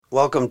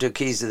Welcome to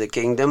Keys of the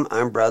Kingdom.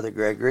 I'm Brother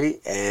Gregory,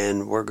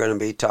 and we're going to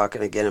be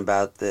talking again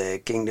about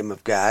the Kingdom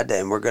of God,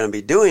 and we're going to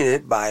be doing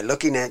it by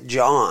looking at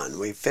John.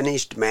 We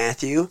finished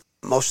Matthew.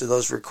 Most of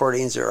those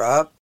recordings are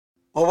up.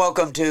 Well,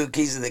 welcome to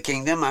Keys of the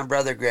Kingdom. I'm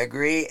Brother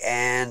Gregory,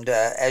 and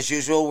as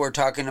usual, we're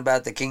talking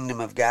about the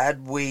Kingdom of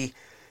God. We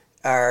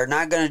are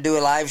not going to do a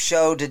live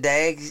show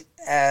today,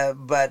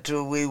 but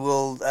we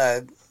will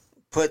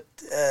put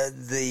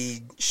the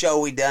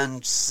show we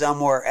done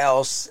somewhere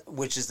else,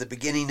 which is the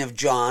beginning of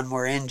John.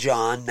 We're in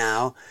John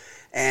now,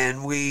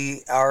 and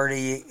we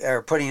already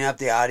are putting up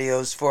the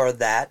audios for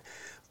that.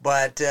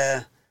 But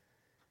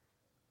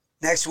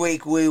next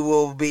week we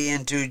will be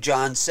into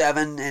John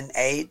 7 and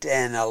 8,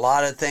 and a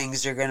lot of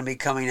things are going to be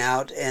coming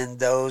out in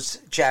those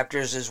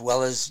chapters, as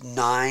well as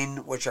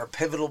 9, which are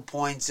pivotal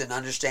points in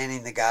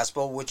understanding the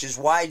gospel, which is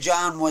why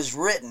John was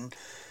written,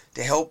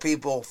 to help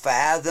people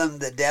fathom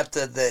the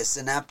depth of the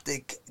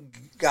synoptic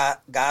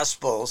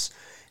gospels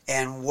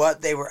and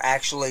what they were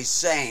actually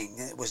saying.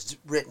 It was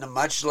written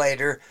much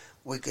later.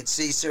 We could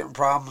see certain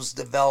problems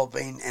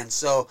developing, and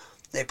so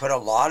they put a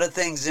lot of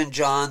things in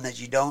John that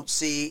you don't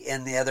see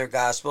in the other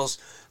gospels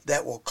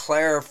that will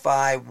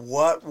clarify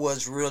what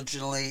was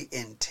originally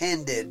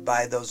intended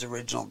by those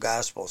original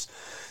gospels.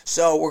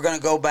 So we're going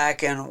to go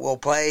back and we'll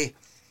play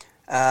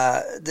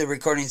the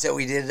recordings that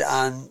we did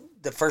on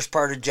the first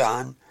part of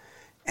John.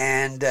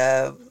 And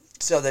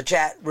so the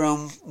chat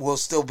room will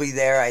still be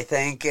there, I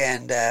think,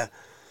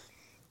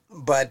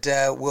 but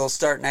we'll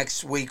start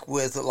next week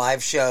with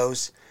live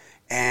shows,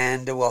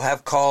 and we'll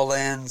have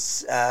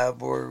call-ins. I'm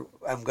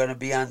going to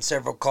be on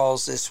several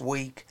calls this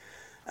week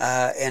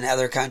in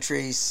other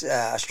countries,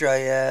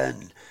 Australia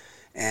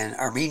and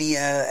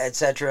Armenia,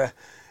 etc.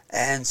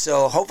 And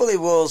so hopefully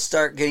we'll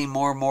start getting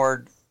more and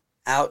more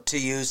out to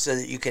you so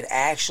that you can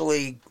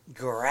actually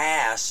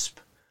grasp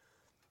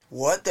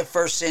what the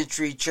first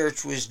century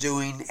church was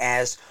doing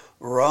as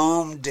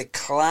Rome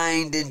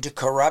declined into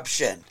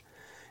corruption,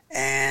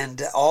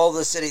 and all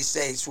the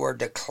city-states were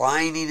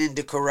declining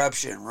into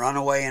corruption,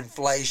 runaway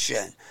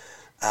inflation,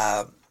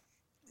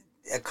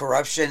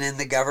 corruption in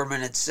the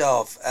government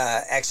itself,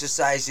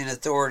 exercising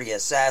authority,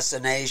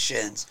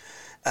 assassinations,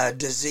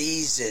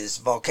 diseases,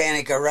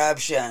 volcanic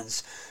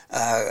eruptions,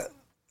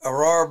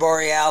 aurora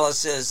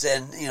borealis,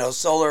 and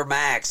solar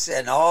max,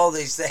 and all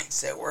these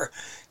things that were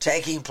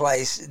taking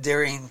place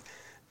during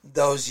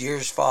those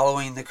years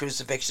following the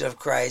crucifixion of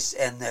Christ.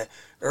 And the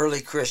early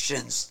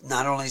Christians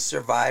not only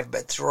survived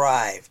but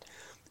thrived,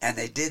 and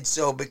they did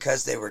so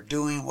because they were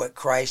doing what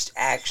Christ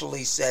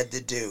actually said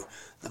to do.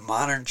 The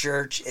modern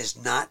church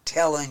is not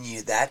telling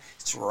you that.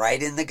 It's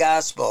right in the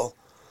gospel,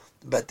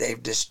 but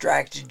they've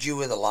distracted you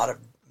with a lot of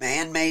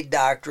man-made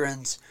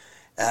doctrines.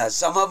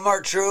 Some of them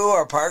are true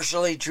or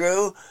partially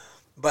true,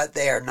 but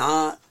they are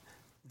not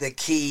the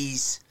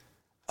keys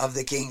of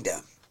the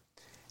kingdom.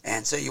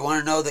 And so you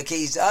want to know the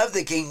keys of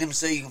the kingdom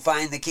so you can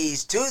find the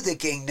keys to the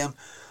kingdom,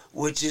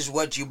 which is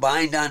what you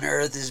bind on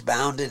earth is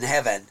bound in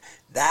heaven.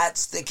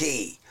 That's the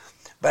key.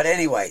 But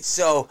anyway,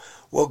 so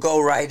we'll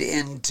go right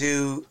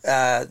into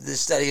the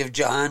study of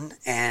John,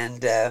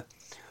 and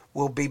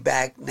we'll be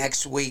back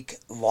next week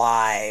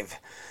live.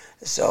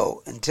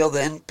 So until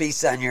then,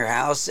 peace on your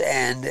house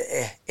and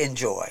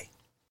enjoy.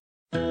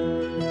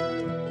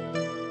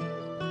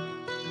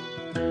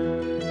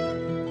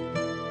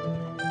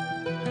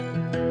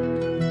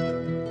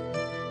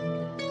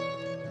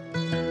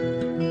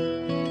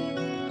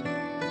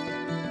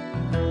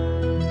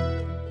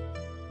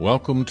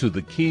 Welcome to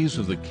the Keys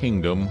of the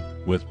Kingdom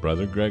with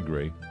Brother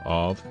Gregory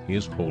of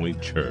His Holy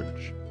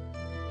Church.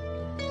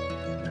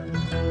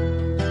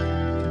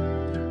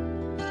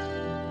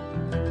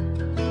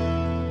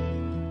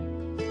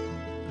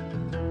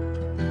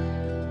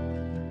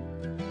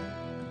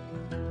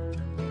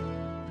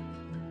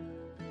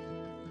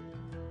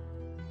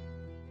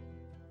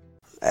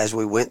 As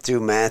we went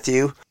through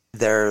Matthew,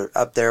 they're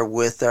up there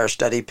with our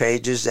study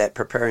pages at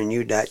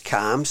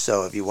preparingyou.com.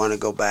 So if you want to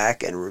go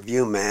back and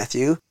review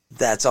Matthew,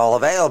 that's all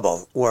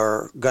available.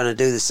 We're going to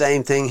do the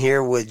same thing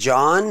here with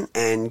John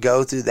and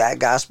go through that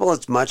gospel.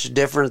 It's much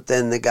different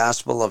than the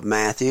Gospel of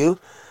Matthew.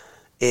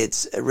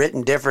 It's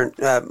written different.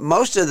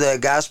 Most of the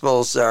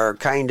gospels are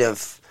kind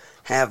of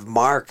have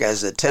Mark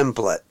as a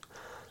template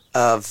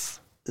of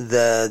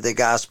the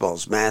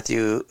gospels.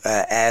 Matthew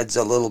adds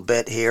a little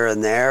bit here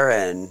and there,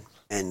 and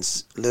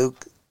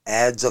Luke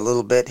adds a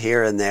little bit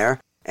here and there.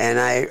 And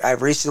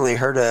I've recently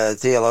heard a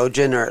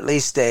theologian, or at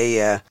least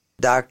a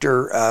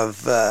doctor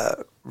of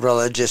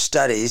religious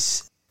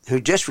studies, who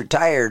just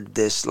retired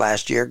this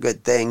last year.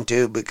 Good thing,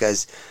 too,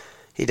 because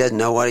he doesn't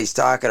know what he's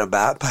talking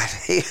about. But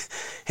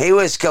he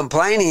was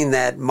complaining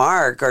that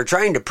Mark, or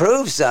trying to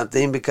prove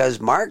something, because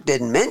Mark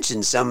didn't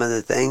mention some of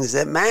the things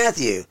that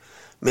Matthew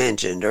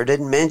mentioned, or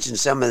didn't mention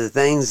some of the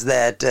things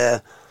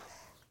that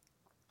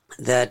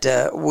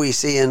we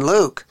see in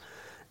Luke,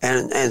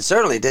 and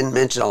certainly didn't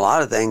mention a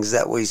lot of things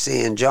that we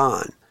see in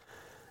John.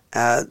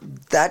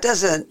 That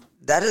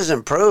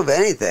doesn't prove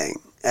anything.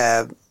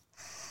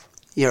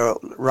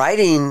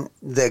 writing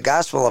the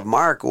Gospel of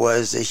Mark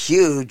was a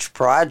huge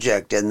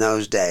project in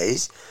those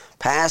days.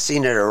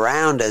 Passing it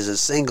around as a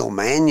single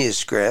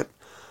manuscript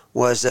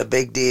was a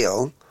big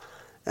deal.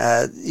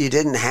 You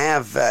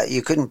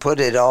couldn't put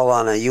it all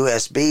on a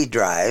USB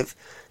drive.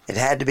 It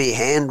had to be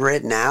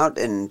handwritten out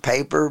in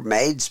paper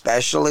made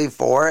specially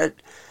for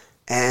it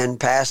and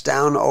passed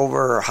down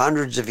over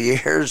hundreds of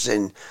years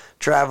in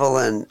travel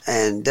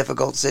and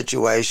difficult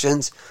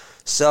situations.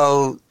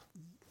 So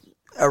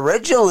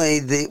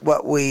originally,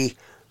 what we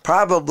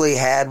probably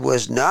had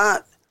was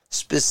not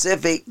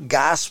specific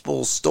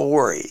gospel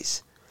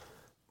stories,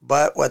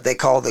 but what they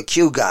call the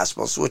Q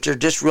Gospels, which are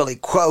just really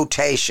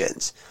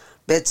quotations,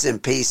 bits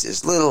and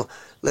pieces,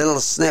 little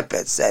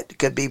snippets that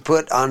could be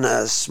put on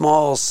a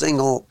small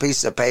single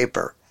piece of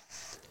paper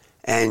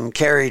and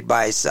carried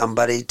by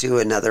somebody to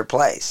another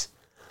place,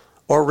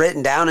 or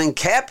written down and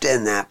kept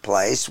in that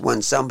place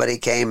when somebody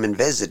came and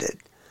visited.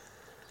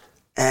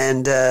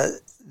 And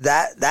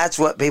that's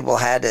what people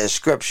had as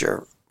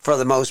scripture for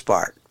the most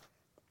part.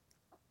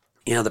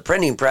 The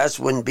printing press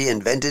wouldn't be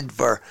invented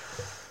for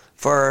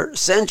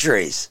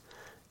centuries,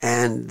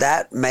 and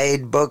that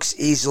made books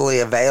easily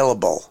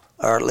available,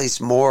 or at least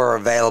more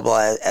available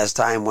as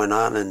time went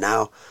on. And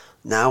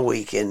now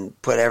we can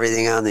put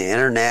everything on the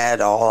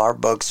internet. All our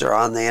books are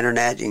on the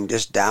internet. You can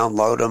just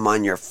download them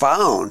on your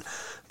phone,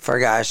 for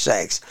gosh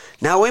sakes.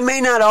 Now, we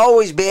may not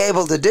always be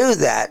able to do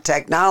that.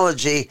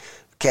 Technology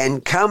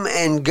can come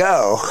and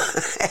go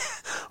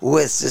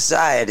with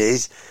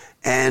societies,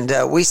 and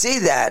we see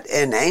that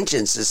in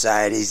ancient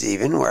societies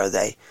even, where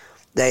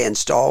they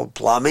installed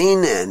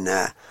plumbing and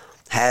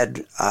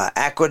had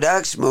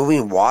aqueducts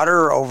moving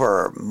water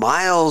over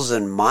miles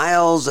and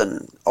miles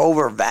and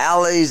over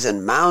valleys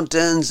and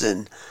mountains,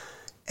 and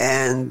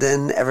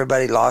then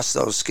everybody lost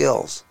those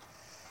skills.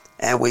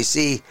 And we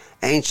see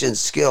ancient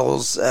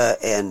skills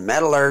in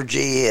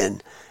metallurgy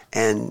and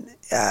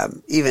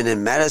even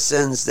in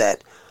medicines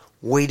that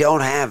we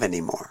don't have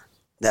anymore,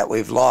 that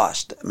we've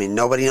lost. I mean,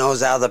 nobody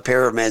knows how the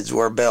pyramids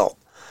were built.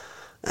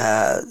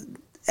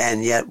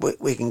 And yet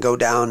we can go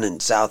down in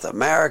South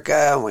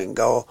America, and we can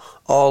go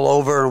all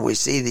over, and we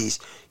see these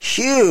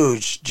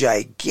huge,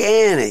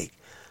 gigantic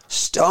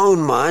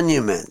stone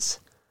monuments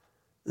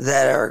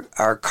that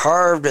are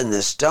carved, and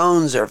the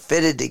stones are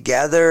fitted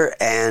together,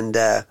 and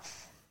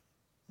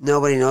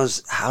nobody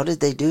knows how did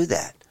they do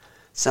that.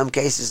 Some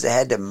cases they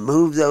had to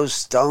move those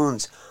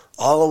stones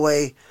all the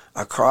way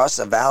across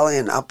a valley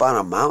and up on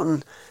a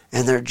mountain,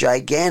 and they're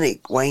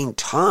gigantic, weighing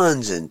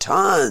tons and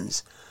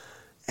tons,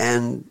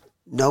 and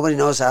nobody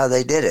knows how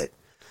they did it.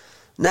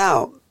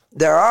 Now,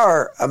 there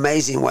are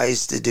amazing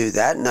ways to do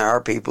that, and there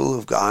are people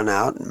who've gone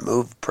out and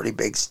moved pretty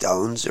big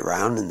stones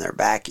around in their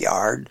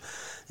backyard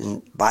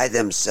and by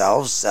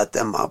themselves set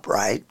them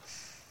upright.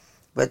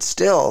 But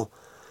still,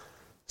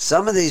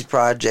 some of these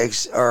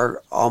projects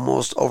are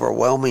almost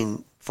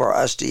overwhelming for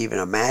us to even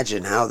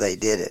imagine how they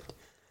did it.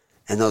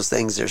 And those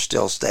things are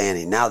still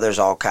standing. Now, there's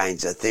all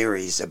kinds of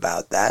theories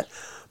about that.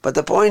 But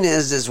the point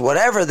is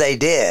whatever they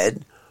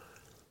did,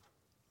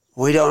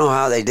 we don't know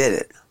how they did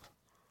it.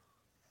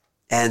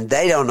 And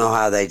they don't know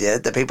how they did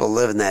it. The people who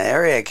live in that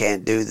area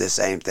can't do the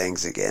same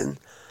things again.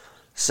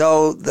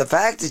 So the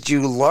fact that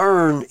you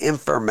learn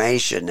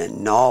information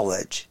and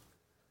knowledge,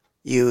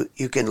 you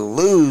can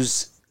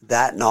lose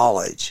that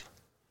knowledge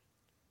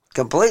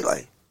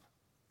completely.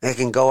 It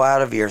can go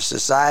out of your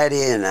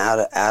society and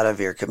out of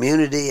your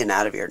community and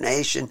out of your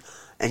nation,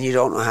 and you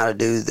don't know how to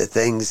do the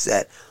things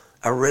that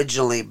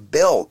originally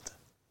built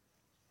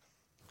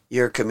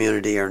your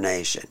community or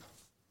nation.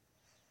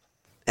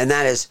 And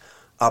that is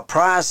a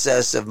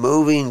process of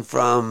moving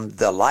from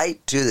the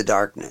light to the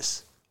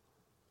darkness,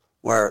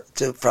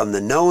 from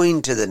the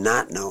knowing to the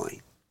not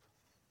knowing.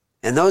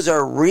 And those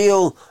are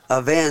real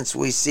events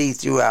we see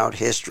throughout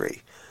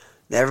history.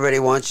 Everybody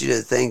wants you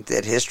to think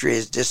that history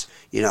is just,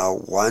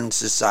 one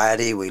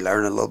society, we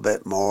learn a little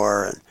bit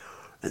more,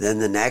 and then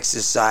the next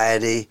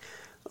society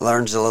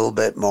learns a little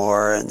bit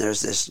more, and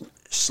there's this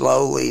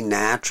slowly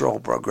natural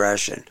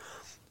progression.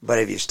 But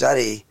if you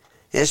study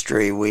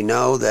history, we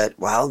know that,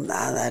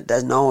 that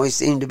doesn't always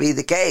seem to be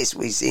the case.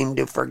 We seem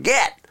to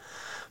forget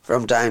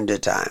from time to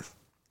time.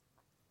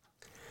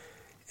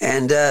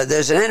 And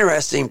there's an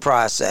interesting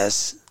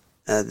process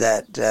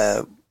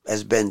that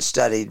has been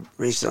studied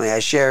recently. I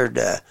shared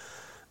a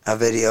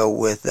video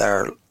with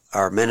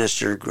our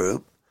minister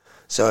group.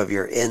 So if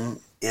you're in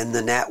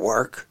the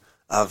network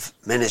of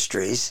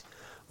ministries,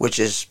 which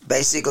is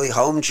basically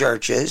home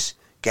churches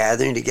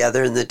gathering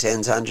together in the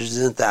tens, hundreds,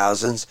 and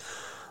thousands,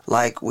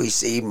 like we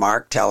see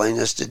Mark telling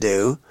us to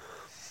do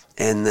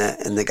in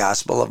the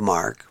Gospel of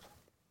Mark.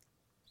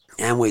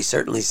 And we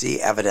certainly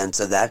see evidence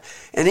of that.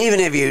 And even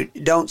if you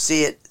don't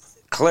see it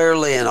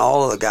clearly in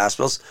all of the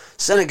Gospels,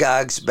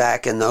 synagogues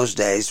back in those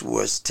days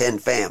was 10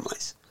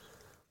 families.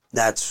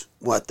 That's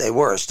what they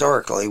were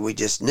historically. We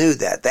just knew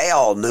that. They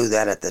all knew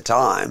that at the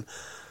time.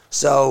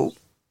 So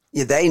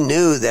they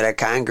knew that a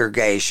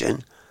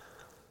congregation,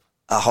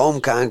 a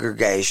home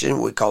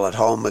congregation, we call it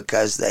home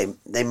because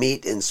they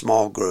meet in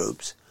small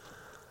groups,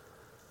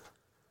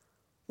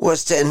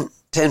 was 10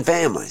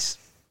 families.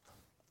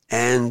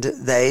 And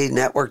they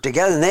networked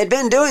together. And they'd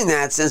been doing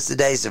that since the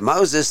days of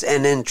Moses.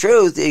 And in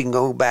truth, you can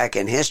go back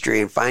in history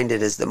and find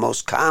it as the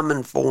most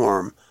common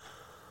form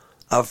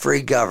of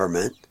free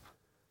government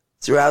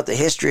throughout the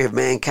history of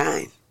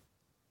mankind.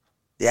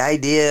 The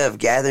idea of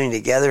gathering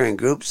together in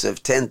groups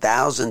of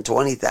 10,000,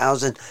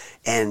 20,000,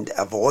 and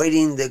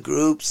avoiding the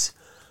groups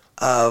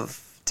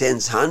of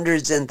tens,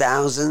 hundreds, and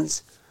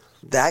thousands,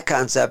 that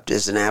concept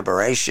is an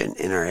aberration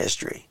in our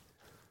history.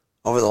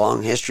 Over the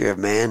long history of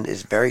man,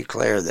 it's very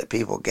clear that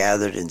people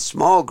gathered in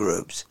small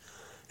groups,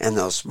 and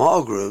those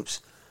small groups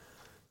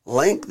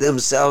linked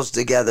themselves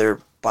together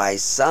by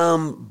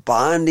some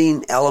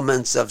bonding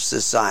elements of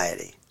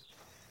society.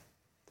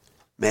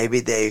 Maybe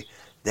they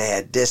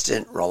had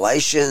distant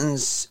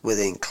relations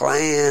within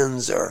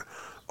clans or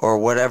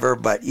whatever,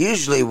 but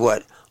usually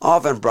what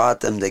often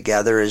brought them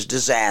together is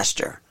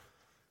disaster.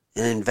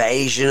 An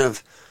invasion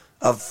of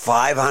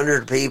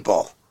 500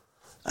 people,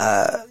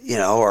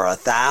 or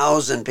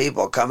 1,000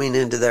 people coming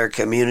into their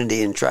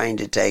community and trying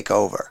to take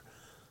over.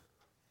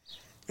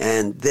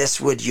 And this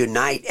would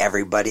unite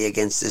everybody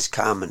against this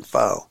common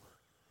foe.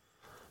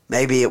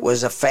 Maybe it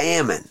was a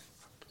famine.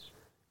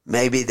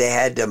 Maybe they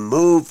had to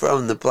move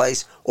from the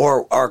place,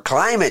 or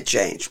climate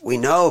change. We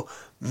know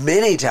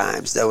many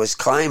times there was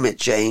climate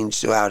change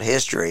throughout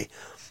history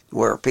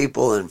where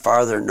people in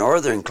farther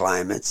northern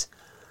climates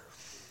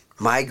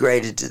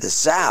migrated to the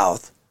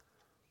south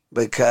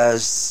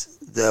because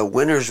the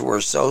winters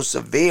were so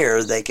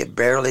severe they could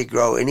barely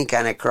grow any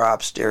kind of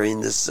crops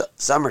during the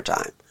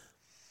summertime.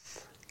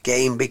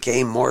 Game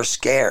became more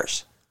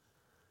scarce,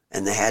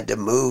 and they had to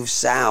move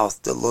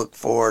south to look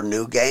for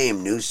new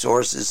game, new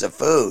sources of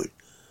food.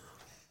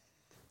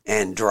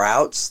 And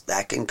droughts,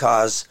 that can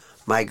cause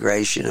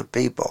migration of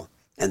people,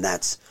 and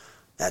that's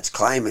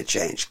climate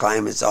change.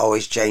 Climate's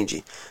always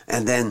changing.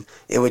 And then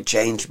it would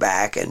change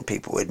back and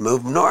people would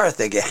move north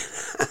again.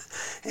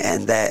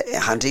 And the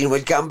hunting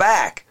would come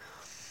back.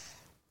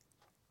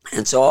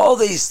 And so all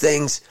these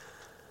things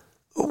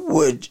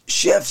would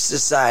shift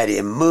society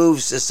and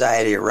move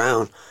society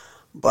around.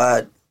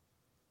 But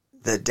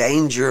the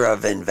danger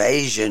of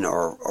invasion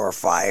or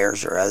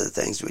fires or other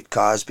things would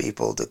cause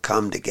people to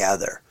come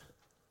together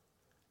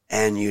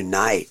and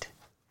unite.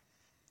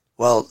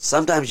 Well,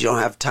 sometimes you don't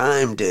have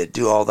time to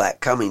do all that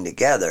coming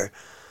together.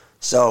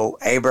 So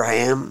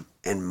Abraham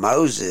and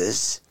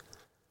Moses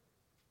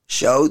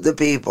showed the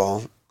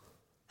people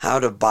how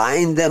to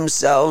bind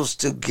themselves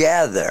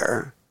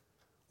together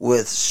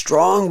with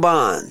strong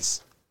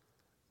bonds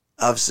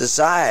of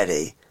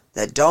society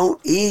that don't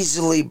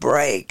easily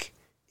break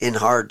in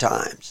hard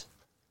times.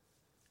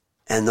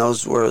 And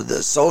those were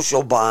the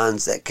social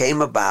bonds that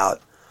came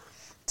about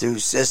through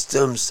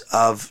systems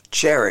of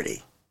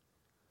charity,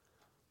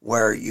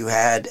 where you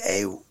had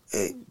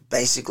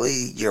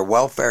basically your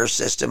welfare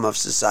system of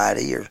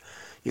society,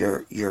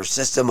 your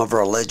system of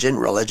religion.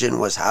 Religion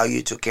was how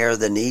you took care of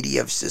the needy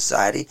of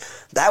society.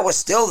 That was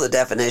still the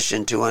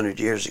definition 200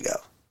 years ago.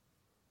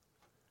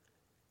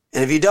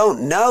 And if you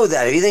don't know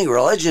that, if you think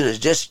religion is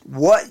just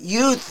what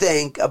you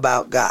think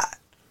about God,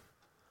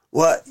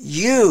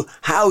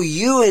 how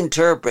you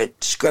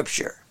interpret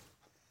Scripture,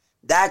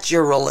 that's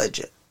your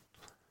religion.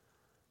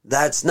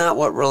 That's not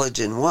what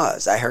religion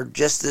was. I heard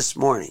just this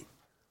morning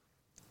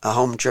a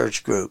home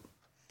church group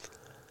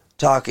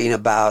talking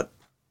about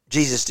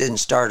Jesus didn't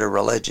start a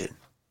religion.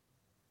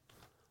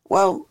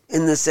 Well,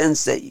 in the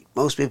sense that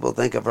most people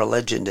think of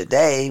religion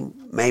today,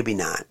 maybe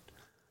not.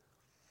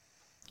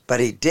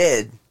 But he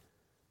did,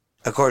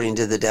 according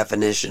to the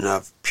definition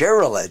of pure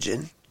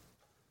religion.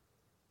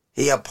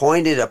 He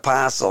appointed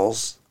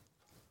apostles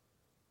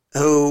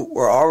who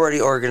were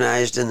already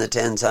organized in the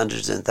tens,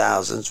 hundreds, and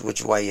thousands, which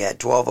is why you had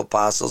 12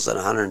 apostles and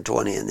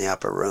 120 in the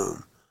upper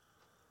room.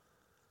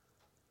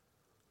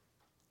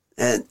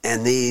 And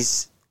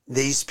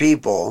these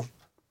people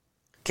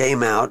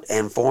came out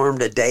and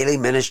formed a daily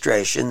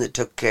ministration that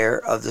took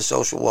care of the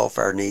social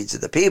welfare needs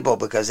of the people,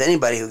 because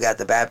anybody who got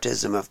the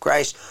baptism of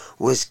Christ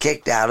was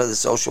kicked out of the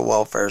social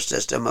welfare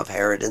system of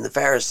Herod and the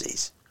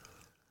Pharisees.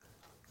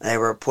 They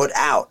were put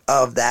out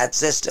of that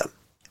system.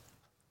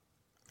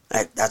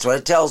 That's what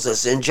it tells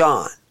us in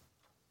John.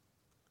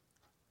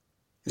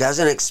 It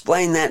doesn't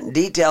explain that in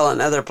detail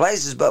in other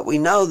places, but we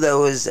know there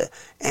was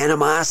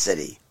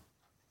animosity,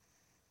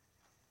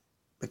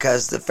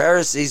 because the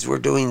Pharisees were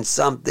doing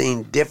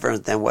something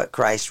different than what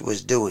Christ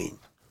was doing.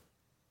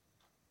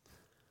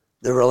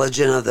 The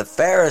religion of the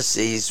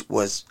Pharisees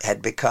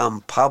had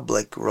become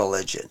public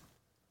religion.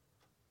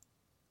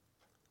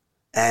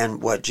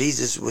 And what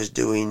Jesus was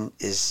doing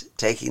is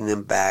taking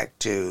them back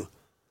to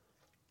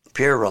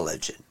pure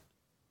religion,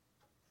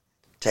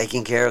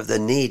 taking care of the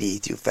needy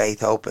through faith,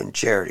 hope, and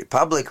charity.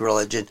 Public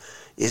religion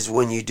is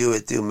when you do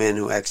it through men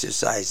who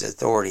exercise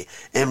authority.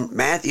 And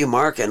Matthew,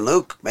 Mark, and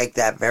Luke make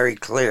that very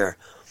clear,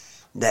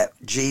 that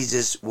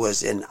Jesus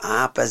was in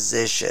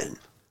opposition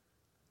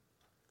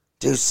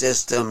to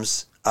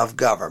systems of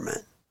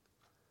government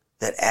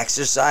that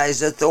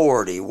exercise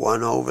authority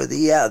one over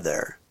the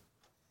other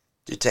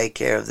to take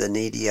care of the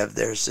needy of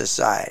their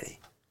society.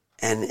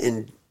 And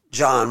in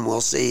John,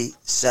 we'll see,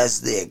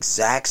 says the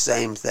exact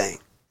same thing,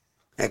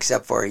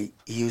 except for he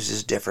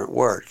uses different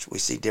words. We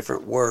see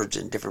different words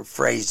and different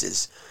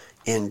phrases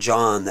in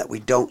John that we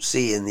don't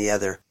see in the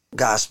other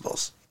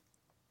Gospels.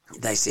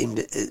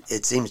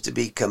 It seems to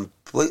be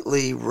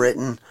completely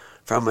written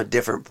from a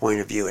different point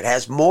of view. It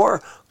has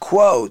more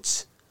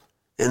quotes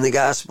in the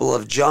Gospel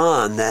of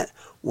John that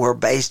were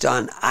based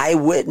on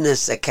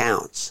eyewitness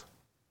accounts.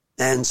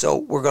 And so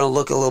we're going to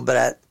look a little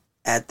bit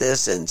at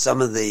this and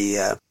some of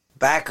the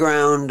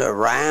background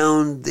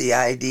around the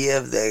idea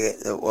of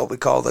what we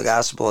call the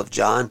Gospel of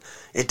John.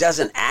 It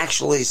doesn't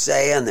actually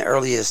say in the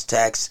earliest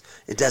text,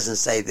 it doesn't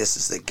say this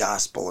is the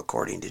Gospel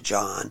according to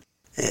John.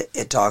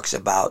 It talks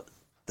about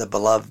the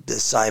beloved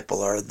disciple,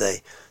 or the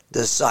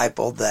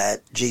disciple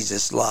that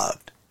Jesus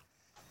loved,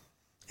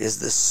 is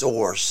the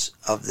source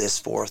of this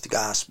fourth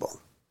Gospel.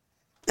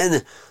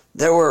 And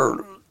there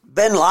were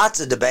been lots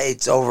of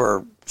debates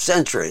over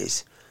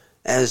centuries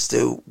as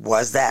to,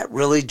 was that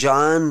really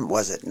John?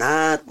 Was it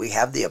not? We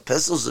have the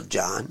epistles of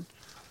John,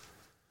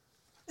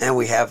 and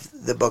we have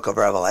the book of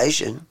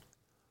Revelation,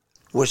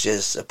 which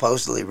is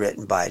supposedly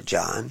written by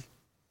John.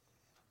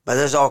 But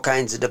there's all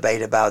kinds of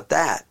debate about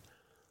that.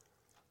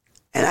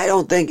 And I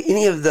don't think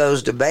any of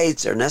those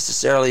debates are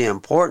necessarily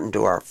important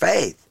to our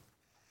faith,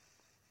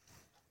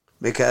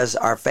 because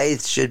our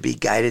faith should be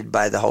guided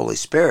by the Holy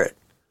Spirit,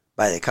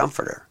 by the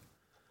Comforter,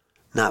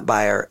 not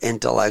by our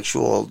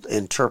intellectual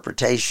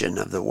interpretation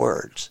of the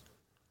words.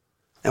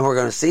 And we're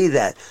going to see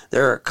that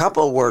there are a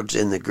couple words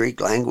in the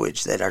Greek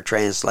language that are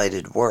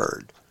translated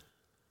word.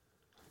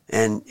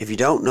 And if you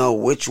don't know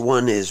which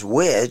one is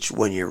which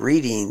when you're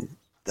reading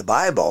the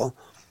Bible,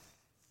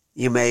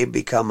 you may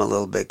become a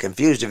little bit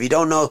confused. If you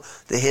don't know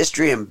the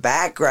history and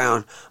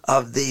background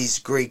of these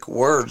Greek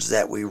words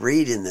that we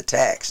read in the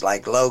text,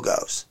 like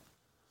logos,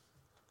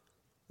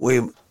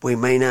 we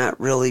may not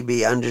really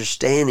be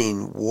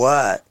understanding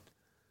what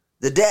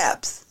the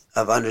depth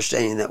of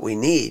understanding that we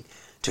need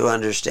to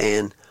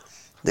understand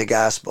the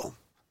gospel.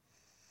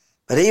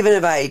 But even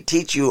if I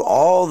teach you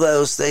all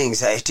those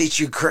things, I teach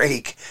you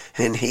Greek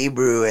and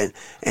Hebrew,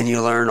 and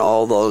you learn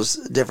all those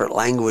different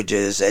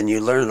languages, and you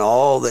learn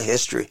all the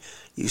history,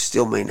 you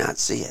still may not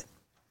see it.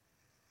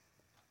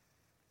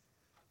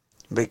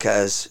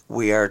 Because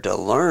we are to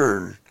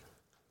learn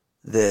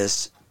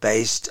this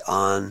based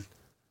on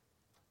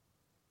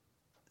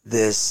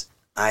this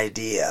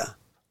idea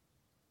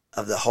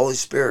of the Holy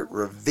Spirit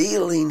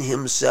revealing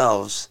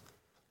himself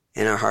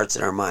in our hearts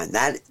and our mind.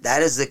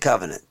 That is the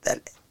covenant,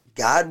 that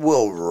God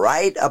will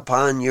write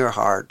upon your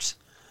hearts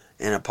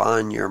and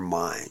upon your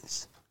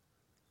minds.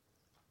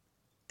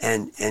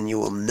 And you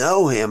will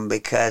know him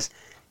because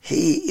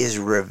he is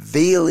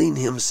revealing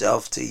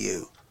himself to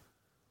you.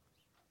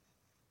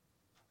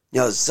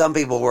 You know, some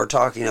people were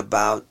talking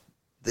about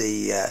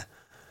the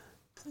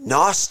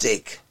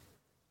Gnostic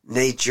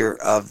nature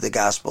of the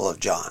Gospel of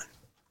John.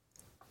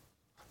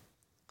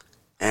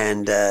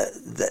 And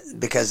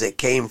because it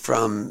came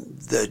from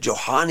the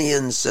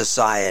Johannine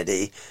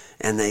Society,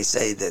 and they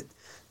say that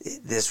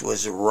this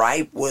was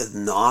ripe with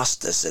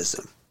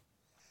Gnosticism.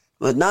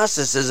 But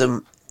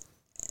Gnosticism,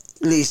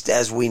 at least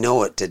as we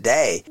know it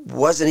today,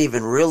 wasn't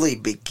even really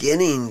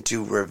beginning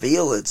to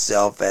reveal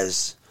itself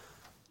as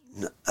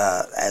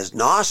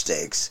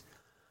Gnostics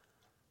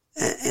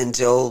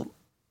until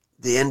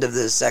the end of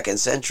the 2nd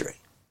century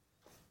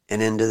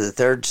and into the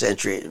 3rd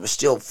century. It was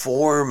still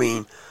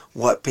forming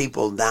what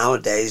people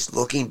nowadays,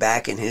 looking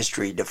back in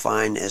history,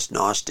 define as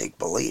Gnostic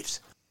beliefs.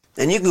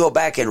 And you can go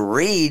back and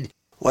read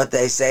what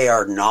they say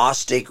are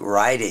Gnostic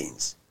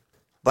writings.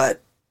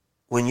 But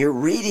when you're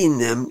reading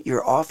them,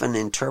 you're often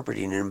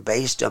interpreting them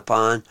based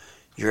upon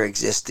your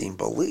existing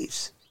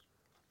beliefs.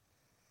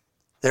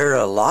 There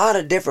are a lot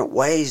of different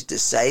ways to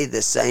say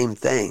the same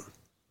thing.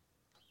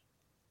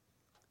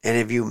 And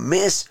if you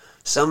miss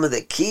some of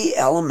the key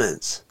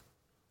elements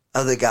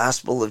of the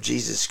gospel of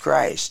Jesus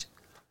Christ,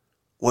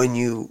 when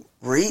you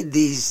read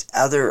these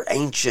other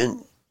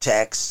ancient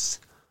texts,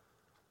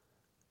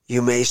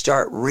 you may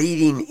start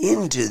reading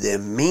into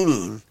them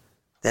meaning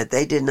that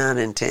they did not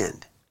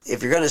intend.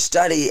 If you're going to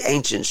study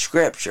ancient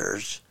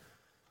scriptures,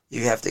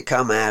 you have to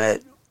come at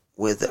it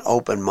with an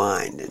open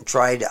mind and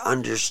try to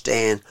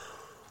understand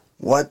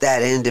what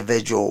that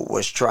individual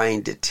was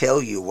trying to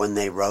tell you when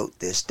they wrote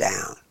this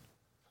down,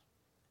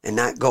 and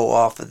not go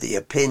off of the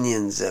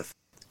opinions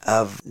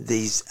of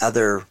these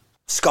other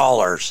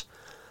scholars,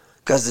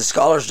 because the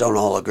scholars don't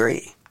all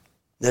agree.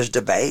 There's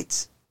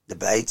debates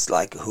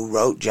like who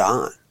wrote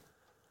John.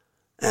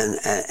 And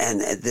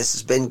this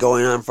has been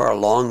going on for a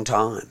long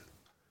time.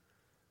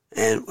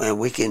 And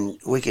we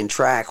can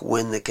track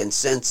when the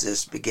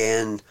consensus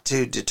began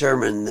to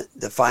determine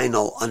the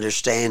final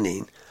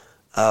understanding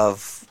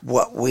of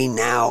what we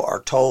now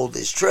are told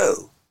is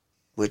true,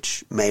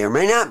 which may or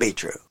may not be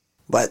true.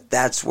 But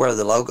that's where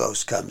the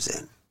logos comes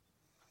in.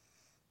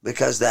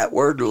 Because that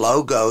word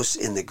logos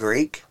in the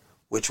Greek,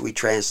 which we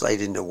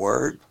translate into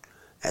word,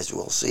 as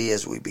we'll see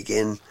as we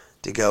begin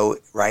to go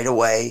right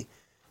away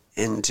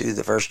into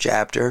the first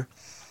chapter,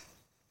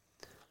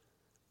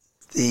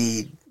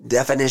 the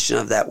definition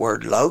of that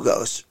word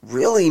logos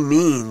really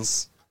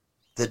means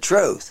the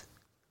truth.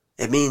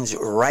 It means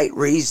right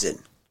reason.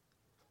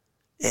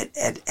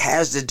 It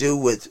has to do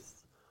with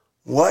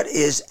what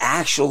is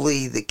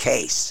actually the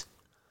case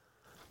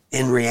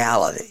in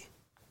reality.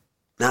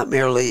 Not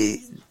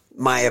merely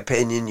my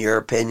opinion, your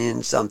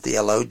opinion, some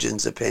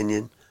theologian's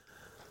opinion,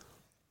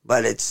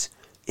 but it's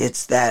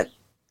that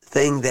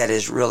thing that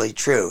is really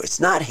true. It's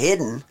not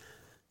hidden.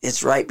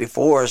 It's right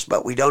before us,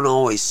 but we don't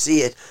always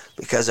see it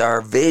because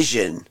our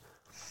vision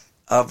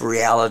of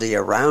reality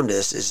around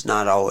us is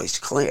not always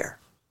clear,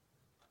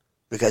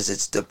 because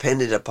it's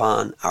dependent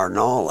upon our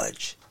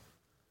knowledge.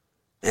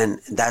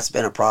 And that's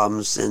been a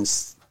problem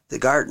since the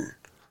garden,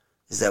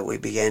 is that we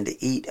began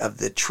to eat of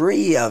the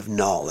tree of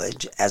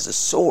knowledge as a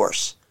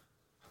source.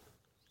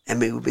 And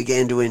we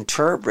began to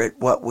interpret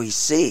what we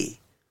see.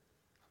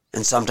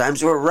 And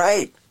sometimes we're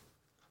right,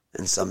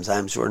 and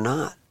sometimes we're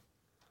not.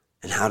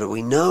 And how do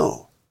we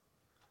know?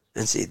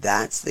 And see,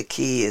 that's the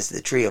key, is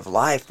the tree of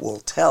life will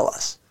tell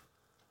us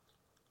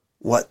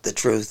what the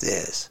truth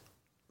is.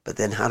 But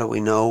then how do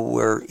we know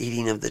we're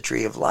eating of the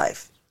tree of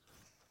life?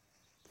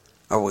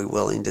 Are we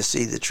willing to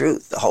see the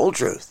truth, the whole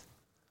truth,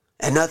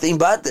 and nothing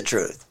but the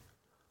truth?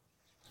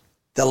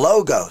 The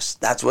Logos,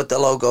 that's what the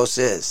Logos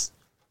is.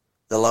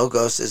 The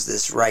Logos is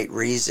this right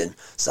reason,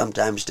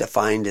 sometimes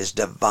defined as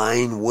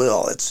divine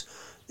will.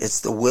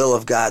 It's the will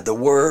of God, the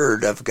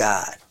Word of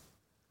God.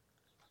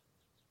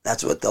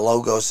 That's what the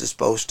Logos is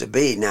supposed to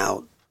be.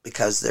 Now,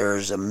 because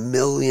there's a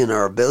million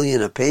or a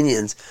billion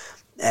opinions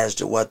as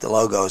to what the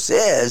Logos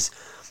is,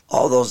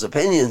 all those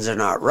opinions are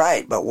not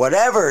right. But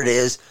whatever it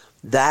is,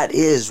 that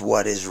is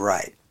what is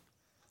right.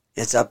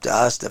 It's up to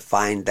us to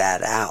find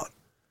that out.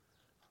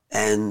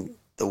 And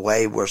the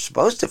way we're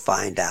supposed to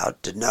find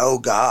out, to know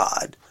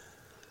God,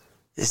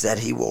 is that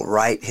He will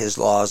write His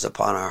laws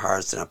upon our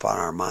hearts and upon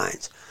our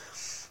minds.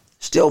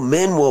 Still,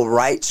 men will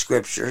write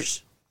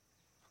scriptures.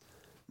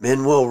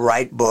 Men will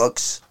write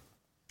books.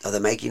 Of the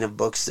making of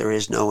books there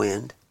is no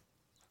end.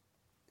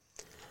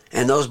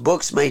 And those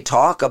books may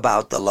talk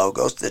about the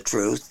Logos, the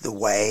truth, the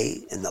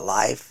way, and the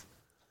life.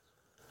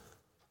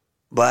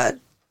 But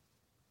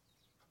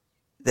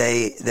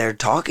they're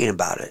talking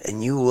about it,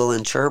 and you will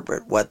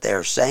interpret what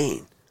they're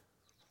saying.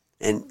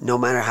 And no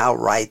matter how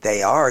right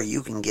they are,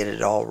 you can get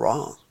it all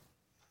wrong.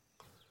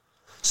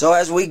 So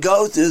as we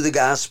go through the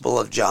Gospel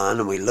of John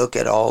and we look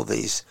at all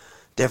these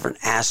different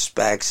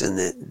aspects and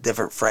the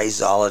different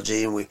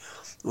phraseology, and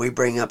we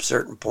bring up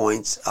certain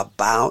points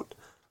about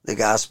the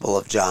Gospel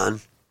of John,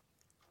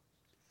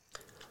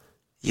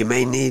 you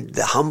may need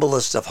the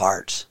humblest of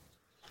hearts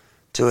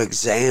to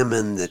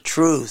examine the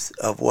truth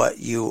of what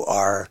you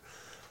are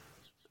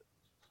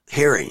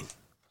hearing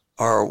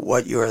or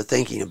what you are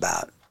thinking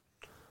about.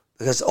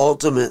 Because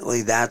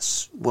ultimately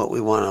that's what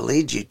we want to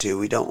lead you to.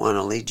 We don't want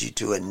to lead you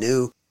to a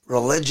new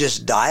religious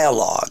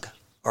dialogue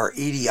or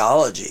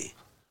ideology.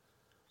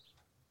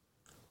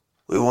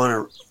 We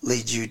want to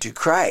lead you to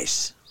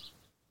Christ.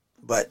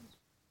 But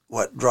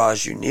what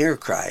draws you near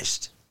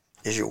Christ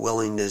is your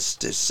willingness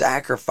to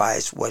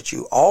sacrifice what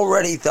you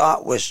already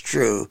thought was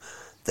true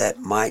that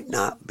might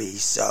not be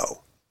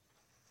so.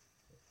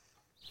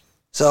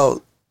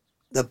 So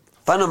the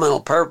fundamental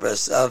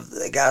purpose of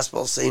the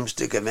gospel seems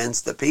to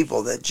convince the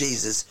people that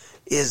Jesus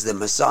is the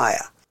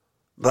Messiah,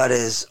 but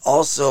is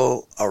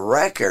also a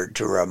record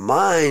to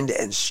remind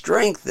and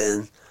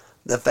strengthen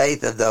the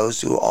faith of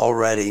those who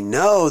already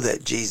know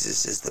that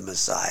Jesus is the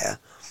Messiah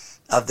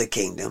of the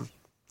kingdom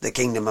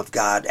of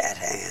God at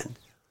hand,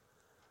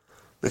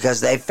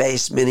 because they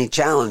faced many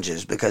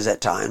challenges, because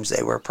at times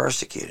they were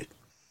persecuted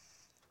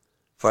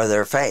for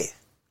their faith.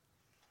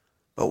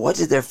 But what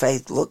did their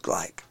faith look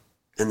like?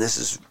 And this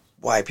is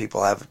why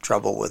people have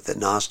trouble with the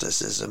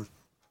Gnosticism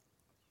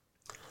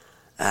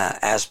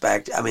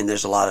aspect. I mean,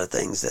 there's a lot of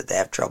things that they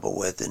have trouble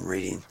with in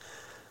reading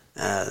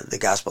the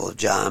Gospel of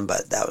John,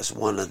 but that was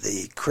one of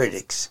the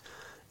critics,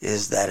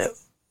 is that it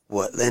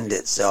would lend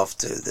itself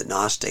to the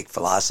Gnostic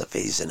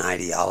philosophies and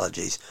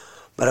ideologies.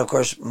 But of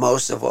course,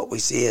 most of what we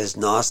see as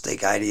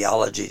Gnostic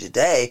ideology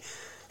today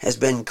has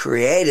been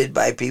created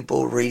by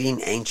people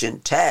reading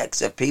ancient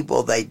texts of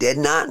people they did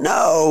not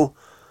know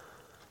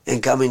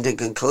and coming to the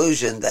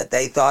conclusion that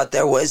they thought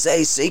there was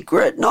a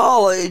secret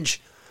knowledge,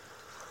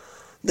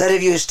 that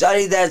if you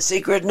studied that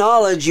secret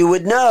knowledge, you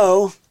would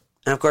know.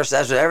 And of course,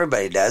 that's what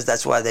everybody does.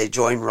 That's why they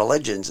join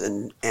religions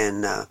and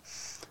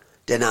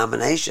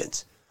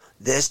denominations.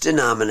 This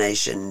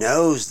denomination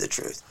knows the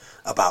truth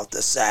about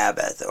the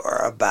Sabbath or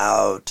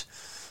about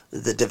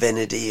the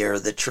divinity or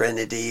the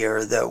Trinity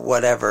or the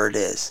whatever it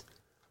is.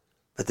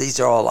 But these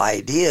are all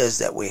ideas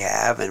that we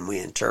have and we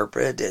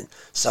interpret, and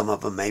some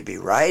of them may be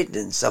right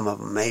and some of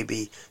them may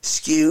be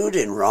skewed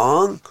and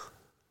wrong.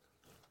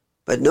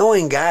 But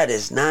knowing God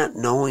is not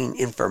knowing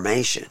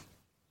information.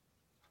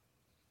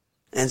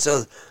 And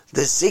so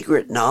the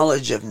secret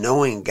knowledge of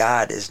knowing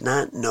God is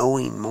not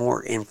knowing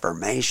more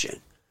information.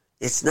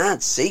 It's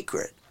not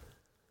secret.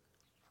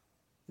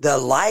 The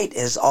light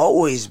has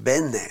always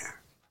been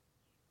there.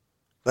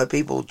 But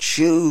people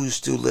choose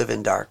to live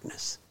in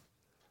darkness.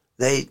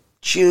 They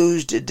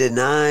choose to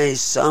deny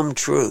some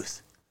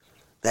truth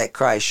that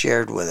Christ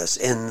shared with us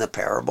in the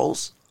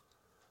parables,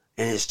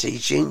 in his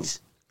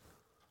teachings.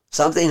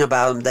 Something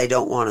about him they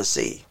don't want to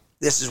see.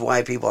 This is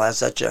why people have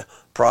such a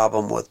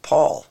problem with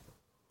Paul,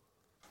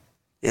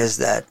 is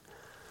that,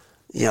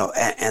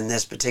 and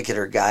this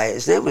particular guy,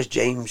 his name was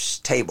James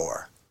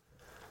Tabor.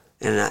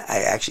 And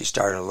I actually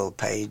started a little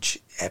page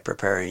at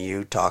Preparing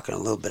You talking a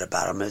little bit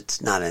about him.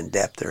 It's not in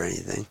depth or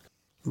anything.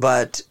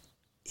 But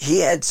he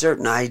had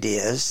certain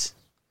ideas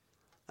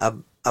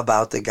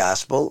about the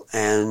gospel,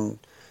 and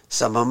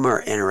some of them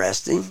are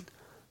interesting.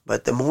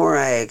 But the more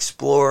I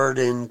explored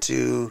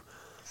into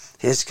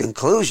his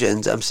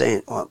conclusions, I'm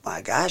saying, oh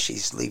my gosh,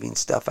 he's leaving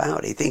stuff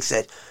out. He thinks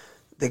that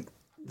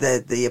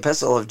the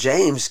Epistle of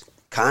James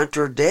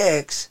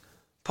contradicts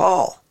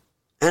Paul.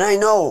 And I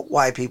know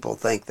why people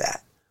think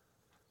that.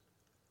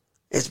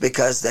 It's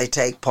because they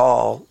take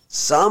Paul,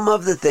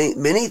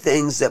 many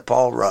things that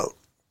Paul wrote,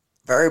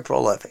 very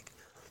prolific.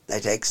 They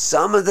take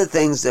some of the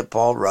things that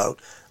Paul wrote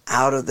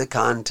out of the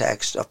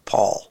context of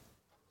Paul,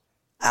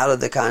 out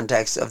of the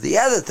context of the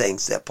other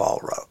things that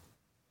Paul wrote.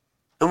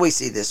 And we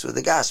see this with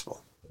the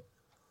gospel.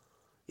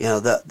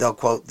 They'll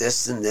quote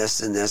this and this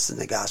and this in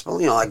the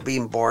gospel, like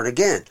being born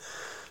again.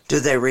 Do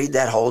they read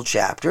that whole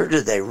chapter?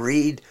 Do they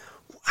read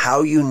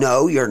how you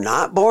know you're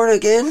not born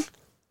again?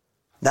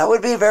 That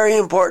would be very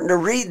important to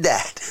read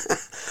that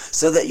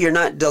so that you're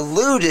not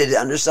deluded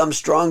under some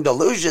strong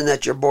delusion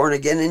that you're born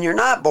again and you're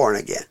not born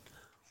again.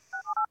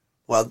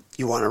 Well,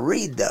 you want to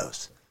read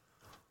those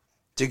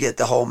to get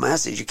the whole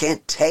message. You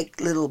can't take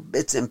little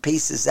bits and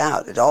pieces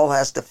out. It all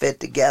has to fit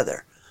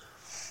together.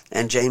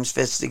 And James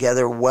fits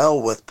together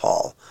well with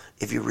Paul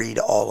if you read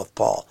all of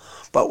Paul.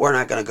 But we're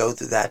not going to go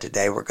through that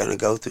today. We're going to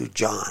go through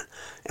John.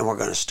 And we're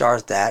going to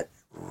start that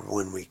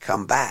when we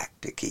come back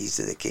to Keys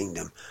to the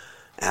Kingdom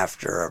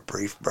after a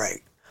brief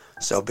break.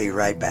 So be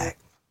right back.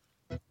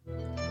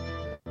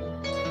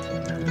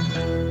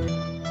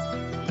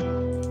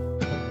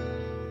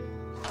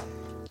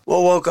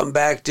 Well, welcome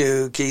back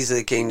to Keys of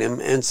the Kingdom.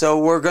 And so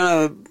we're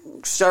going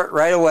to start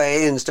right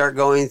away and start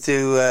going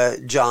through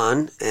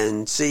John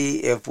and see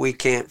if we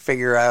can't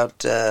figure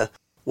out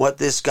what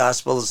this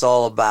gospel is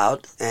all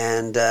about.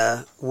 And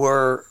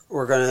we're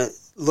going to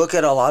look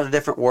at a lot of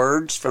different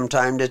words from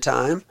time to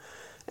time.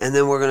 And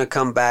then we're going to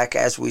come back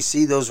as we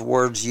see those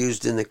words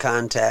used in the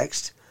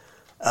context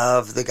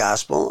of the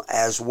gospel,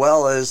 as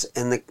well as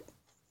in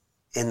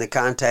the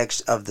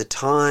context of the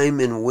time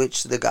in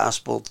which the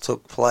gospel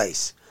took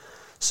place.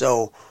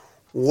 So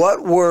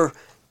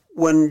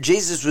when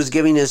Jesus was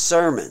giving his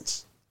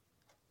sermons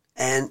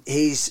and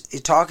he's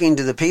talking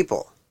to the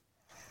people,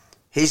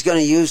 he's going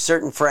to use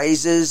certain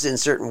phrases and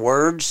certain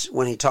words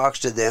when he talks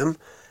to them,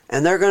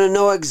 and they're going to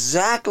know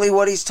exactly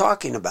what he's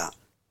talking about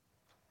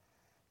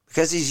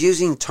because he's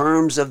using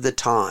terms of the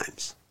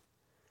times.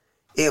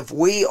 If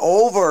we,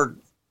 over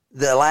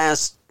the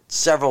last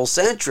several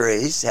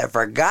centuries, have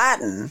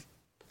forgotten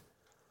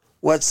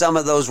what some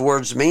of those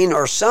words mean,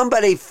 or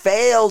somebody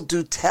failed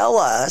to tell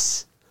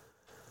us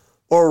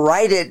or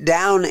write it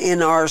down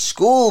in our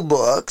school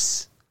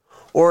books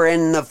or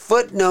in the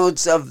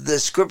footnotes of the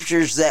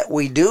scriptures that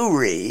we do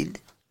read,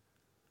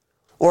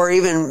 or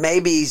even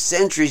maybe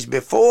centuries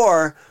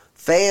before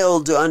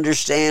failed to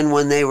understand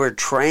when they were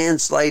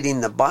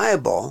translating the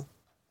Bible,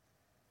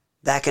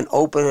 that can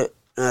open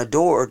a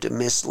door to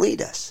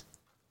mislead us.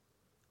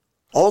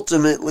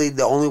 Ultimately,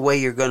 the only way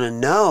you're going to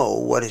know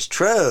what is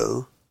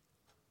true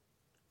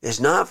is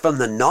not from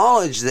the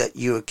knowledge that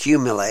you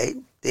accumulate,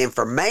 the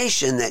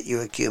information that you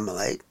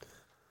accumulate,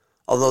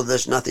 although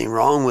there's nothing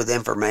wrong with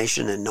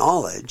information and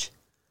knowledge.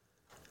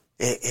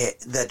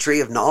 The tree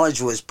of knowledge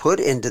was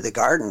put into the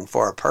garden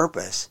for a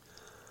purpose.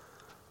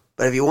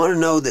 But if you want to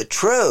know the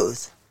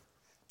truth,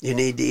 you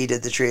need to eat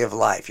of the tree of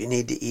life. You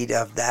need to eat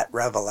of that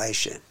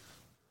revelation.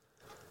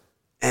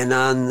 And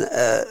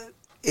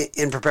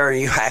in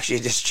Preparing You, actually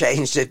just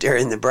changed it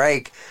during the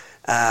break.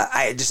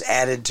 I just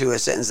added to a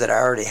sentence that I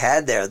already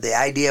had there. The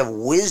idea of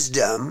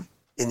wisdom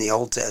in the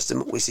Old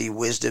Testament, we see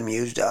wisdom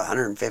used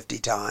 150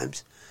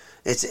 times.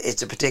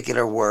 It's a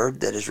particular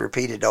word that is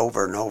repeated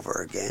over and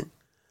over again.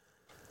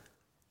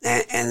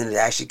 And it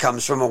actually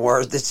comes from a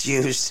word that's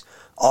used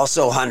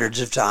also hundreds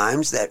of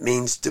times that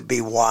means to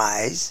be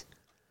wise.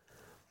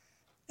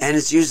 And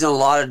it's used in a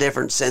lot of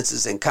different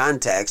senses and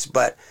contexts,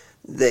 but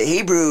the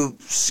Hebrew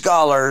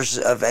scholars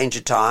of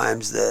ancient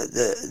times,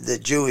 the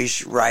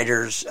Jewish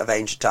writers of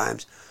ancient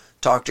times,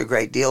 talked a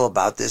great deal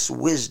about this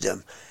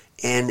wisdom.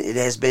 And it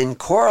has been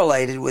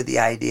correlated with the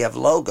idea of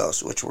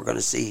logos, which we're going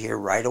to see here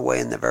right away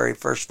in the very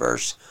first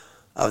verse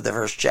of the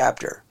first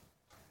chapter.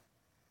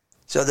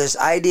 So this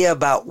idea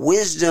about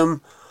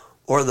wisdom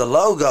or the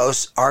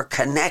logos are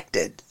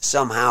connected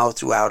somehow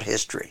throughout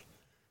history.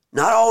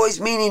 Not always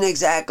meaning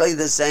exactly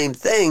the same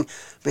thing,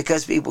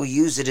 because people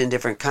use it in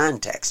different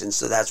contexts, and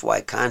so that's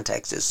why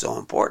context is so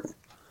important.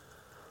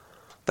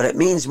 But it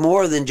means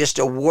more than just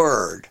a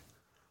word,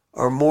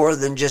 or more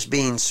than just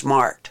being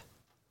smart.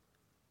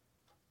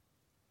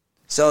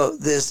 So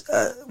this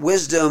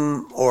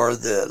wisdom or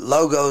the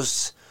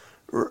logos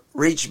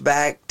reach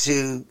back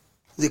to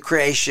the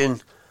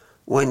creation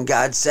when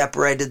God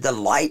separated the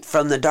light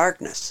from the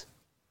darkness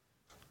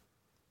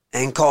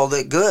and called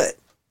it good.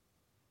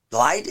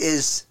 Light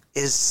is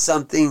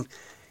something,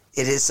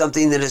 it is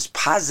something that is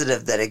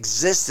positive, that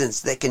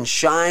existence, that can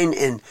shine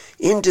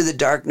into the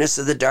darkness,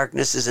 so the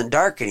darkness isn't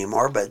dark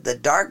anymore, but the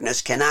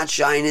darkness cannot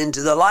shine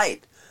into the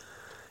light.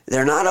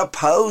 They're not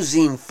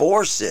opposing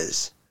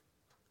forces.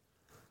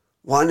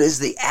 One is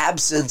the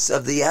absence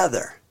of the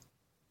other.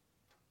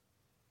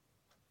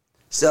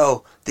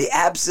 So the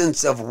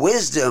absence of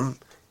wisdom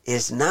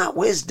is not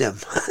wisdom.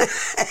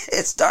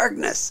 It's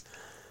darkness.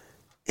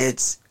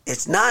 It's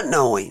not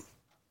knowing.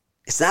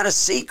 It's not a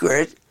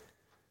secret.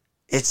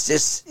 It's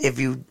just, if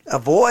you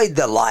avoid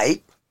the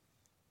light,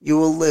 you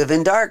will live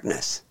in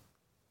darkness.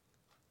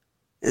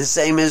 The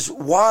same as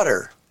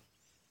water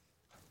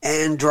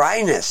and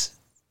dryness.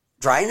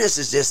 Dryness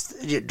is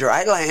just,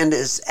 dry land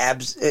is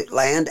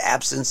land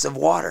absence of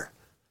water.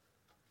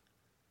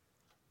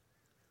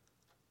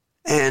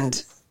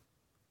 And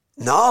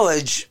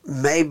knowledge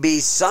may be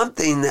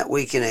something that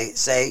we can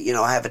say,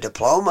 I have a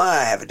diploma,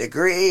 I have a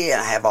degree, and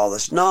I have all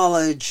this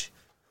knowledge,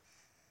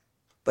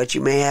 but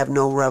you may have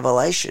no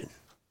revelation.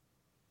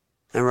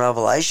 And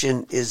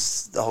revelation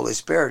is the Holy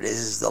Spirit. It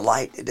is the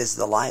light. It is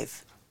the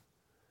life.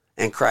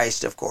 And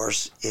Christ, of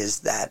course, is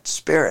that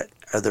Spirit,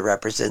 or the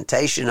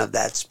representation of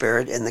that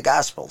Spirit in the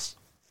Gospels.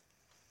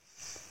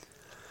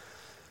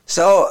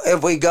 So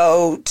if we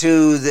go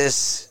to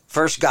this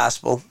first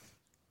Gospel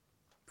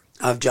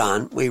of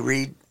John, we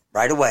read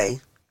right away,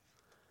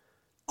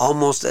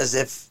 almost as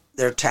if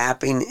they're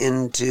tapping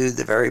into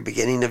the very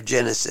beginning of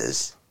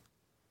Genesis.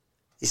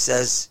 He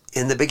says,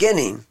 in the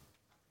beginning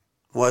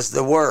was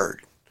the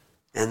Word,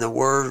 and the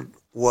Word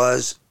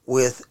was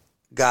with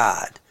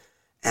God,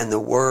 and the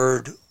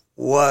Word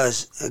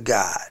was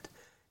God.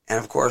 And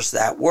of course,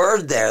 that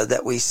word there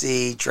that we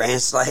see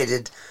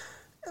translated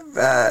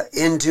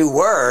into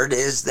word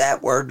is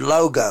that word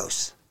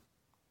logos.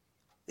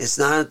 It's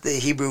not the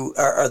Hebrew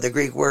or the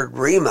Greek word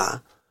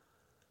rhema,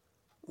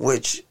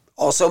 which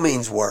also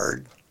means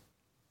word.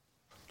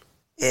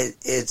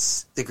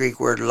 It's the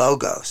Greek word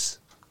logos.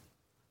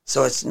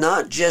 So it's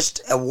not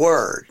just a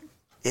word.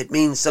 It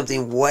means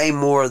something way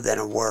more than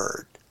a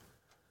word.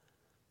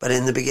 But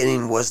in the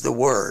beginning was the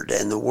Word,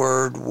 and the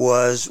Word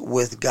was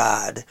with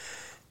God,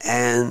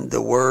 and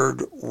the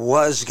Word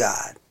was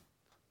God.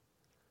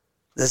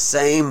 The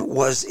same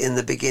was in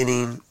the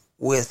beginning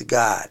with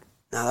God.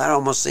 Now that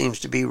almost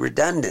seems to be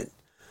redundant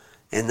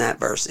in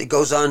that verse. It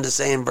goes on to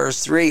say in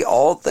verse 3,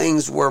 all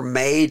things were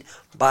made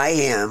by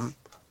Him,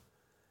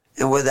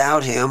 and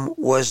without Him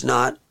was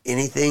not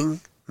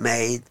anything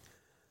made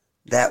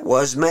that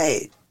was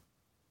made.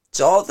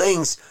 So all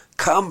things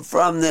come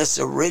from this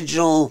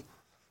original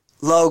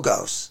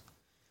Logos,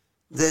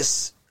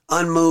 this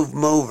unmoved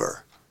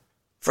mover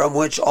from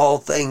which all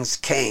things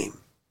came.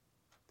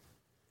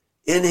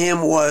 In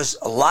Him was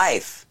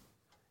life,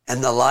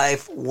 and the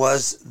life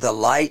was the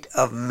light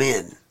of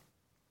men.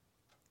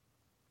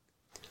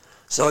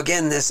 So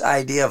again, this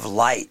idea of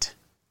light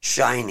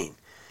shining,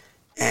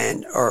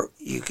 or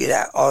you could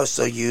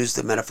also use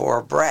the metaphor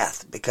of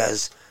breath,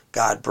 because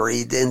God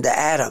breathed into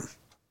Adam,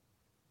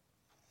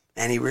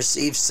 and he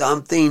received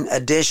something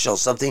additional,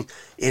 something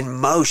in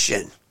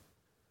motion.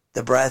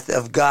 The breath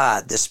of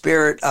God, the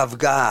Spirit of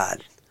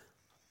God.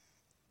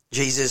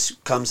 Jesus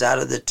comes out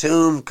of the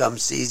tomb,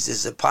 sees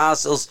his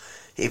apostles.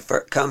 He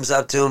comes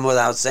up to them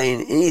without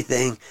saying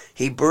anything.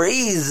 He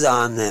breathes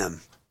on them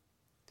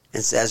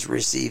and says,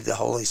 receive the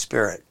Holy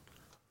Spirit.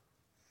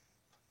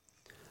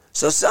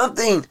 So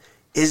something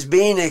is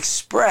being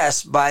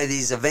expressed by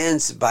these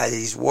events, by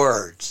these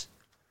words.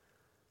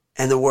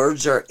 And the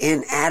words are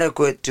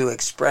inadequate to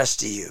express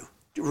to you.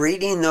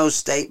 Reading those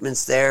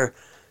statements there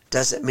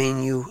doesn't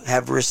mean you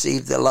have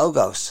received the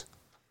Logos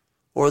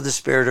or the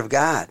Spirit of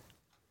God.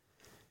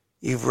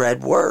 You've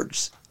read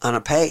words on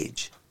a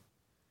page,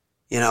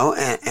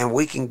 and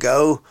we can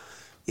go,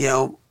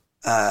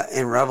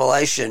 in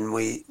Revelation,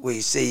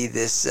 we see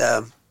this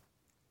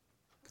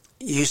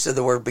use of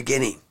the word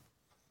beginning.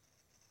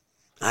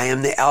 I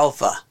am the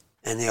Alpha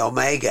and the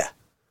Omega,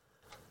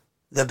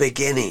 the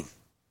beginning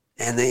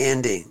and the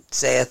ending,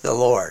 saith the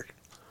Lord,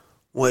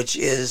 which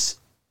is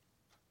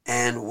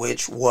and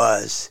which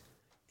was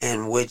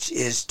and which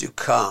is to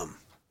come,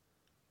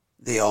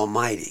 the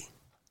Almighty.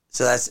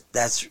 So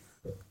that's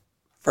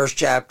first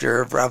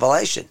chapter of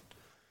Revelation,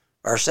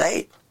 verse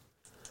 8.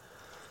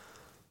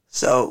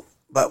 So,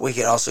 but we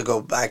could also go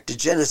back to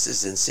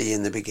Genesis and see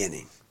in the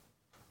beginning.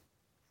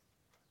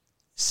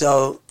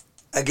 So,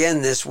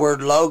 again, this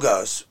word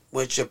logos,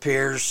 which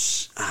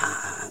appears,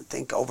 I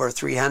think, over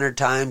 300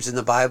 times in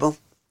the Bible,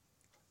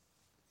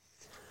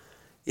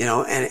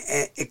 and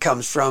it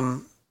comes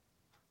from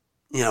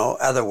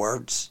other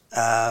words,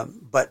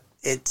 but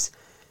it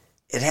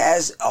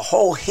has a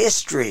whole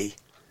history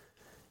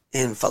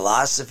in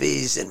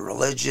philosophies and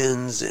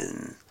religions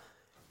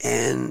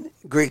and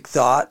Greek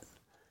thought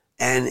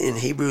and in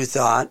Hebrew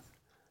thought.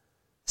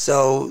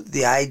 So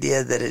the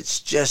idea that it's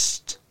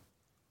just,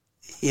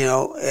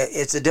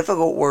 it's a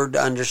difficult word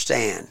to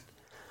understand,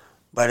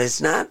 but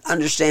it's not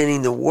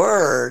understanding the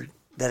word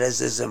that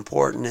is as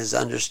important as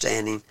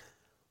understanding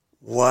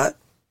what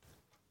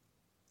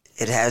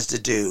it has to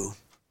do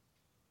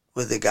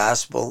with the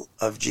gospel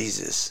of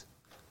Jesus,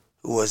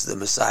 who was the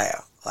Messiah.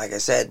 Like I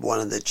said, one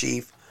of the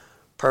chief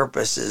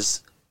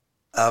purposes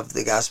of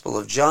the Gospel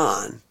of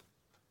John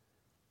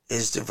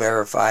is to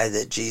verify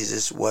that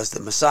Jesus was the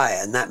Messiah,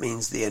 and that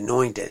means the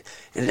anointed.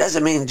 And it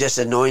doesn't mean just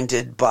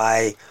anointed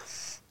by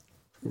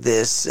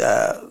this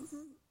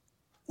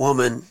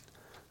woman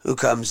who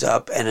comes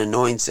up and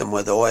anoints him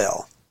with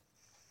oil,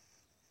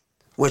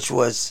 which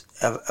was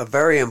a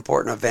very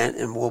important event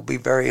and will be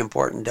very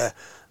important to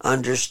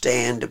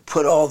understand, to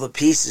put all the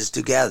pieces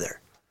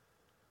together.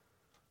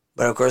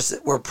 But of course,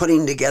 we're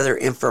putting together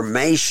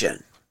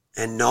information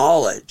and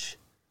knowledge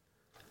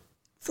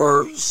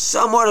for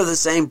somewhat of the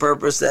same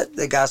purpose that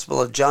the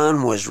Gospel of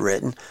John was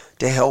written,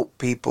 to help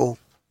people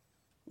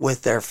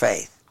with their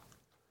faith,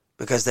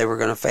 because they were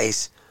going to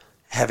face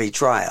heavy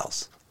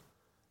trials.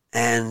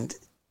 And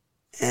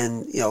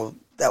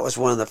that was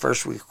one of the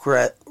first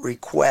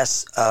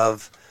requests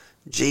of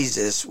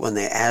Jesus when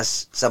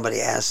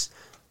somebody asked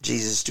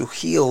Jesus to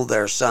heal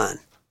their son.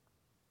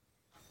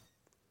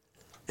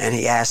 And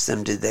he asked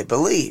them, did they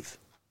believe?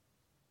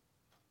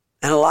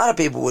 And a lot of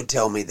people would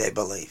tell me they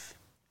believe.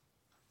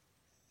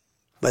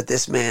 But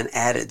this man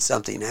added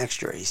something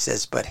extra. He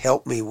says, but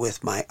help me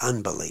with my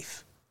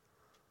unbelief.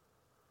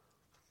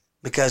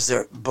 Because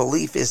their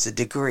belief is a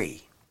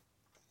degree.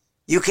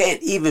 You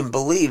can't even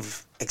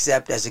believe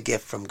except as a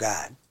gift from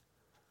God.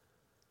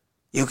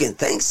 You can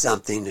think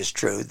something is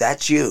true.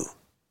 That's you.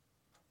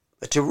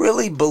 But to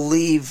really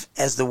believe,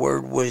 as the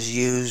word was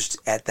used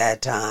at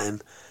that time,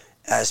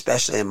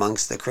 especially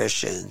amongst the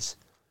Christians,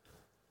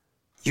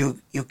 you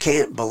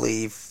can't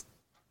believe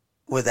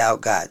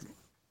without God.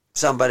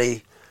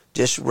 Somebody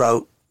just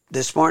wrote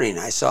this morning,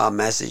 I saw a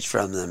message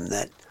from them,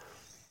 that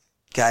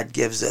God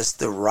gives us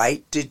the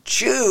right to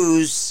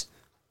choose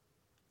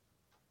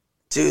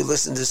to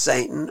listen to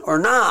Satan or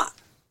not.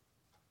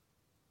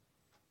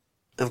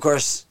 Of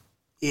course,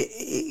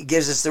 he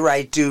gives us the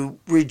right to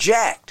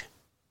reject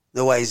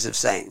the ways of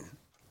Satan,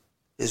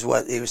 is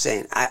what he was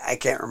saying. I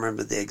can't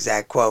remember the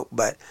exact quote,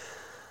 but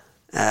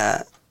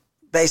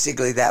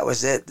basically that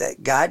was it,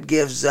 that God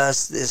gives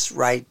us this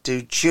right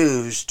to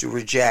choose to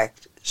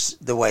reject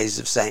the ways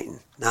of Satan,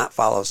 not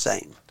follow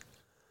Satan.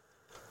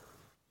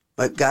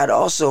 But God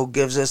also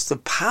gives us the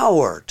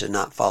power to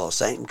not follow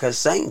Satan, because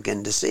Satan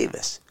can deceive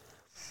us.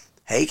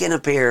 He can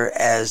appear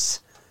as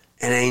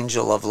an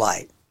angel of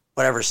light.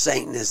 Whatever,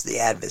 Satan is the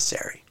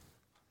adversary.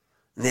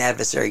 And the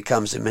adversary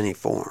comes in many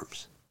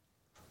forms.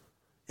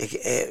 And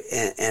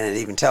it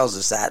even tells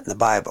us that in the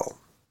Bible.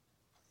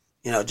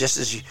 Just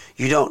as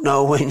you don't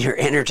know when you're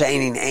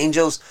entertaining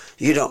angels,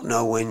 you don't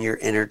know when you're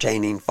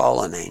entertaining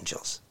fallen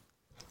angels.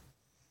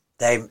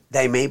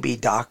 They may be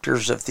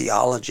doctors of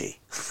theology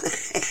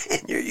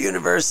in your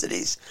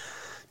universities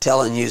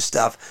telling you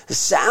stuff that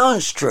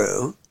sounds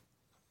true,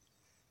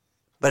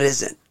 but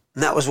isn't.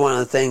 And that was one of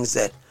the things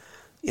that,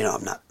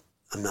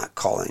 I'm not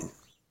calling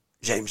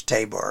James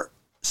Tabor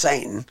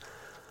Satan,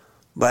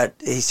 but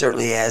he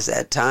certainly has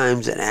at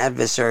times an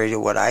adversary to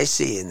what I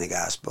see in the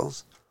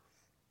Gospels.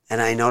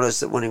 And I noticed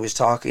that when he was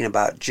talking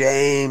about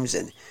James,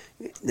 and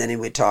then he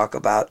would talk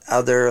about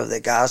other of the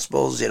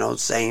Gospels,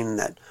 saying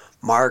that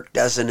Mark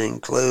doesn't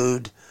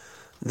include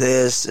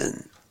this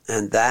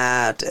and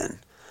that,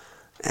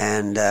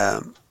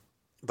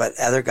 but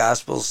other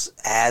Gospels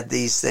add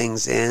these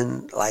things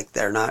in like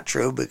they're not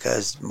true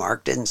because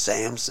Mark didn't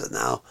say them, so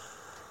now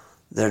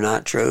they're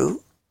not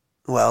true.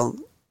 Well,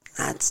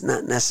 that's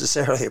not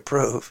necessarily a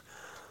proof.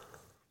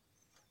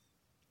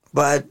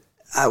 But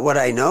what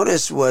I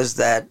noticed was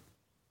that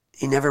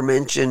he never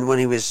mentioned, when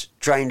he was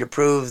trying to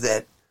prove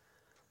that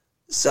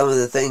some of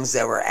the things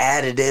that were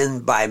added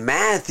in by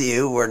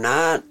Matthew were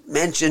not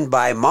mentioned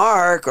by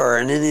Mark or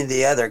in any of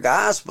the other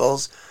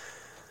Gospels.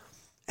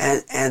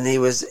 And he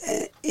was,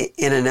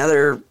 in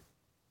another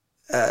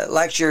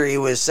lecture, he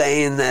was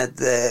saying that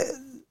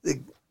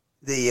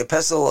the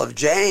epistle of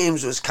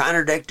James was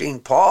contradicting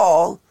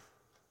Paul,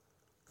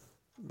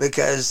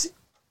 because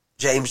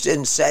James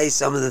didn't say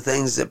some of the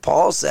things that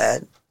Paul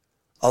said,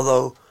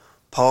 although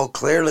Paul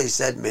clearly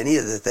said many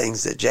of the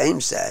things that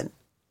James said,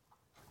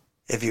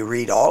 if you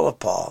read all of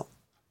Paul,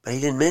 but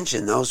he didn't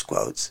mention those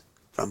quotes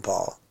from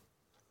Paul.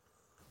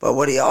 But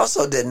what he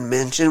also didn't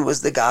mention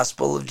was the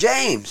Gospel of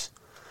James,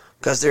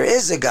 because there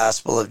is a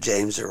Gospel of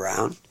James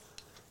around.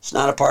 It's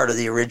not a part of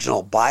the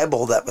original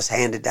Bible that was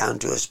handed down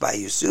to us by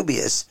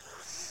Eusebius,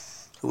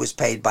 who was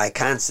paid by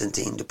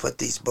Constantine to put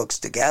these books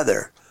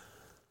together.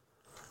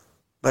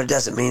 But it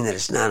doesn't mean that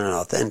it's not an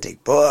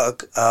authentic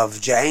book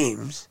of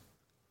James.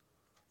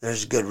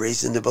 There's good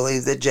reason to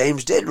believe that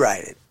James did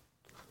write it,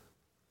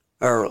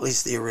 or at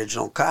least the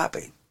original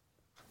copy.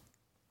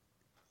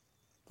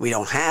 We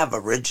don't have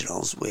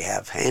originals. We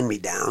have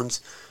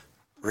hand-me-downs.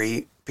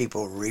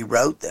 People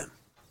rewrote them.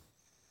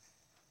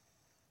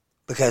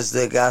 Because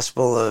the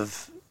Gospel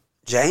of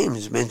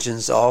James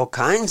mentions all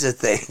kinds of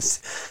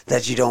things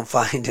that you don't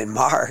find in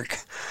Mark.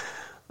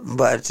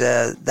 But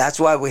that's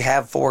why we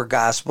have 4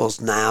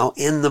 Gospels now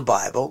in the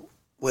Bible.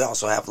 We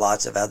also have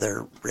lots of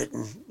other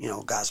written,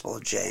 Gospel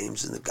of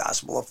James and the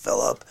Gospel of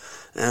Philip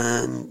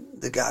and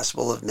the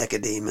Gospel of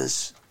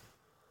Nicodemus.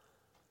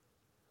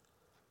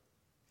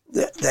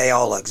 They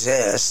all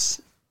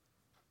exist,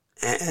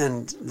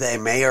 and they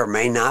may or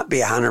may not be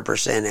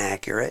 100%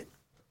 accurate.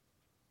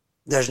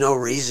 There's no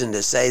reason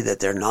to say that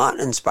they're not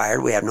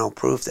inspired. We have no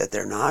proof that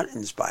they're not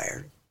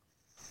inspired.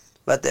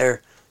 But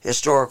they're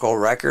historical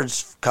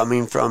records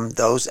coming from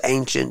those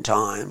ancient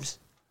times,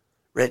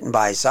 written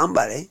by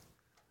somebody.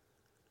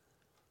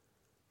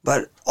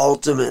 But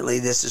ultimately,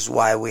 this is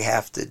why we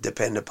have to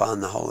depend upon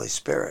the Holy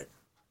Spirit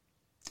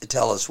to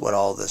tell us what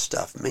all this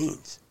stuff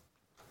means.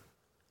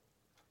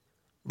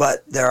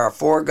 But there are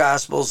 4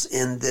 Gospels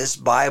in this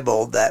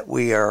Bible that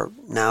we are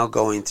now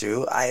going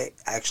through. I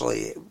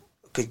actually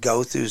could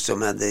go through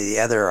some of the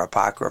other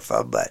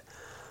Apocrypha, but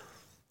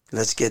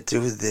let's get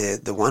through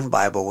the one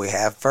Bible we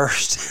have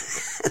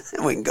first. And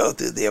then we can go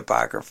through the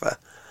Apocrypha.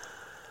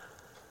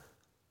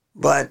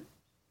 But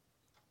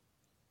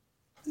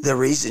the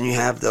reason you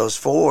have those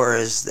 4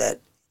 is that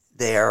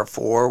they are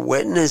 4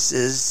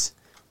 witnesses,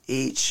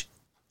 each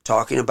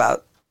talking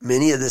about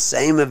many of the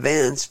same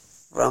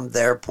events from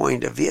their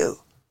point of view.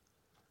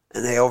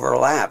 And they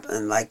overlap.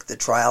 And like the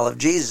trial of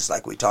Jesus,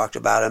 like we talked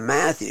about in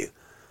Matthew,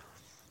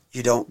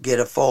 you don't get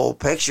a full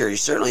picture. You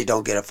certainly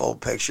don't get a full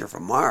picture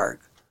from Mark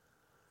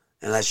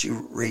unless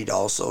you read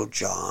also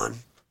John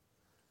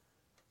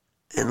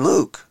and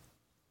Luke.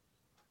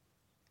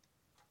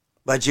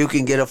 But you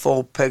can get a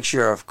full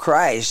picture of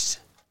Christ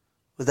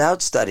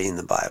without studying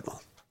the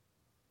Bible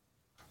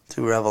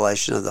through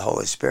revelation of the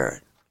Holy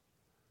Spirit.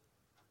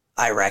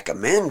 I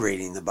recommend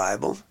reading the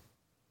Bible,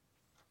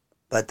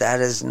 but that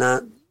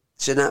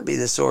should not be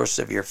the source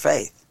of your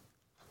faith.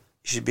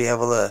 You should be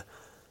able to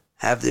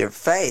have your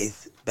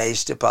faith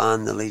based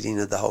upon the leading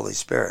of the Holy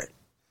Spirit,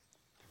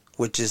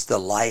 which is the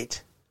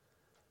light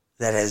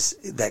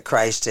that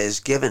Christ has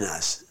given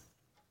us.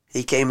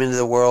 He came into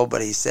the world,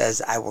 but he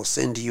says, I will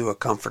send to you a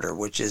comforter,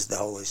 which is the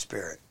Holy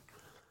Spirit.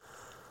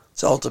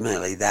 So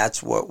ultimately,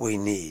 that's what we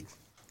need.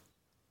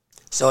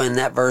 So in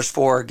that verse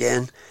 4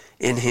 again,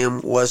 in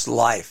him was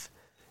life,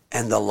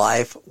 and the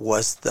life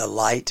was the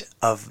light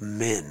of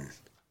men.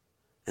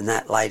 And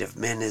that light of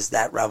men is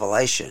that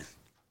revelation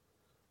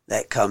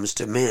that comes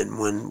to men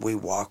when we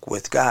walk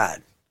with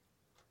God.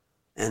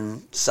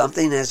 And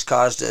something has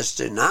caused us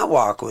to not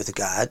walk with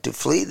God, to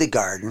flee the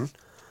garden.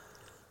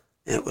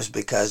 And it was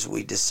because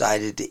we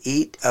decided to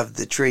eat of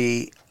the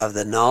tree of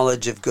the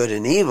knowledge of good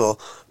and evil.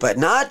 But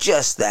not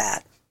just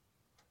that.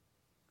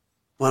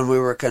 When we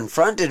were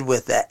confronted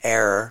with that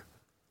error,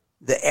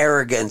 the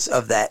arrogance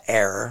of that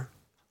error,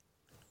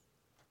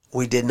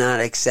 we did not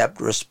accept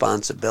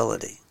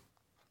responsibility.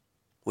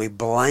 We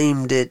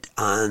blamed it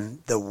on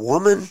the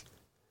woman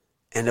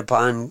and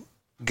upon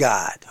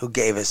God who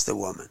gave us the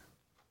woman.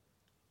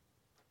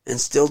 And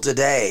still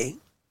today,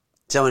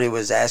 somebody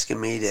was asking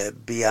me to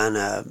be on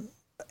a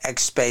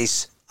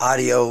X-Space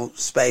audio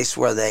space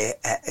where they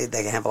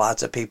can have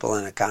lots of people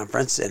in a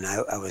conference, and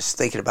I was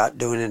thinking about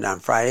doing it on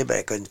Friday, but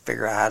I couldn't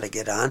figure out how to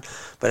get on.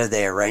 But if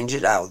they arrange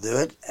it, I'll do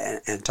it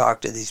and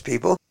talk to these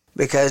people,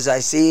 because I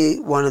see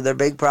one of their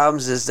big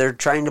problems is they're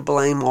trying to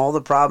blame all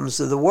the problems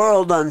of the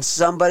world on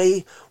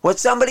what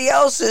somebody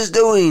else is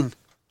doing.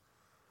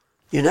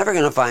 You're never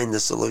going to find the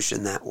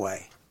solution that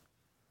way.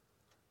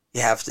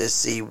 You have to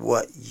see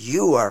what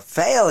you are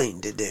failing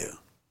to do,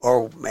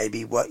 or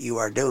maybe what you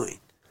are doing,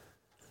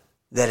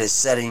 that is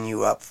setting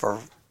you up for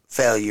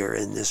failure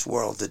in this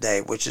world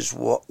today, which is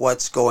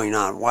what's going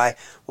on. Why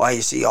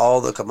you see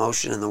all the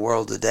commotion in the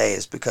world today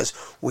is because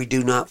we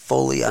do not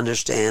fully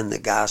understand the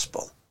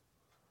gospel.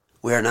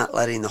 We are not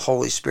letting the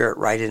Holy Spirit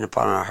write in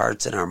upon our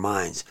hearts and our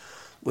minds.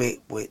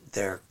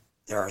 There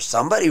are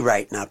somebody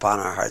writing upon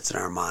our hearts and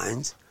our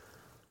minds,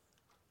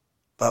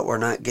 but we're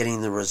not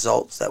getting the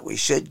results that we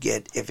should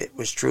get if it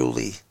was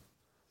truly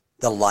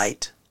the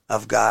light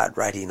of God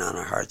writing on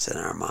our hearts and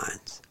our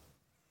minds.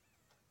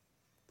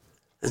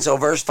 And so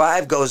verse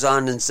 5 goes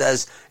on and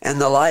says, and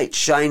the light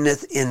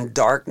shineth in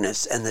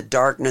darkness, and the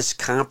darkness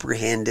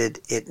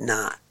comprehended it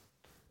not.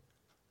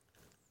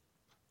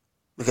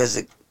 Because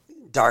the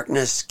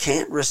darkness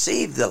can't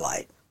receive the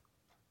light.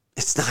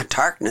 It's not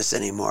darkness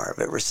anymore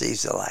if it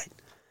receives the light.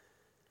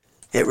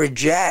 It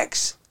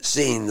rejects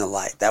seeing the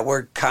light. That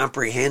word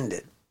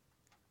comprehended.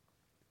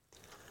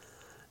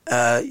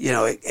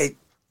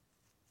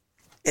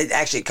 It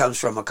actually comes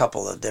from a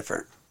couple of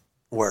different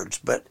words,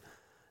 but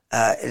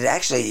it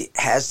actually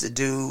has to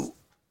do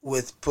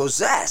with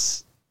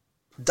possess.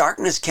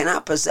 Darkness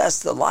cannot possess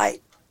the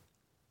light.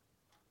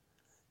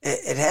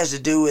 It has to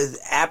do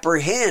with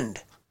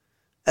apprehend,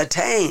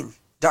 attain.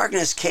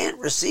 Darkness can't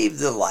receive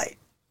the light.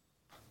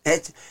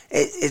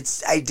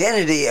 Its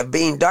identity of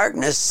being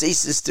darkness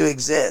ceases to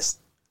exist.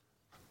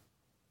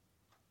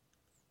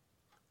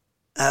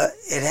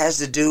 It has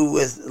to do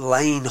with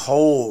laying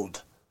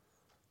hold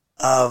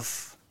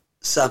of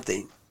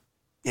something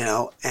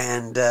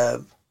and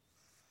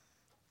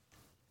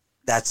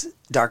that's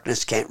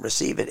darkness can't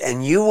receive it.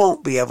 And you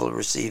won't be able to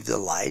receive the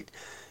light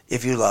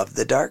if you love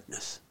the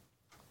darkness.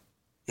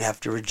 You have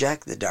to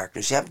reject the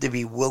darkness. You have to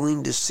be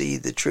willing to see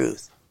the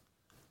truth.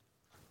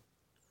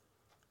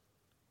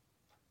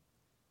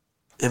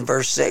 In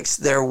verse 6,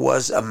 there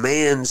was a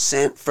man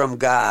sent from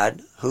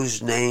God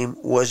whose name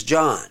was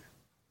John.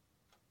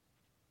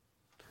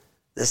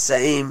 The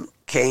same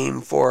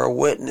came for a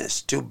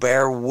witness, to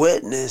bear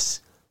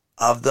witness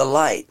of the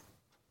light,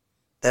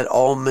 that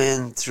all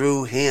men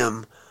through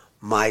him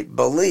might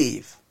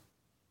believe.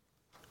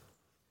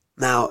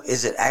 Now,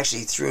 is it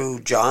actually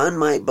through John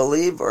might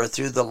believe or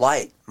through the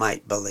light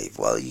might believe?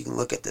 Well, you can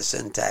look at the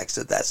syntax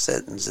of that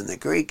sentence in the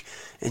Greek,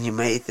 and you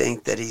may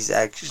think that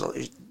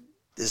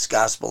this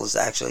gospel is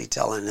actually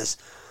telling us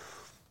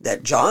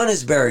that John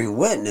is bearing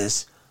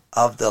witness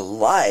of the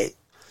light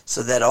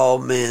so that all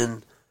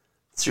men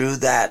through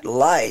that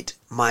light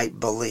might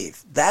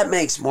believe. That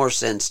makes more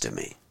sense to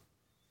me.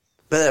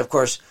 But of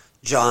course,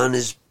 John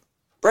is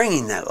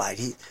bringing that light.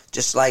 He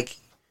just like,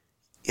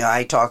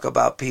 I talk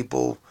about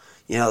people,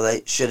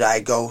 should I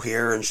go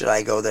here and should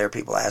I go there?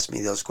 People ask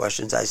me those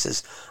questions. I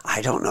says,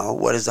 I don't know.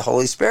 What does the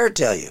Holy Spirit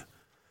tell you?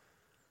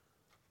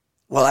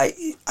 Well,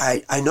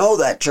 I know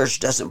that church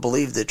doesn't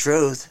believe the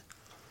truth.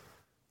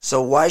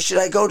 So why should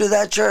I go to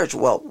that church?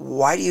 Well,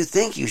 why do you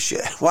think you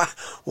should?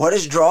 What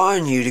is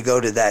drawing you to go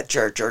to that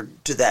church or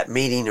to that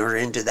meeting or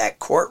into that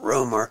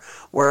courtroom or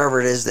wherever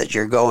it is that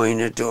you're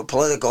going, to a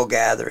political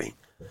gathering?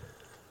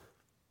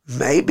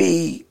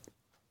 Maybe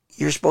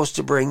you're supposed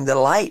to bring the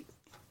light,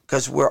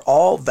 because we're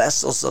all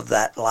vessels of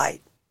that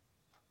light.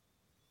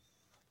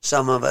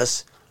 Some of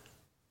us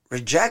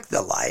reject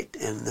the light,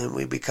 and then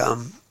we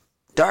become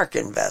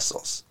darkened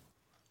vessels,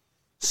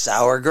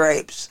 sour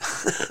grapes,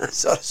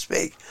 so to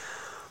speak.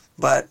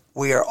 But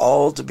we are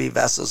all to be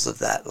vessels of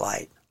that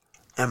light.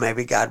 And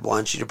maybe God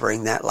wants you to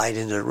bring that light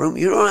into the room.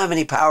 You don't have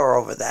any power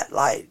over that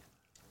light.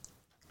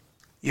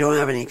 You don't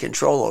have any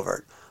control over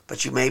it.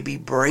 But you may be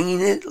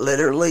bringing it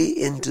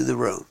literally into the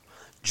room.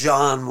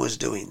 John was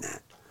doing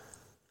that.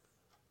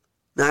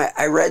 Now,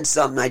 I read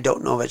something. I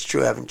don't know if it's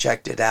true. I haven't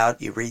checked it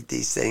out. You read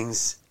these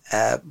things.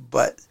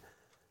 But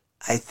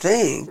I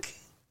think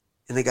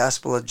in the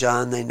Gospel of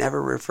John, they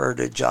never refer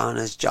to John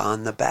as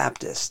John the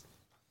Baptist.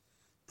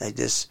 They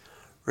just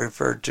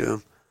referred to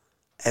him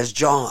as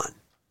John.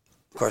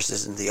 Of course,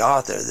 this isn't the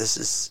author. This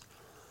is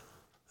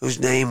whose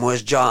name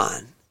was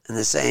John. And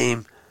the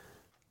same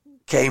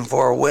came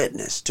for a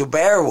witness, to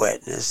bear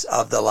witness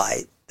of the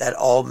light, that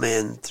all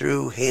men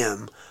through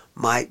him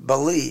might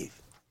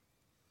believe.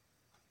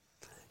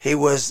 He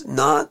was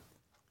not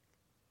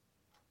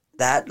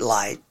that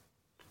light,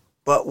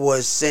 but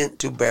was sent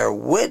to bear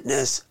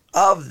witness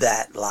of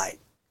that light.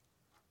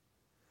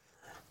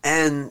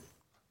 And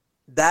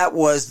that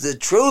was the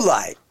true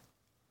light,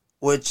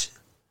 which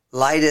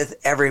lighteth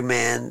every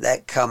man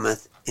that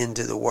cometh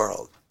into the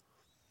world.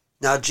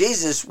 Now,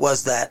 Jesus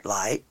was that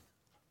light,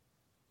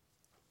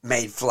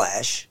 made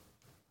flesh,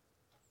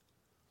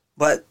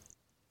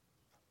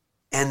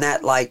 and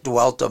that light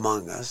dwelt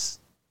among us.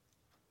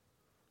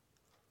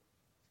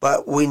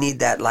 But we need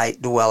that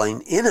light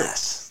dwelling in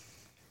us.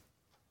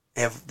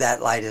 If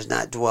that light is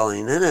not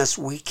dwelling in us,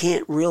 we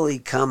can't really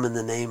come in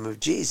the name of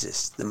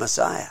Jesus, the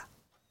Messiah.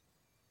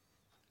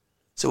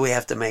 So we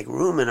have to make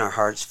room in our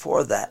hearts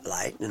for that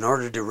light. In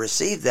order to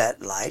receive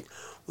that light,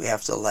 we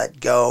have to let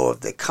go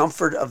of the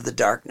comfort of the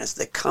darkness,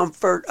 the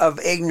comfort of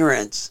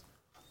ignorance,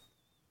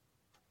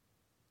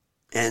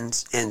 and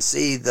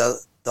see the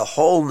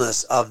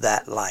wholeness of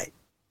that light.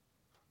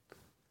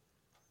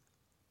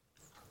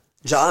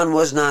 John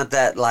was not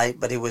that light,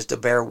 but he was to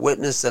bear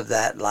witness of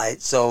that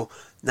light. So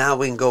now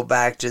we can go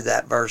back to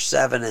that verse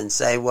 7 and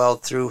say, well,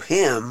 through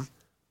him,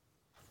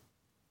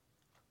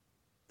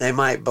 they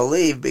might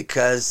believe,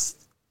 because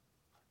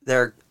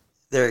they're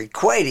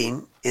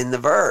equating in the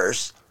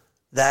verse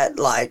that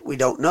light. We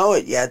don't know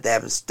it yet. They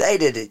haven't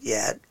stated it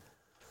yet,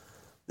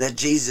 that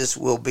Jesus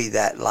will be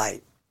that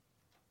light.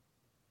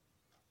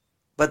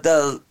 But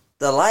the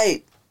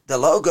light, the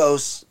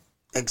Logos,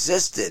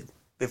 existed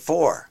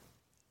before.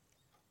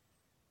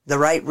 The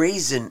right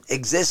reason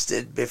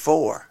existed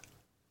before.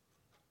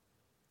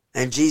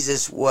 And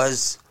Jesus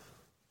was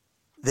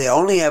the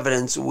only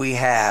evidence we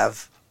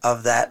have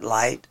of that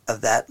light,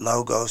 of that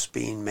Logos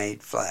being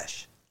made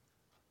flesh.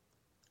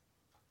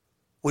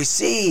 We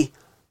see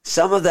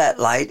some of that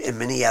light in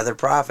many other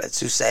prophets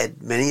who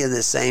said many of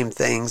the same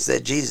things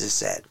that Jesus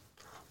said.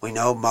 We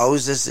know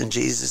Moses and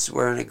Jesus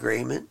were in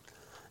agreement.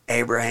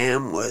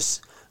 Abraham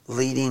was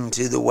leading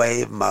to the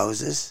way of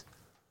Moses.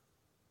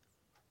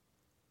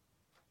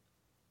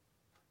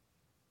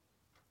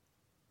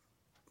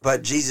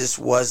 But Jesus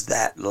was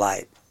that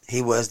light.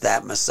 He was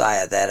that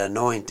Messiah, that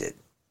anointed,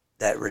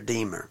 that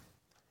Redeemer.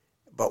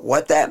 But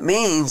what that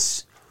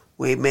means,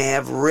 we may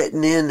have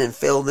written in and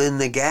filled in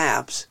the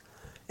gaps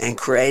and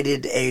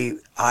created a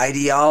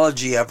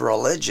ideology of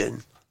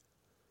religion,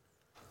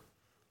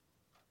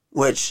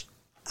 which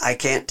I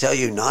can't tell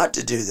you not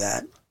to do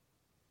that.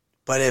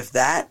 But if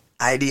that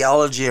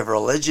ideology of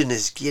religion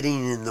is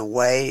getting in the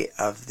way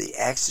of the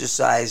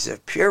exercise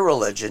of pure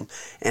religion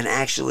and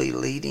actually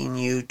leading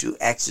you to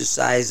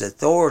exercise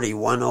authority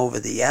one over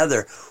the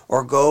other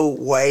or go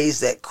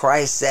ways that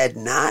Christ said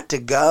not to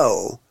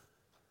go,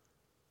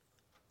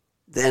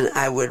 then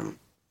I would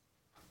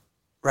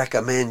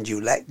recommend you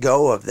let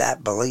go of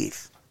that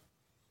belief.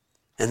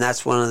 And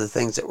that's one of the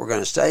things that we're going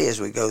to study as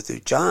we go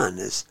through John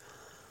is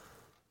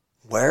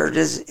where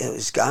is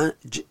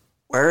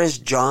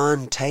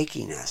John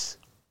taking us?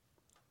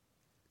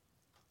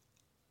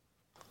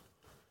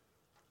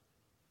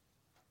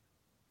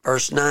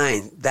 Verse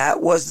 9,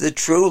 that was the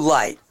true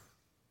light,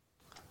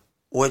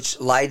 which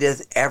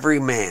lighteth every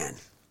man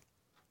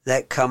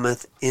that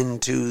cometh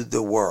into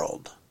the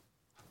world.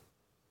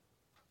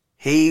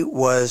 He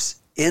was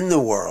in the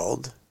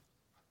world,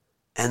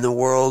 and the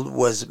world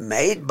was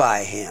made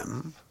by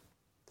him,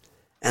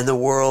 and the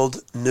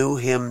world knew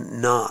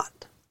him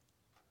not.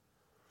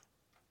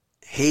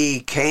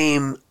 He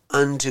came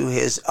unto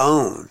his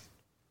own,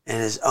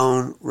 and his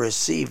own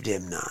received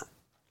him not.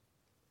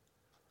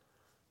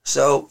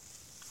 So,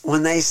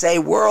 when they say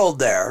world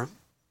there,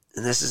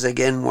 and this is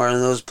again one of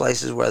those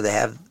places where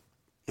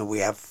we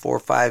have 4 or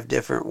 5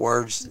 different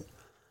words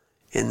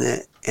in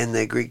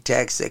the Greek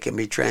text that can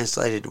be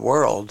translated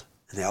world,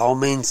 and they all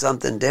mean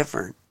something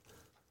different.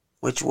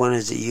 Which one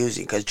is he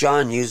using? Because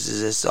John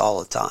uses this all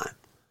the time.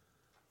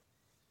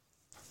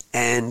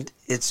 And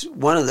it's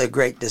one of the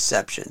great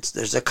deceptions.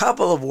 There's a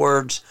couple of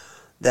words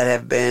that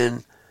have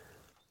been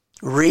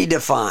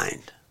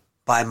redefined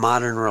by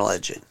modern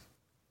religion.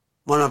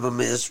 One of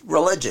them is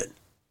religion.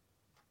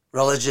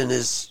 Religion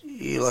is,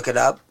 you look it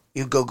up,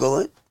 you Google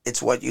it,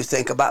 it's what you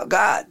think about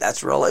God.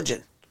 That's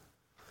religion.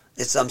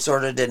 It's some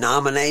sort of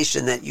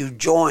denomination that you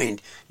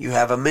joined, you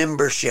have a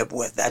membership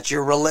with. That's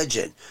your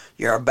religion.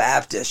 You're a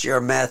Baptist, you're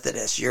a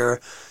Methodist, you're a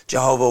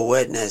Jehovah's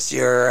Witness,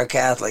 you're a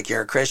Catholic,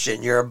 you're a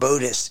Christian, you're a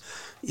Buddhist,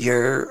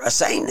 you're a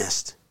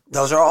Satanist.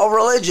 Those are all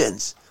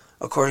religions,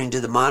 according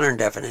to the modern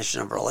definition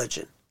of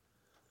religion.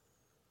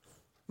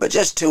 But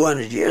just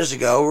 200 years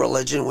ago,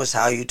 religion was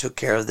how you took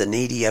care of the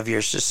needy of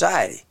your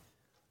society.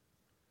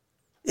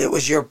 It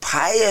was your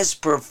pious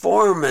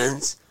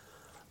performance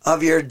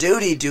of your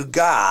duty to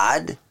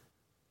God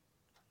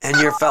and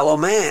your fellow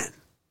man.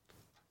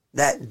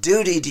 That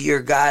duty to your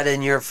God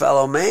and your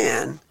fellow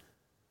man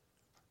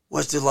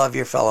was to love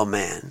your fellow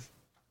man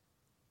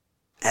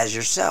as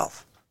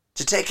yourself,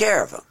 to take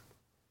care of him,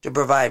 to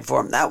provide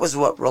for him. That was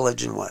what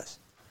religion was.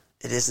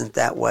 It isn't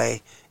that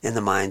way in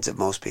the minds of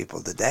most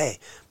people today,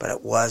 but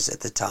it was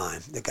at the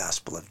time the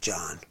Gospel of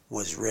John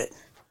was written.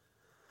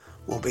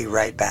 We'll be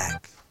right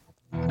back.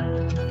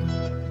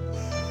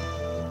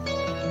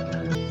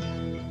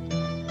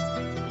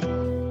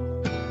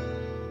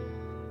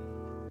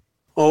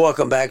 Well,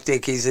 welcome back to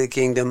Keys of the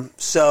Kingdom.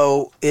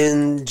 So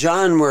in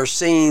John, we're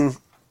seeing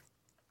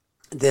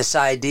this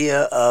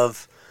idea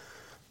of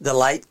the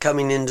light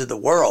coming into the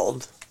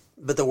world,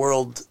 but the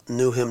world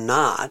knew him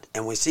not.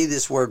 And we see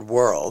this word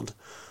world,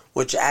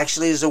 which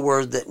actually is a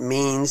word that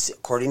means,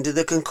 according to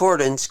the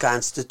concordance,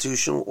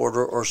 constitutional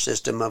order or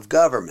system of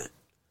government.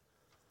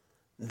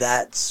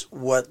 That's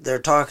what they're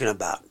talking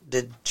about.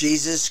 Did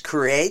Jesus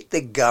create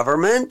the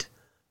government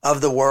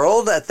of the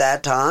world at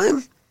that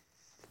time?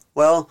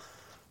 Well,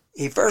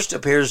 he first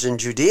appears in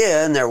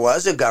Judea, and there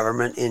was a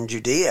government in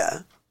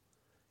Judea,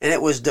 and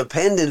it was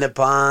dependent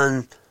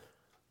upon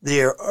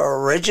the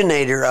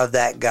originator of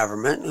that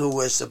government, who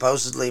was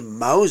supposedly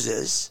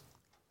Moses.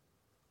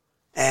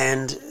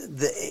 And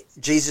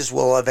Jesus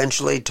will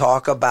eventually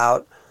talk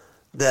about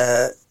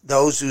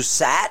those who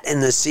sat in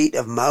the seat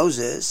of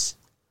Moses,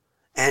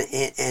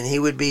 and he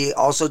would be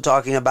also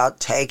talking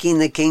about taking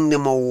the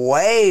kingdom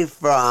away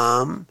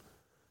from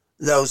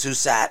those who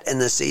sat in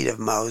the seat of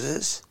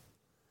Moses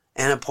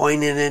and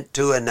appointing it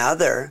to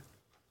another.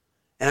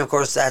 And of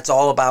course, that's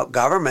all about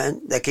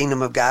government. The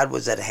kingdom of God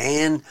was at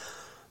hand.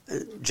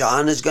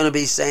 John is going to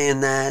be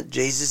saying that.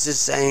 Jesus is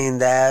saying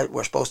that.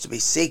 We're supposed to be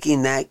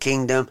seeking that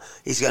kingdom.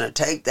 He's going to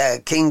take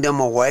that kingdom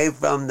away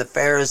from the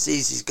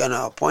Pharisees. He's going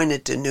to appoint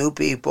it to new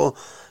people.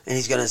 And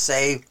he's going to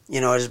say,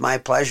 it is my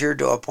pleasure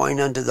to appoint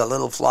unto the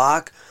little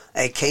flock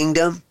a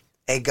kingdom,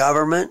 a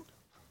government.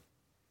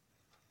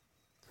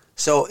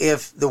 So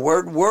if the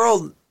word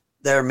world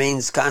there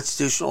means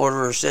constitutional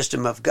order or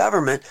system of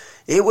government,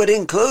 it would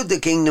include the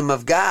kingdom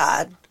of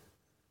God,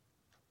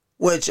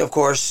 which of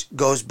course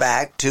goes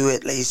back to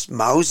at least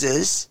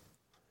Moses,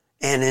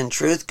 and in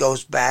truth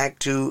goes back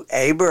to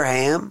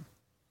Abraham,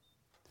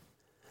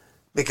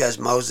 because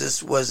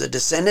Moses was a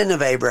descendant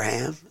of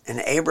Abraham,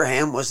 and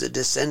Abraham was a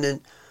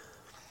descendant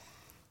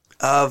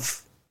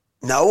of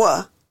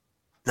Noah,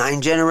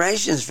 9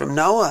 generations from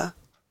Noah,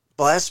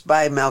 blessed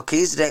by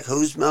Melchizedek.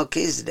 Who's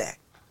Melchizedek?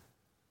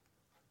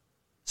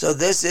 So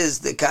this is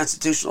the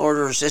constitutional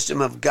order or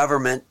system of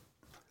government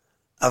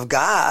of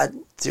God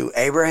through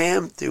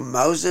Abraham, through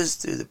Moses,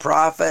 through the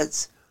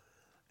prophets,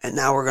 and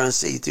now we're going to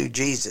see through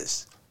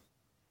Jesus.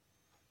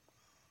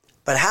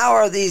 But how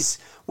are these,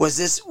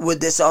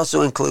 would this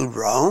also include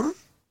Rome?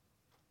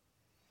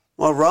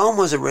 Well, Rome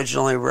was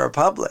originally a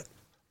republic.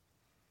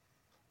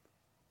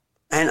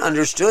 and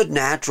understood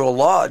natural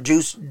law,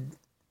 jus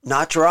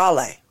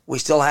naturale. We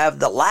still have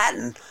the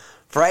Latin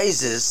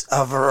phrases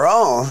of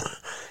Rome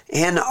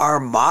in our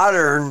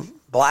modern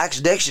Black's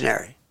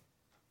Dictionary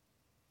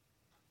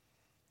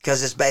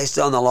because it's based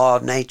on the law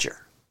of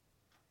nature.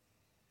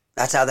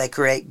 That's how they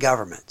create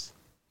governments.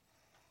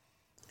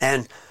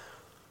 And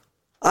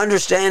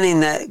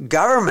understanding that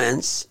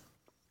governments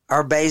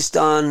are based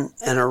on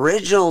an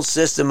original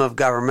system of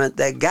government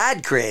that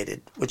God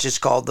created, which is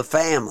called the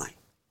family.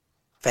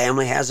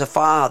 Family has a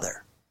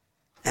father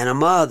and a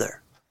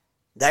mother.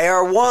 They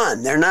are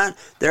one. They're not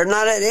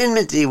at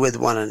enmity with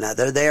one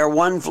another. They are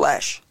one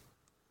flesh.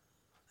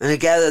 And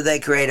together they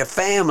create a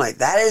family.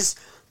 That is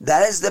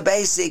the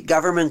basic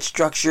government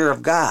structure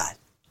of God.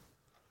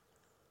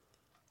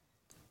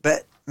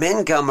 But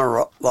men come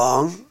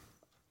along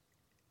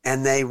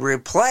and they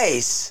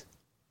replace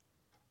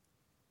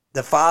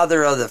the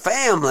father of the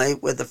family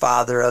with the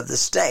father of the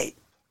state,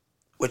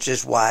 which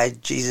is why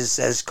Jesus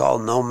says, call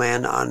no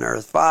man on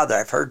earth father.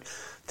 I've heard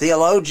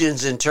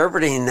theologians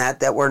interpreting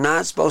that we're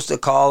not supposed to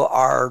call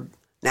our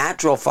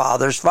natural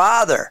fathers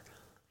father.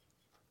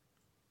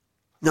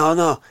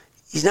 No.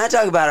 He's not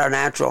talking about our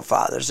natural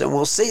fathers, and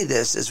we'll see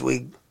this as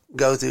we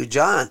go through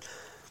John.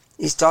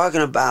 He's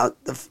talking about,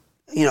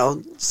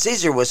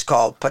 Caesar was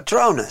called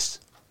Patronus,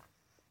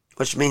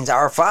 which means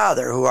our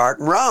father who art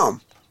in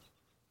Rome.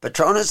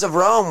 Patronus of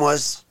Rome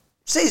was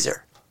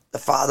Caesar, the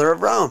father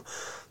of Rome.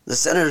 The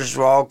senators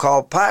were all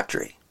called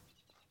patri.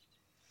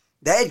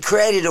 They had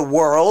created a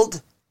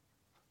world,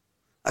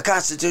 a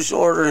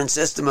constitutional order and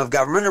system of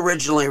government,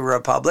 originally a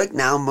republic,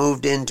 now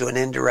moved into an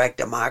indirect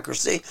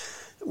democracy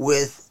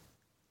with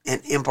an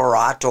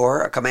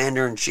imperator, a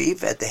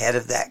commander-in-chief at the head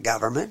of that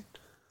government.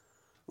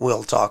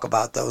 We'll talk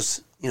about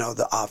those,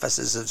 the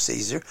offices of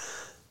Caesar.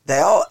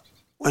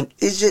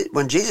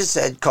 When Jesus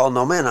said, call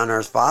no man on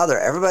earth father,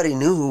 everybody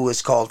knew who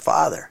was called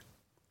father.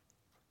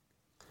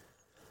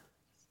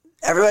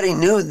 Everybody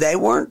knew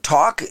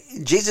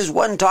Jesus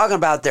wasn't talking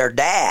about their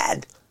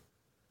dad.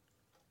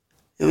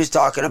 He was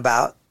talking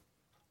about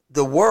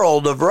the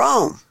world of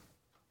Rome.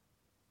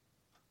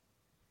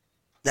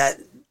 That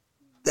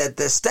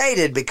the state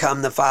had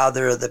become the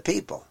father of the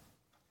people.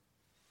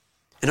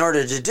 In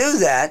order to do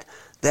that,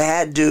 they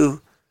had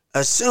to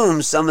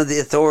assume some of the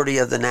authority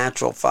of the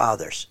natural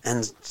fathers,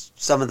 and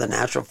some of the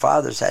natural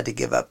fathers had to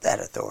give up that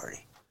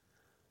authority.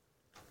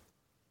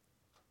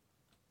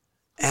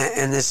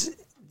 And this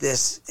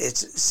it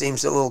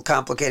seems a little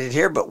complicated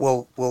here, but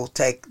we'll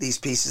take these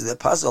pieces of the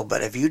puzzle.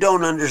 But if you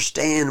don't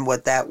understand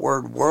what that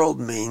word world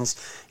means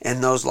in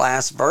those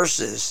last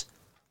verses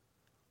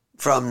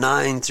from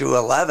 9 through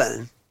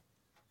 11,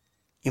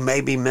 you may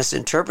be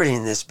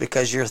misinterpreting this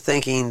because you're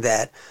thinking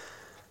that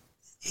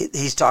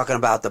he's talking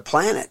about the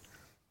planet.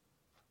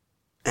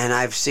 And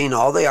I've seen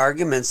all the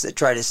arguments that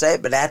try to say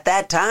it, but at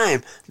that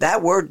time,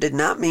 that word did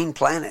not mean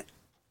planet.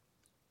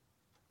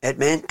 It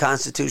meant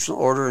constitutional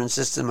order and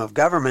system of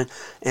government,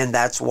 and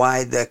that's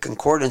why the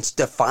concordance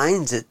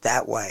defines it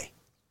that way.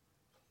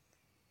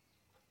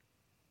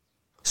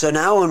 So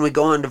now when we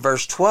go on to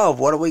verse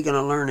 12, what are we going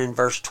to learn in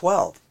verse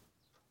 12?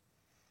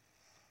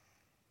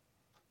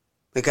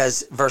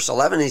 Because verse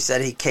 11, he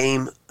said, he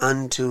came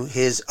unto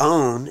his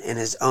own, and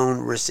his own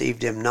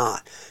received him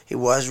not. He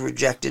was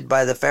rejected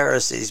by the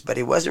Pharisees, but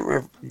he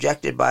wasn't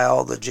rejected by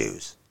all the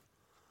Jews.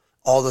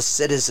 All the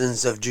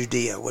citizens of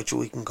Judea, which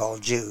we can call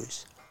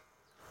Jews.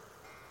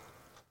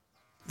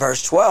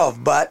 Verse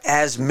 12, but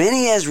as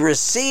many as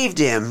received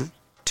him,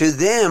 to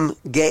them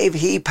gave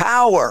he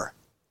power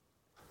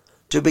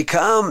to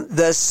become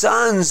the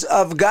sons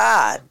of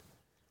God,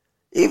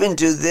 even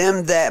to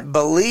them that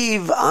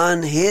believe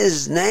on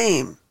his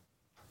name.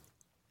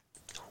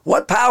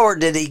 What power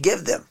did he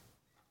give them?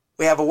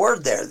 We have a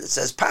word there that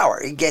says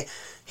power.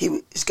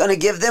 He's going to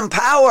give them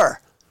power.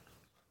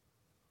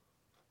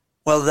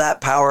 Well, that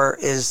power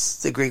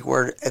is the Greek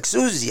word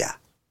exousia,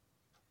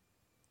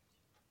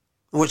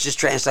 which is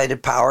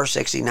translated power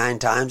 69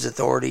 times,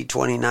 authority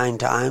 29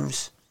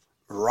 times,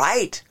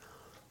 right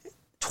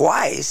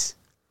twice,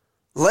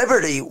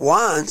 liberty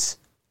once,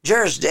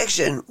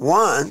 jurisdiction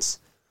once,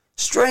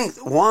 strength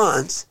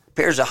once,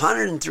 appears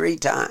 103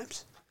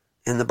 times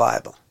in the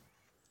Bible.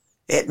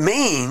 It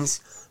means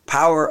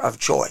power of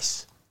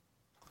choice.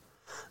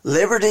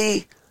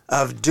 Liberty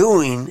of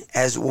doing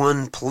as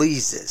one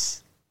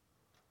pleases.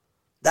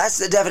 That's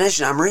the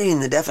definition. I'm reading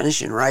the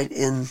definition right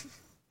in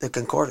the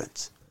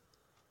concordance.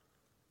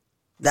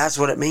 That's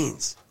what it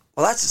means.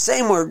 Well, that's the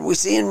same word we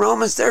see in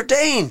Romans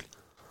 13.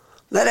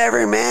 Let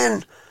every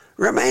man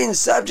remain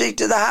subject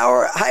to the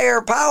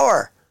higher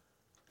power.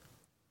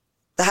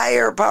 The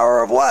higher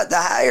power of what? The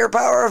higher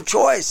power of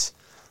choice.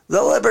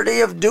 The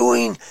liberty of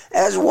doing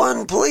as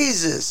one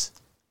pleases.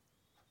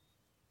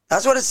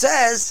 That's what it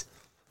says.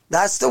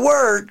 That's the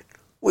word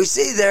we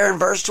see there in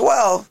verse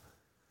 12.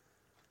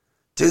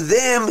 To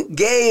them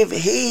gave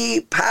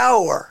he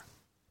power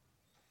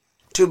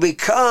to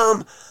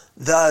become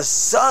the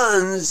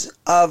sons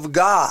of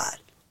God.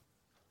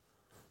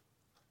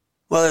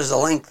 Well, there's a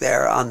link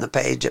there on the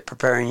page at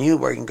Preparing You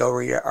where you can go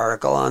read an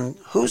article on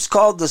who's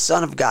called the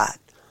Son of God.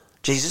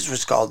 Jesus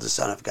was called the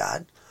Son of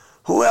God.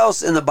 Who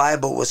else in the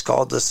Bible was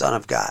called the Son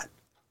of God?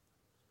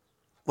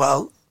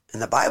 Well, in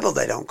the Bible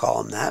they don't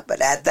call him that,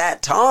 but at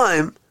that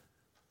time,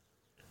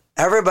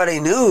 everybody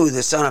knew who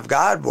the Son of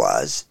God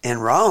was in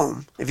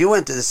Rome. If you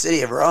went to the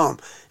city of Rome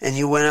and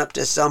you went up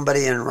to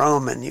somebody in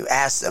Rome and you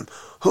asked them,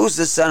 who's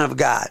the Son of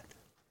God?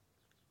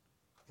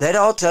 They'd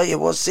all tell you,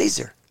 well,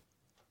 Caesar.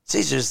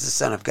 Caesar's the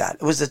Son of God.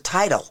 It was a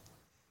title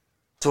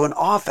to an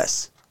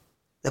office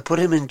that put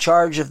him in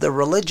charge of the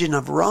religion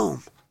of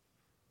Rome.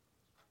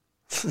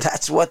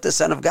 That's what the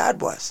Son of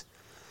God was.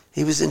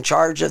 He was in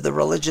charge of the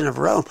religion of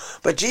Rome.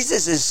 But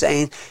Jesus is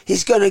saying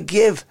he's going to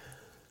give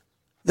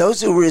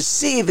those who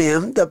receive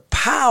him the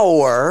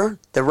power,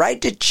 the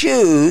right to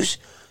choose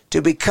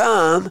to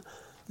become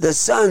the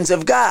sons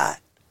of God.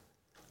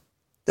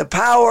 The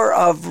power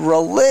of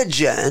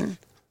religion,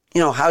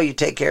 how you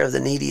take care of the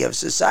needy of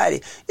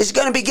society, is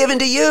going to be given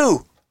to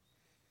you.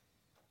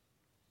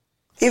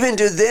 Even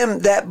to them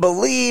that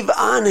believe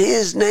on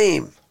his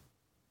name.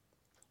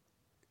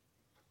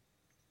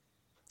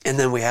 And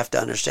then we have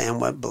to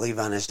understand what believe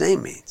on his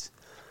name means.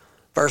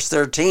 Verse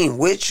 13,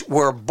 which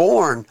were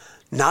born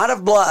not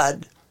of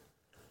blood,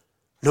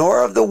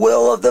 nor of the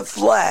will of the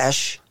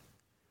flesh,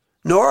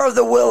 nor of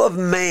the will of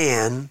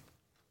man,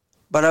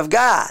 but of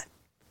God.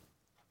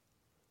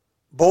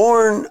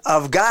 Born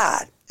of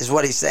God is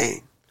what he's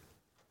saying.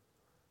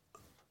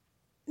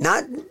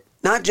 Not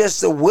just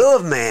the will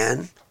of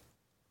man,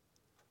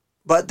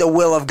 but the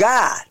will of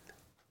God.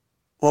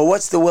 Well,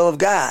 what's the will of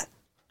God?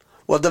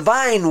 Well,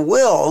 divine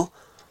will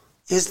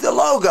is the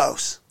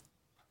logos.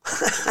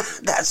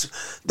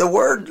 That's the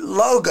word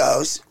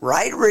logos,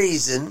 right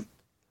reason,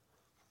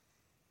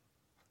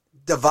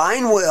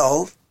 divine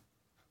will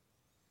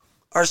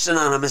are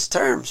synonymous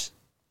terms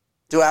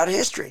throughout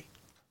history.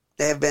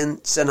 They have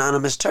been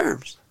synonymous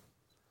terms.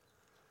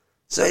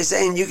 So he's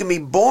saying you can be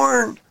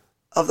born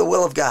of the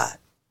will of God.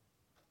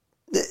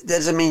 That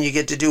doesn't mean you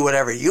get to do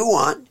whatever you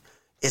want.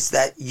 It's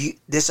that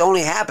this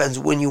only happens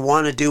when you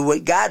want to do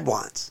what God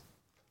wants.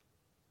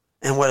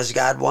 And what does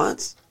God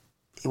want?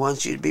 He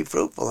wants you to be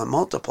fruitful and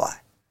multiply.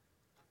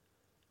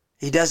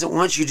 He doesn't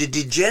want you to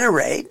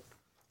degenerate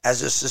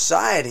as a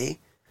society.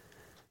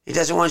 He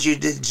doesn't want you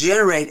to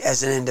degenerate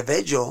as an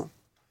individual.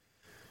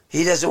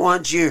 He doesn't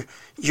want your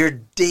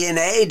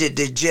DNA to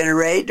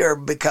degenerate or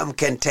become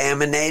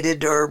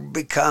contaminated or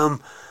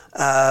become,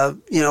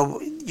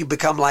 you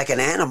become like an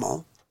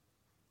animal.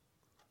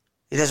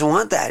 He doesn't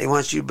want that. He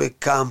wants you to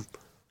become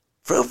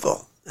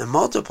fruitful and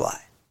multiply.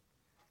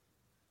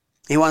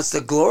 He wants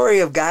the glory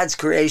of God's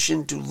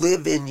creation to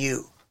live in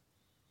you.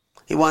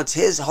 He wants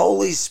his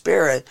Holy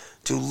Spirit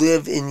to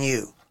live in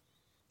you.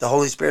 The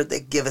Holy Spirit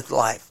that giveth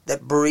life,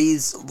 that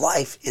breathes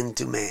life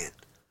into man.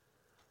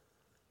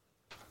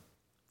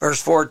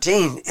 Verse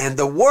 14, and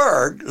the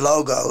Word,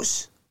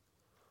 Logos,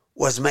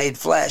 was made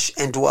flesh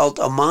and dwelt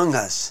among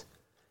us.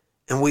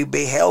 And we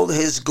beheld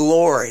his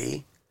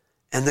glory,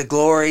 and the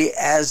glory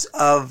as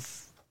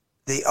of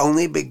the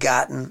only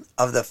begotten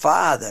of the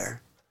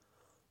Father,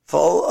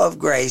 full of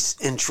grace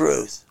and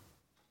truth.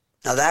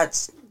 Now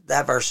that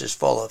verse is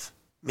full of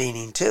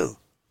meaning too.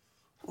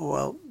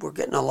 Well, we're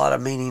getting a lot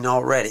of meaning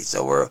already,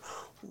 so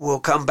we'll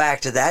come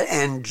back to that.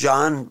 And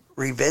John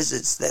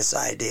revisits this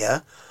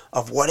idea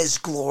of what is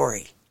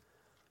glory.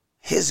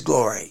 His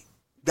glory,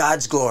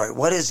 God's glory.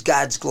 What is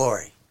God's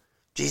glory?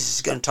 Jesus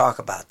is going to talk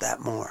about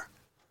that more.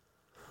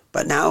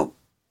 But now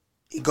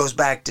he goes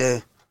back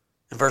to,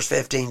 in verse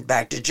 15,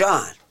 back to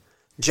John.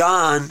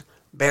 John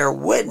bare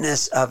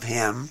witness of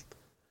him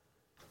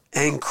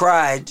and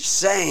cried,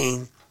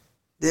 saying,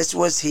 this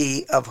was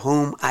he of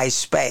whom I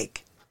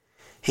spake.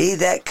 He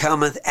that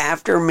cometh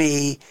after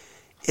me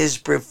is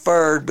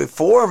preferred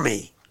before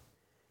me,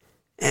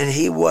 and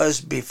he was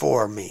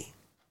before me.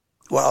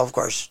 Well, of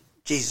course,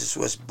 Jesus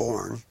was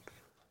born,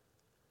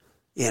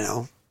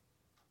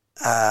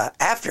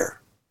 after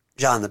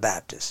John the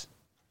Baptist.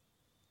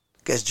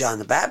 Because John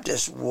the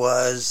Baptist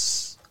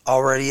was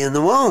already in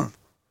the womb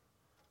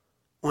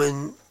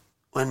when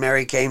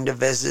Mary came to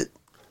visit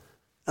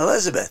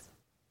Elizabeth.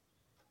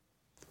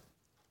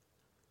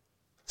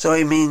 So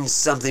he means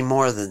something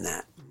more than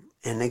that.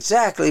 And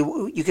exactly,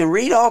 you can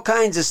read all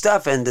kinds of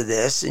stuff into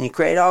this, and you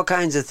create all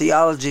kinds of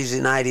theologies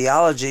and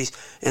ideologies,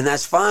 and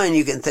that's fine.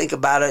 You can think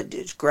about it.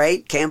 It's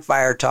great,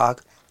 campfire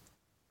talk.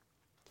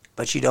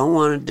 But you don't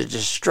want it to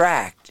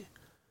distract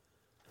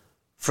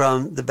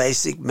from the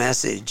basic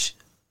message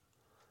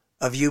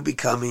of you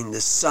becoming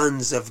the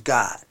sons of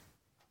God,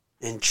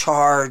 in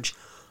charge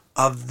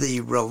of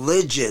the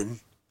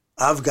religion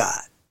of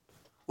God,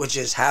 which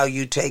is how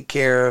you take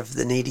care of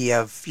the needy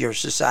of your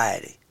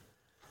society.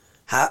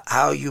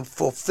 How you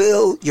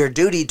fulfill your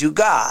duty to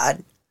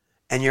God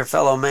and your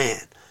fellow man.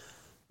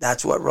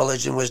 That's what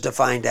religion was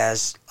defined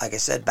as, like I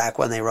said, back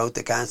when they wrote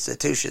the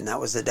Constitution. That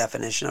was the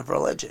definition of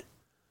religion.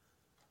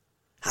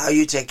 How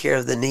you take care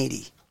of the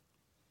needy.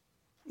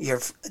 You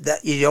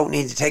don't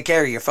need to take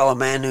care of your fellow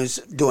man who's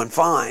doing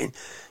fine.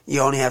 You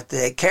only have to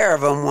take care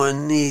of him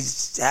when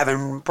he's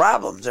having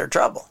problems or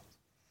trouble.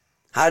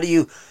 How do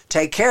you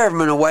take care of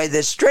them in a way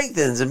that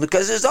strengthens them?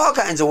 Because there's all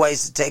kinds of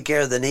ways to take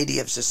care of the needy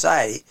of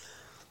society.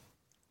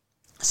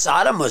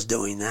 Sodom was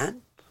doing that,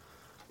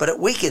 but it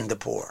weakened the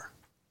poor.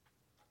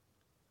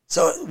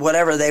 So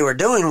whatever they were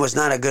doing was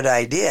not a good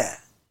idea.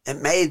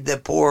 It made the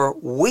poor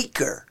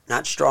weaker,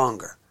 not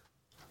stronger.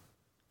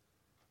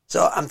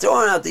 So I'm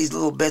throwing out these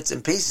little bits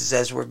and pieces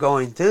as we're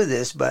going through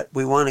this, but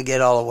we want to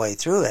get all the way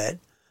through it.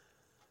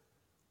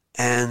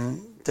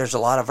 And there's a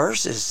lot of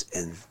verses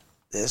in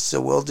this,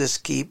 so we'll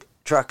just keep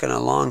trucking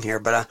along here.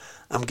 But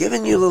I'm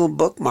giving you a little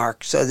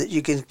bookmark so that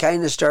you can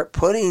kind of start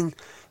putting,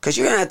 because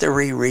you're going to have to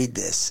reread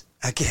this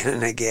again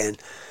and again.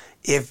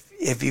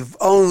 If you've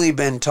only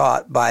been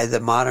taught by the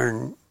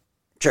modern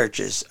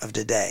churches of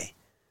today,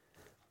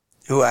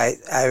 who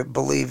I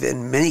believe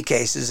in many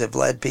cases have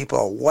led people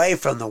away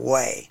from the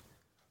way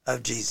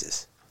of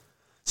Jesus.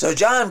 So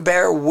John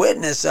bare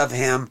witness of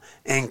him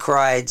and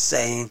cried,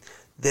 saying,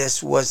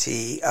 This was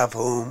he of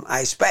whom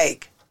I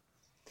spake.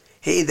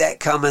 He that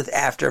cometh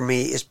after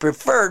me is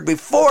preferred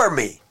before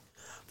me,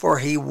 for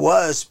he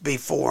was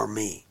before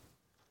me.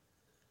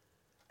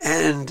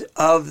 And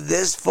of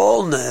this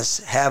fullness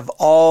have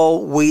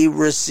all we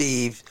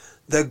received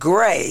the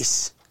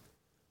grace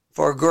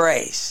for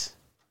grace.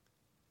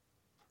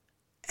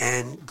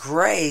 And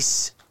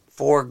grace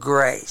for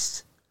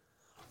grace.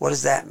 What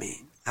does that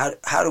mean?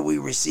 How do we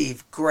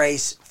receive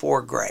grace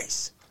for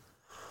grace?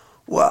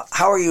 Well,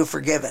 how are you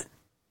forgiven?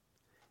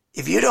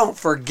 If you don't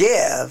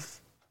forgive,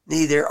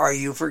 neither are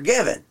you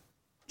forgiven.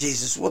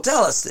 Jesus will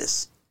tell us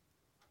this.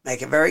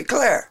 Make it very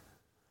clear.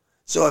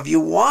 So if you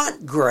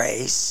want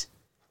grace,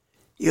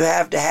 you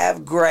have to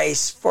have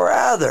grace for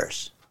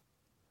others.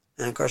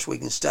 And of course, we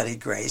can study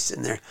grace,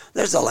 and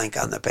there's a link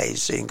on the page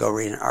so you can go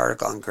read an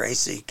article on grace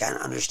so you kind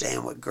of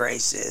understand what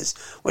grace is,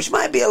 which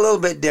might be a little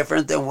bit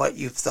different than what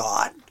you've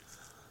thought.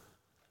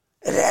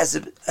 It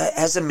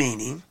has a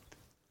meaning.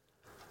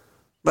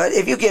 But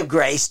if you give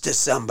grace to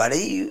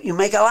somebody, you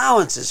make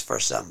allowances for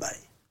somebody.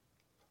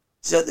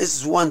 So this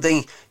is one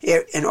thing.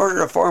 In order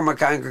to form a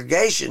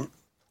congregation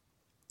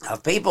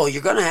of people,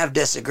 you're going to have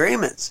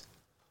disagreements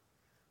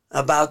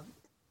about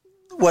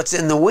what's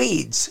in the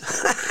weeds.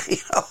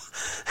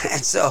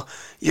 And so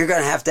you're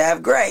going to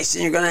have grace,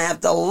 and you're going to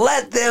have to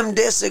let them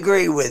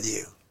disagree with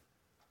you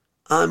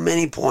on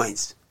many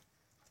points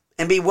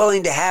and be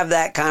willing to have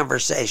that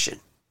conversation.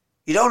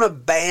 You don't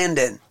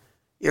abandon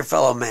your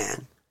fellow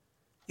man.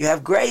 You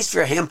have grace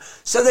for him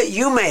so that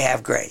you may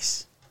have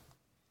grace.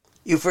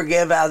 You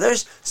forgive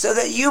others so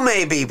that you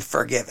may be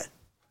forgiven.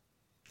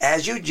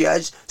 As you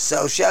judge,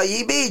 so shall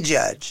ye be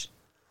judged.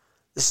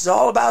 This is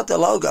all about the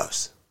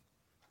logos,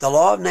 the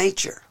law of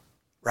nature,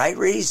 right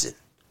reason.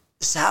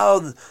 This is how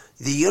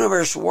the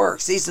universe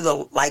works. These are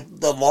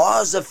the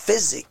laws of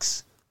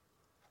physics,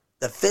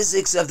 the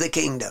physics of the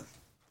kingdom.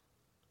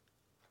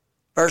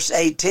 Verse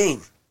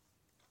 18.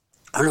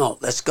 Oh no,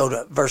 let's go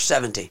to verse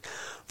 17.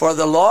 For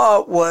the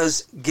law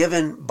was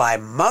given by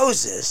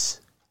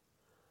Moses,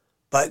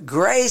 but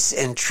grace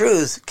and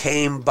truth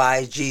came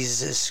by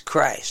Jesus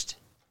Christ.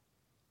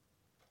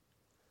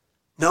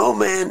 No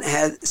man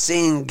hath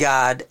seen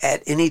God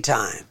at any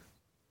time.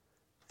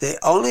 The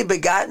only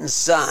begotten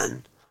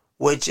Son,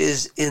 which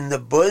is in the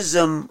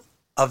bosom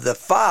of the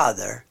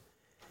Father,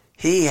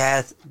 he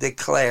hath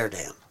declared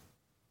him.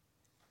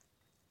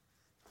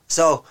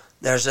 So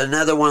there's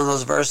another one of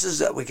those verses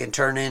that we can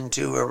turn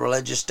into a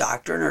religious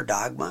doctrine or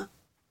dogma.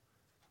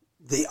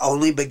 The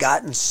only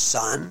begotten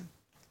Son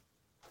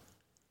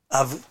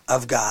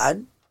of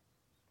God.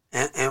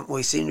 And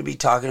we seem to be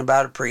talking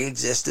about a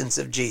pre-existence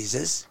of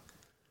Jesus.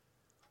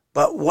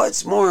 But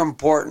what's more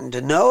important,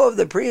 to know of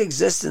the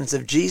pre-existence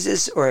of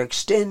Jesus or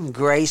extend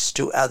grace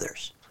to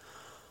others?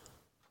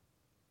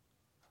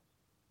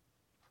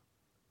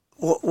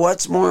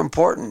 What's more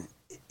important,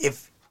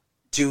 if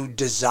to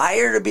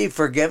desire to be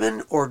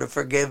forgiven or to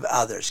forgive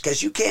others?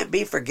 Because you can't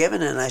be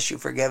forgiven unless you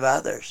forgive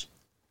others.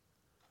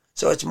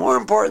 So it's more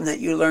important that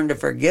you learn to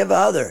forgive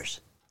others.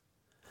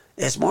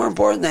 It's more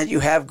important that you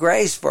have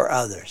grace for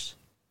others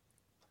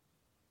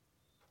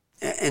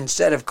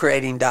instead of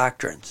creating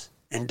doctrines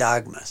and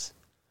dogmas.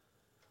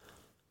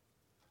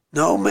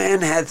 No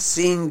man hath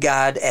seen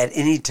God at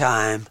any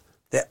time.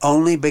 The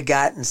only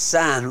begotten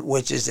Son,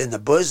 which is in the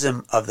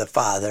bosom of the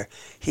Father,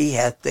 he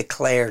hath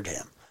declared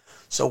him.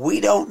 So we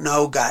don't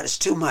know God. It's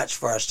too much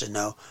for us to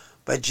know.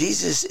 But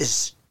Jesus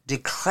is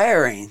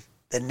declaring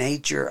the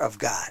nature of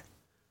God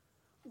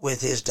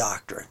with his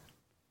doctrine,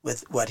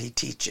 with what he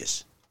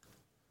teaches.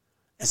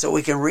 And so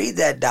we can read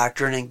that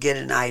doctrine and get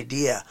an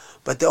idea.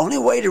 But the only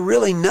way to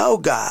really know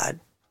God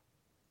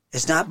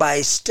is not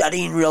by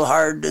studying real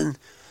hard and,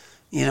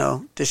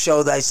 to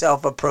show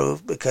thyself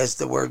approved, because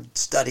the word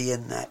study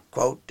in that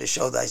quote, to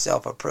show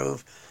thyself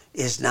approved,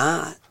 is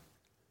not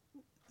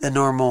the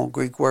normal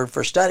Greek word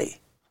for study.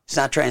 It's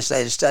not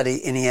translated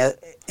study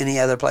any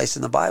other place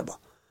in the Bible.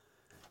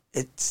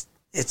 It's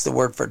the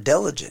word for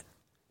diligent.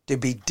 To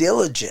be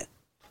diligent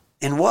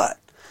in what?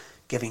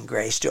 Giving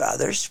grace to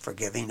others,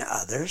 forgiving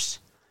others,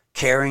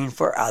 caring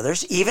for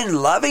others, even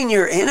loving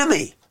your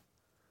enemy.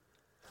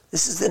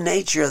 This is the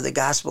nature of the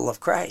gospel of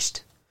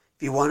Christ.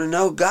 If you want to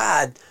know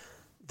God,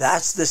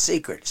 that's the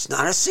secret. It's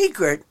not a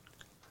secret.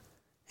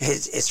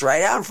 It's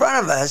right out in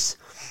front of us,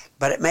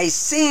 but it may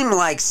seem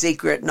like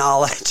secret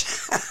knowledge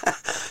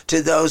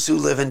to those who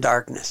live in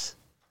darkness,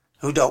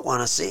 who don't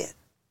want to see it.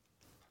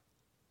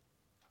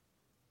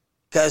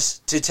 Because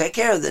to take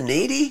care of the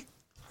needy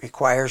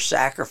requires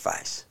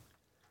sacrifice.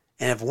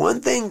 And if one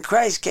thing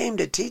Christ came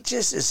to teach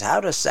us is how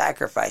to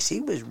sacrifice,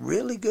 he was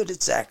really good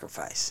at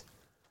sacrifice.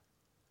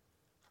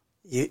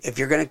 If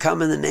you're going to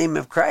come in the name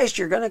of Christ,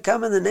 you're going to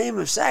come in the name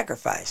of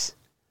sacrifice.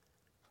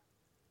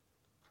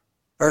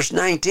 Verse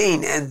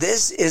 19, and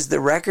this is the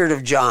record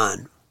of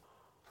John.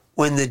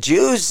 When the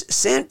Jews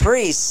sent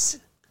priests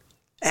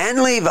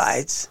and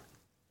Levites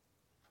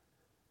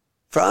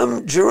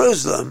from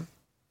Jerusalem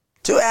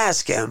to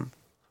ask him,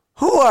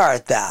 who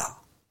art thou?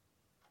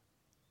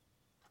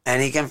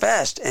 And he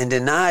confessed and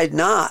denied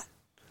not,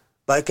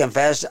 but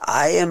confessed,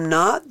 I am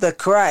not the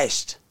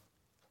Christ.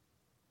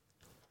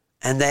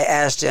 And they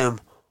asked him,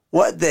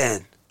 what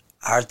then?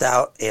 Art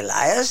thou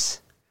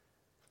Elias?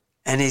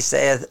 And he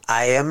saith,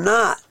 I am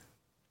not.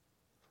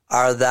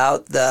 Art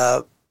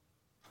thou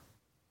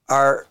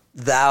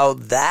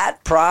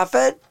that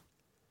prophet?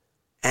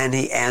 And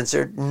he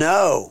answered,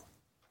 no.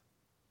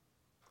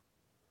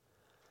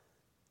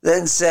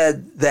 Then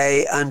said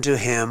they unto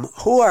him,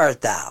 who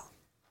art thou?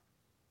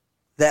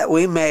 That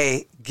we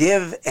may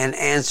give an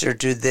answer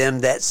to them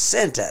that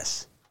sent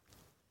us.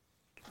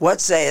 What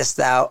sayest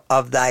thou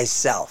of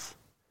thyself?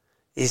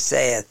 He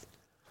saith,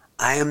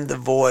 I am the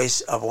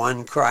voice of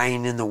one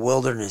crying in the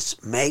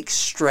wilderness, make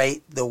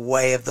straight the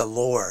way of the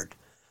Lord,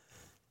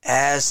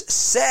 as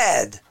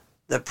said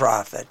the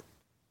prophet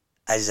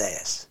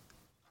Isaiah.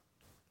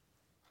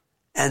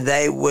 And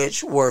they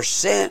which were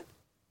sent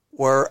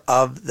were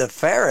of the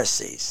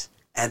Pharisees.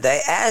 And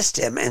they asked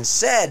him and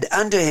said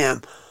unto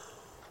him,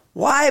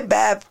 why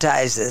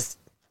baptizest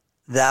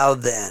thou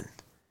then,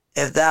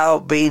 if thou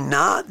be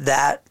not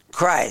that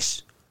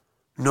Christ,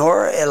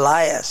 nor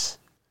Elias,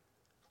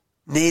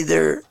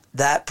 neither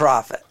that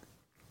prophet?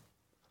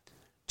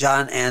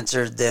 John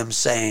answered them,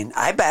 saying,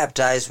 I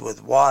baptize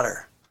with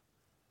water,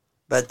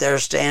 but there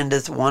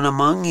standeth one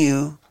among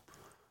you,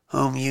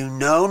 whom you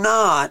know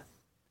not.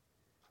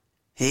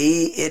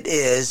 He it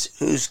is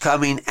whose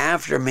coming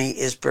after me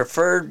is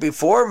preferred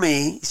before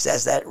me, he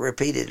says that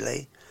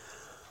repeatedly,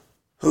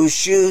 whose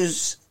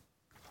shoes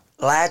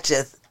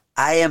latcheth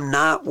I am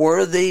not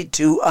worthy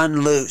to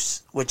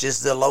unloose, which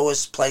is the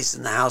lowest place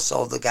in the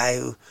household, the guy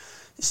who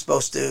is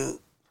supposed to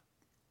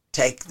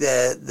take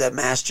the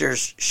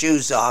master's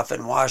shoes off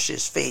and wash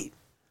his feet.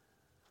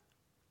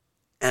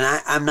 And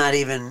I'm not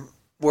even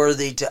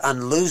worthy to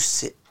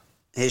unloose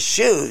his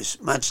shoes,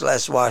 much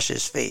less wash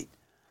his feet.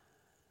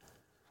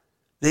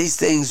 These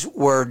things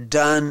were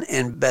done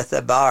in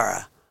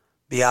Bethabara,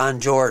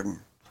 beyond Jordan,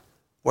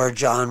 where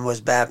John was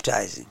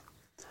baptizing.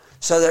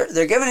 So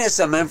they're giving us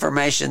some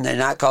information. They're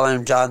not calling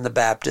him John the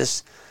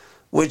Baptist,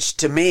 which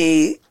to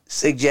me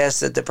suggests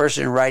that the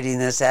person writing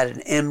this had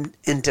an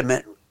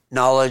intimate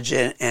knowledge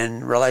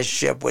and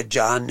relationship with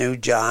John, knew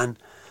John,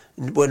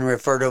 and wouldn't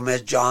refer to him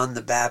as John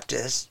the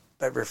Baptist,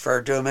 but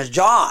referred to him as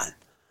John.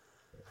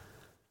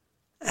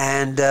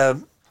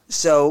 And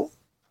so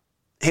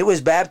he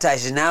was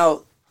baptizing.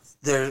 Now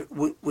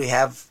we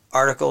have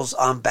articles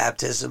on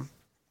baptism.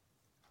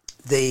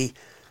 The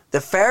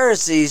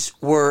Pharisees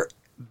were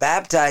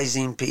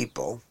baptizing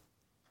people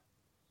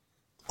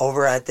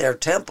over at their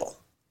temple.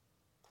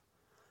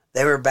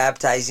 They were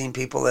baptizing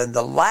people in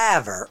the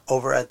laver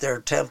over at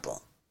their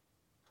temple.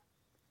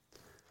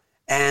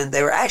 And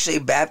they were actually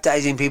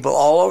baptizing people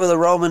all over the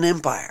Roman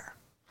Empire.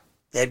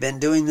 They'd been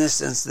doing this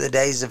since the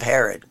days of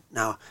Herod.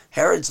 Now,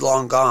 Herod's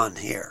long gone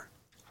here.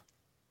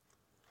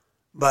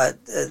 But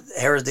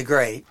Herod the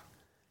Great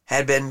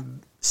had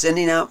been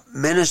sending out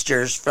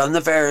ministers from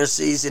the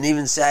Pharisees and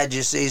even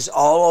Sadducees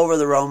all over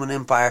the Roman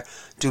Empire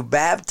to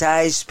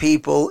baptize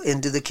people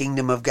into the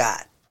kingdom of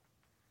God.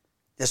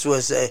 This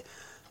was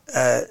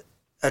a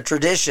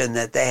tradition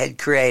that they had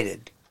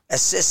created,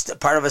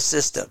 part of a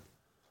system.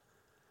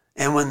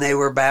 And when they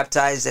were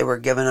baptized, they were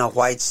given a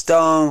white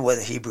stone with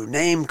a Hebrew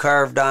name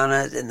carved on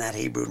it, and that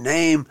Hebrew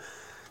name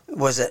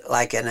was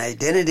like an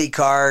identity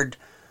card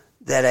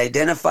that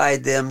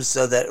identified them,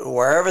 so that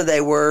wherever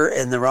they were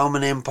in the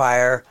Roman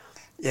Empire,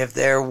 if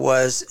there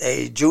was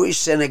a Jewish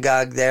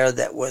synagogue there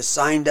that was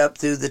signed up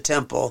through the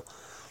temple,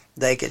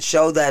 they could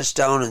show that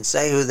stone and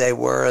say who they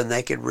were, and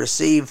they could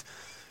receive,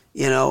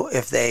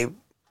 if they'd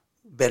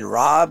been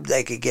robbed,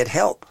 they could get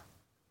help.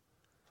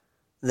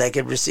 They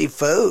could receive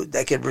food.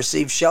 They could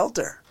receive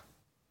shelter.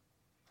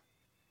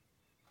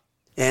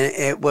 And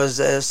it was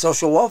a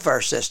social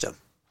welfare system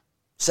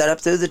set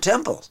up through the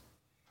temples.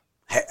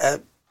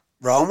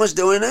 Rome was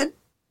doing it.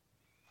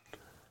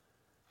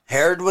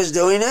 Herod was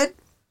doing it.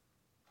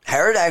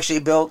 Herod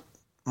actually built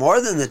more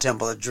than the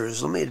Temple of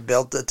Jerusalem. He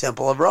built the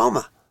Temple of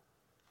Roma.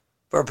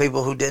 For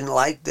people who didn't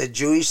like the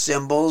Jewish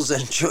symbols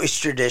and Jewish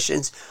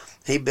traditions,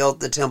 he built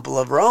the Temple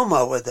of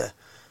Roma with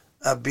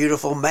a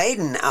beautiful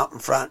maiden out in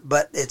front,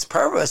 but its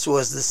purpose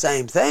was the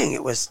same thing.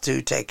 It was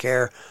to take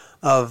care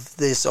of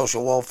the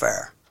social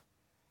welfare.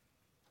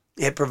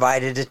 It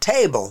provided a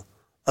table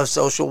of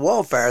social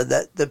welfare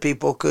that the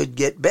people could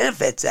get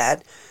benefits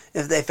at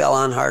if they fell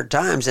on hard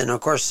times. And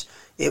of course,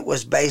 it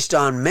was based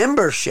on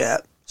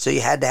membership, so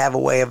you had to have a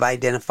way of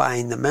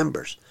identifying the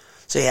members.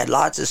 So you had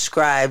lots of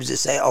scribes that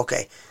say,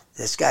 okay,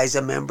 this guy's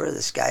a member,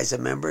 this guy's a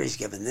member, he's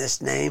given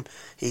this name,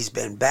 he's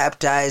been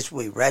baptized,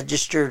 we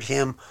registered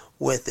him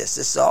with this.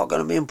 This is all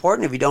going to be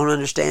important if you don't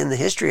understand the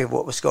history of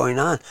what was going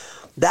on.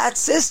 That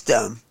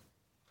system,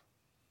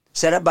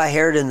 set up by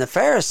Herod and the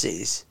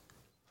Pharisees,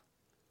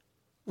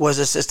 was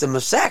a system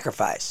of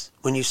sacrifice.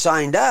 When you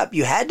signed up,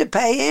 you had to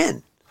pay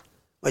in.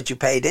 What you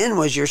paid in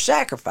was your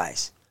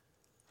sacrifice.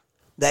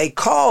 They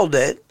called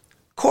it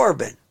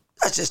Corban.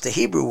 That's just a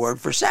Hebrew word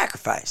for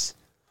sacrifice.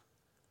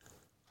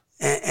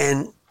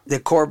 And the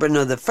Corban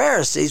of the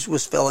Pharisees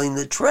was filling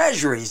the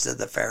treasuries of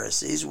the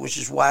Pharisees, which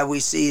is why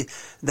we see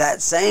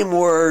that same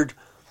word,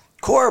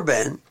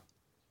 Corban,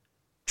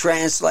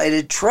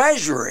 translated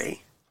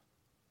treasury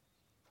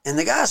in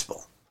the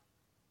gospel.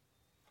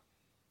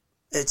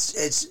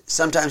 It's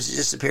sometimes it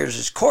just appears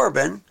as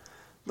Corban,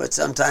 but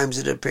sometimes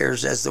it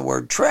appears as the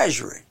word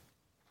treasury.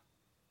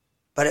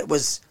 But it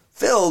was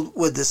filled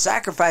with the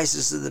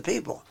sacrifices of the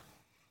people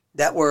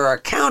that were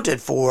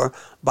accounted for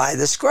by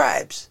the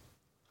scribes,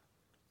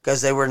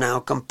 because they were now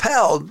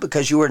compelled,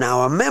 because you were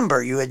now a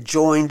member. You had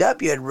joined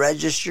up, you had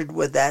registered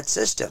with that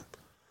system.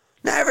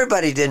 Now,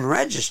 everybody didn't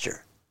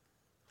register.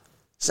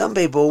 Some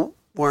people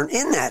weren't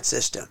in that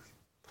system.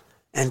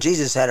 And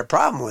Jesus had a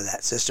problem with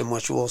that system,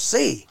 which we'll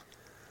see.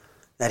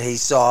 That he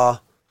saw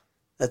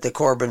that the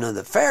Corban of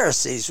the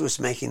Pharisees was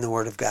making the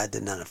Word of God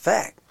to none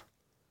effect.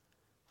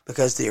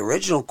 Because the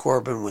original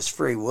Corban was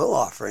free will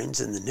offerings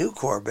and the new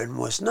Corban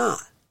was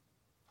not.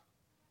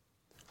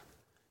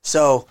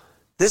 So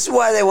this is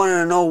why they wanted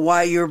to know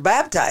why you're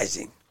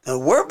baptizing. Now,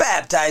 we're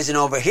baptizing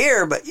over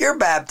here, but you're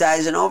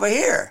baptizing over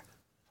here.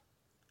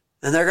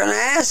 And they're going to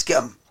ask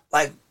him,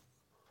 like,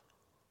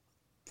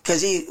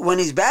 because when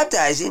he's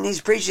baptizing, he's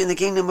preaching the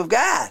kingdom of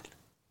God.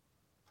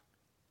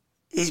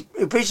 He's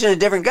preaching a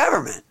different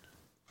government.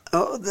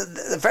 Oh,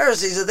 the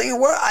Pharisees are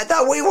thinking, I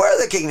thought we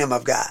were the kingdom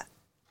of God.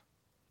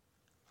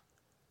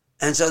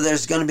 And so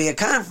there's going to be a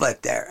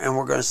conflict there. And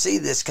we're going to see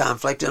this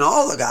conflict in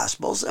all the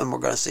Gospels, and we're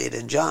going to see it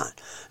in John.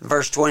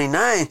 Verse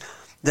 29,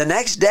 the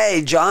next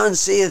day John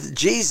seeth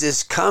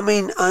Jesus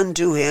coming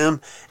unto him,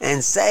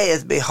 and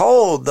saith,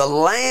 Behold, the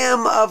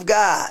Lamb of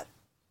God,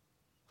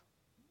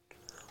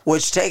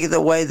 which taketh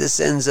away the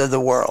sins of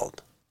the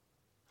world.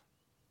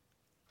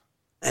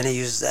 And he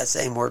uses that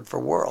same word for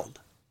world.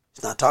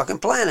 He's not talking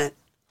planet.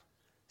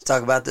 He's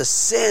talking about the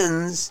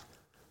sins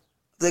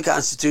of the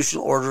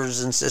constitutional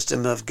orders and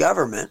system of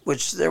government,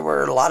 which there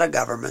were a lot of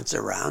governments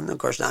around. Of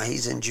course, now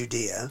he's in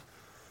Judea,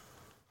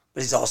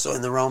 but he's also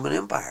in the Roman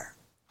Empire.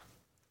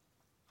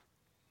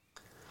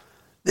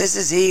 This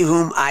is he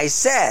whom I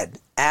said,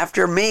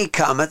 After me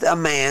cometh a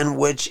man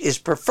which is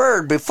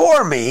preferred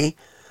before me,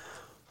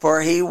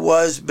 for he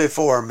was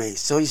before me.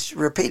 So he's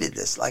repeated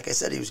this. Like I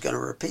said, he was going to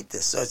repeat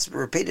this. So it's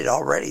repeated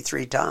already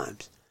 3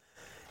 times.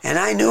 And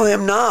I knew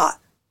him not,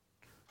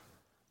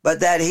 but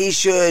that he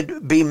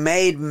should be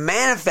made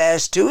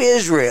manifest to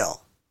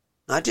Israel.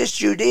 Not just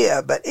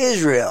Judea, but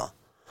Israel.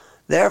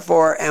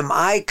 Therefore am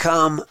I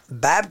come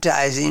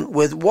baptizing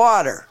with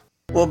water.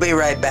 We'll be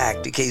right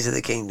back to Keys of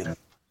the Kingdom.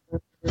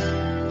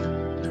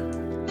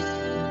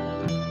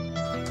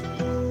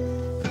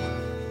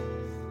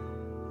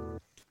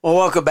 Well,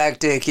 welcome back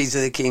to Keys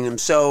of the Kingdom.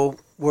 So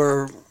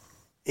we're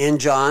in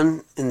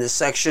John in this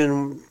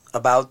section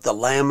about the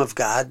Lamb of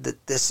God,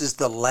 that this is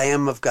the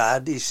Lamb of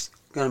God. He's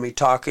going to be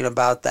talking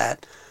about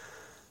that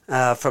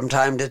from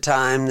time to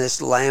time,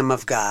 this Lamb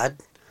of God.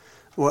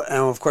 And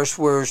of course,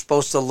 we're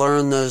supposed to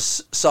learn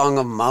this Song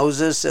of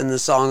Moses and the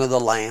Song of the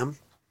Lamb.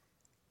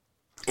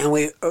 And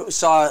we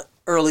saw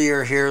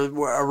earlier here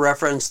a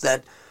reference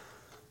that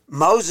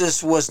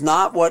Moses was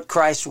not what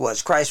Christ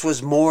was. Christ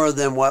was more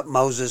than what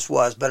Moses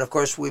was. But of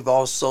course, we've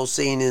also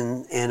seen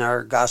in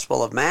our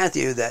Gospel of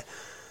Matthew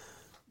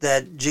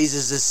that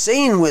Jesus is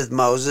seen with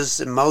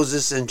Moses, and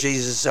Moses and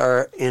Jesus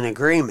are in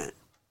agreement.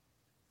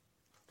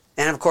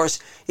 And of course,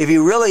 if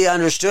you really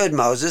understood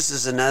Moses,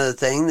 is another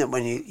thing that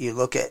when you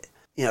look at,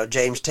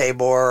 James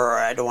Tabor, or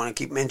I don't want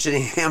to keep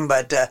mentioning him,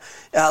 but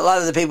a lot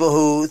of the people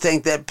who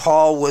think that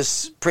Paul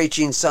was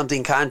preaching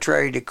something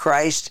contrary to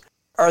Christ,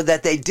 or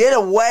that they did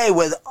away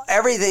with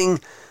everything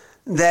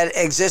that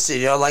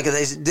existed, like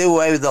they do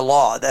away with the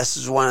law. This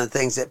is one of the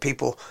things that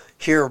people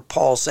hear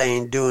Paul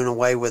saying, doing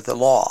away with the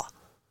law.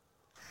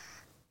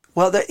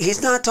 Well,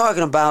 he's not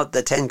talking about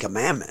the 10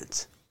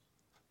 Commandments,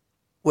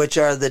 which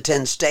are the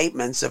 10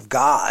 statements of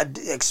God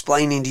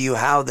explaining to you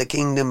how the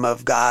kingdom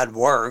of God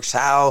works,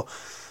 how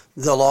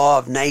the law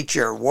of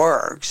nature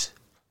works.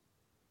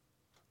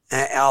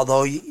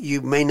 Although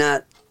you may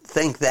not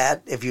think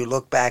that if you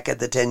look back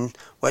at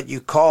what you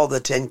call the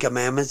 10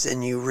 Commandments,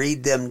 and you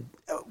read them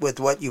with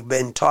what you've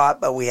been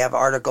taught, but we have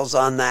articles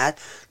on that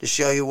to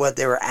show you what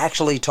they were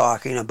actually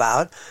talking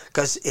about,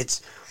 because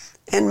it's,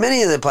 in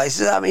many of the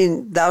places, I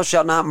mean, thou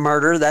shalt not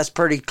murder, that's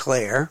pretty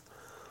clear.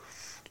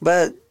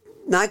 But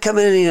not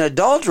committing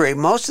adultery,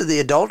 most of the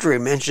adultery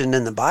mentioned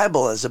in the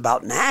Bible is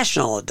about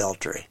national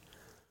adultery.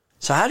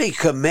 So how do you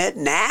commit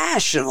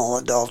national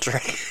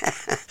adultery?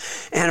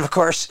 And of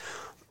course,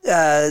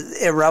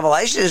 in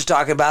Revelation is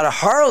talking about a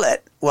harlot.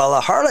 Well,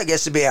 a harlot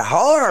gets to be a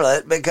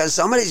harlot because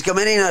somebody's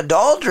committing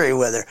adultery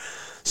with her.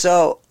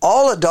 So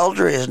all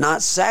adultery is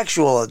not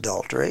sexual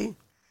adultery.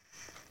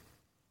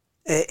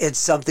 It's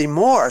something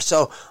more.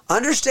 So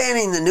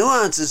understanding the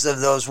nuances of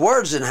those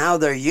words and how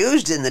they're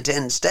used in the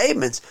 10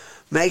 statements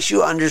makes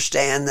you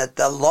understand that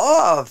the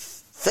law of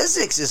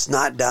physics is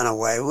not done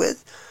away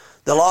with.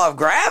 The law of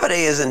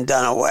gravity isn't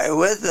done away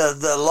with.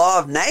 The law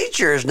of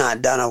nature is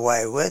not done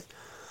away with.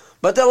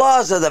 But the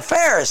laws of the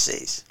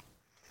Pharisees,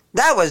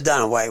 that was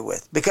done away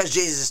with, because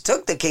Jesus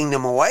took the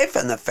kingdom away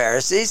from the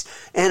Pharisees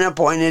and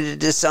appointed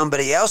it to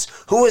somebody else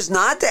who was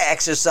not to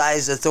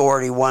exercise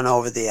authority one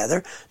over the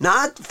other,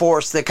 not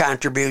force the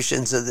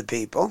contributions of the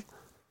people.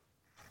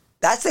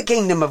 That's the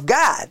kingdom of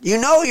God. You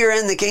know you're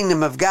in the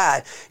kingdom of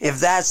God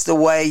if that's the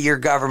way your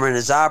government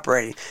is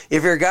operating.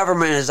 If your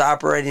government is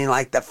operating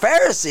like the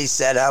Pharisees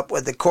set up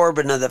with the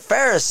Corban of the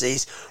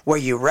Pharisees, where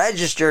you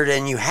registered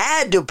and you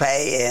had to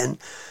pay in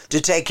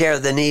to take care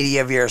of the needy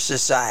of your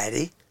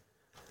society,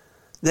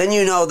 then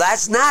you know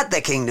that's not the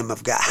kingdom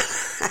of God.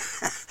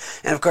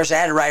 And of course, I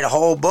had to write a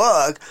whole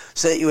book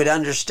so that you would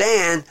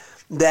understand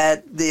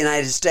that the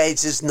United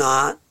States is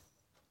not,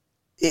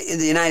 the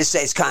United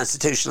States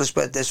Constitution, let's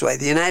put it this way,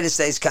 the United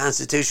States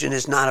Constitution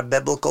is not a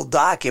biblical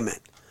document.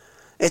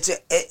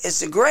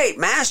 It's a great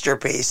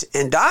masterpiece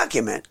and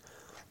document.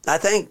 I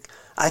think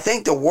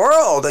the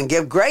world, and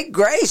give great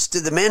grace to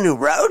the men who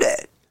wrote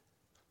it,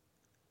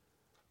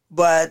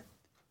 but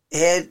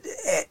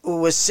it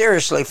was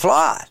seriously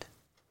flawed.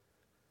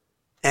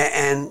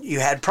 And you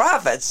had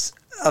prophets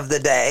of the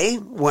day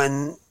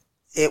when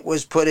it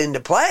was put into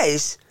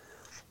place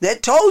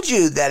that told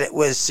you that it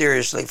was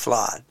seriously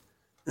flawed.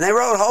 And they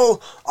wrote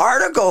whole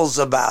articles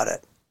about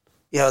it.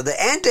 You know,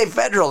 the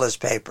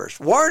anti-federalist papers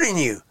warning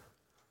you.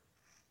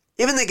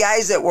 Even the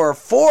guys that were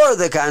for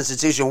the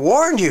Constitution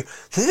warned you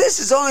that this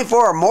is only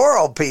for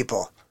moral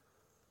people.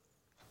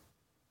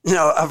 You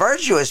know, a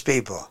virtuous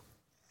people.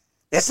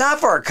 It's not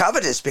for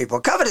covetous people.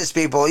 Covetous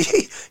people,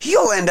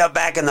 you'll end up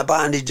back in the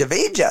bondage of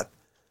Egypt.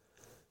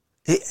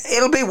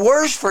 It'll be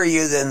worse for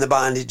you than the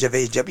bondage of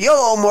Egypt. You'll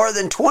owe more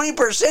than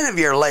 20% of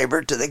your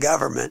labor to the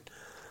government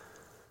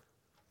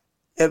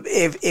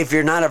if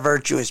you're not a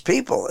virtuous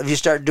people, if you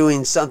start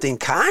doing something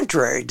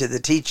contrary to the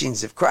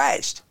teachings of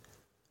Christ.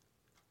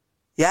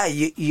 Yeah,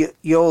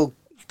 you'll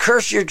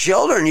curse your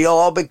children. You'll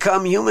all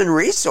become human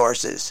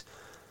resources.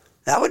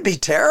 That would be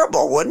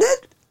terrible, wouldn't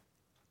it?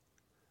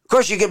 Of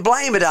course, you could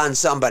blame it on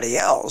somebody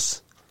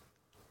else.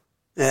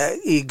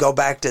 You go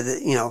back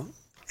to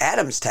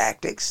Adam's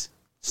tactics.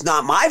 It's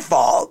not my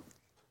fault.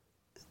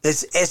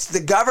 It's the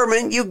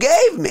government you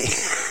gave me.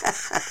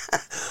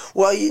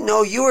 Well,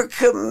 you were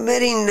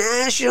committing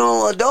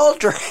national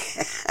adultery.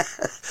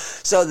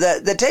 So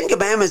the Ten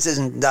Commandments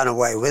isn't done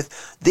away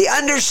with. The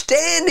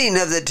understanding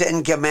of the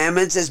Ten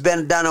Commandments has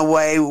been done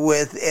away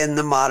with in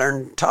the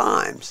modern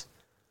times.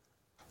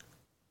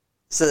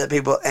 So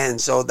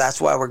that's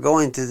why we're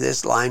going through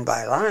this line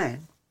by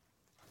line.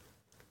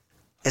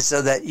 And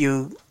so that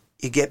you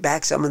get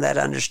back some of that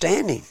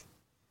understanding.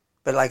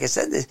 But like I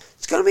said,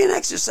 it's going to be an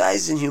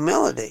exercise in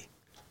humility.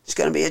 It's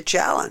going to be a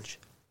challenge.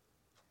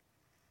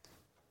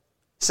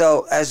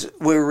 So as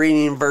we're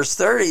reading in verse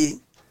 30,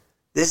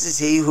 this is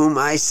he whom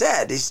I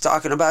said. He's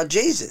talking about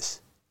Jesus,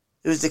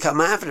 who's to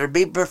come after,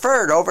 be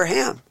preferred over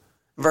him.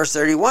 Verse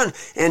 31,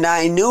 and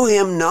I knew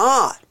him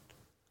not,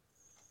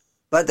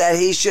 but that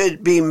he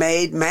should be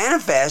made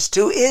manifest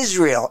to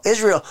Israel.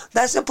 Israel,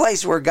 that's the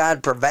place where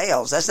God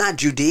prevails. That's not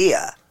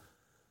Judea.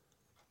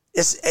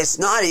 It's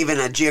not even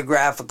a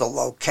geographical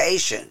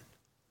location.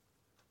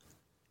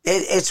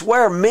 It's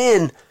where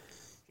men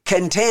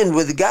contend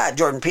with God.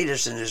 Jordan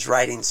Peterson is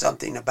writing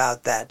something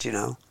about that,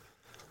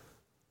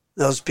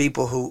 Those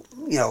people who,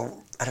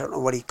 I don't know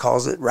what he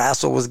calls it,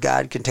 wrestle with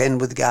God,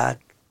 contend with God.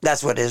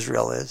 That's what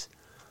Israel is.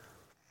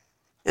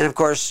 And of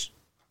course,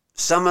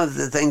 some of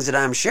the things that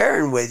I'm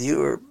sharing with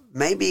you are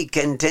maybe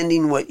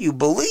contending what you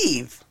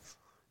believe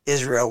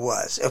Israel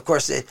was. Of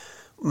course,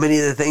 many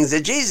of the things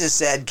that Jesus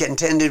said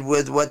contended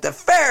with what the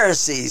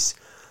Pharisees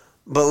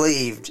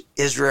believed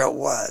Israel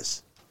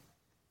was.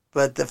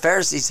 But the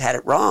Pharisees had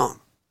it wrong.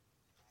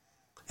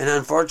 And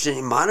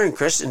unfortunately, modern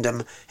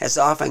Christendom has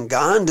often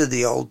gone to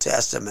the Old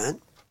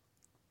Testament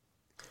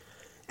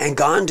and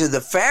gone to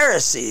the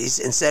Pharisees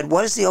and said,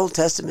 what does the Old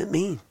Testament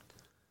mean?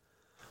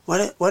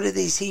 What do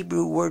these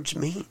Hebrew words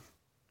mean?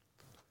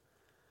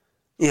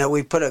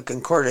 We put a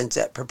concordance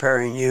at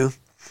Preparing You,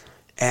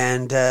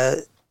 and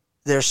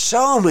there's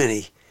so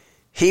many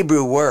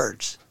Hebrew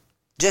words,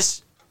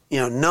 just,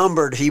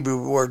 numbered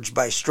Hebrew words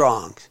by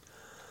Strong's,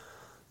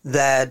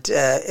 that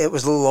it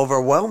was a little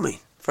overwhelming.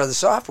 for the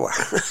software.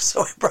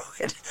 So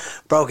we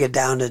broke it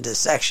down into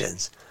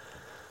sections.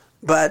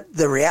 But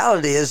the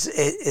reality is,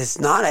 it's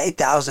not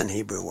 8,000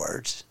 Hebrew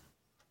words.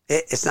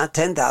 It's not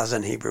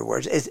 10,000 Hebrew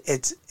words.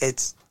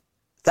 It's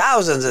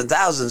thousands and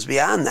thousands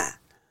beyond that.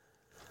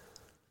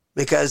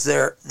 Because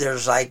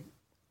there's like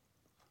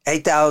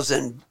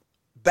 8,000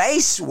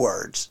 base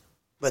words,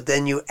 but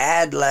then you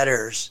add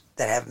letters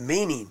that have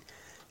meaning,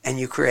 and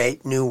you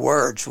create new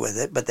words with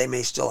it, but they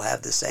may still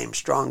have the same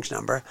Strong's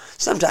number.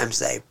 Sometimes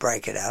they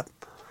break it up.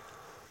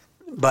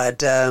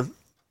 But,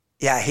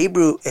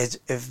 Hebrew is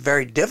a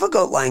very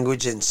difficult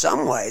language in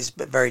some ways,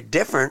 but very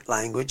different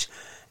language,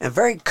 and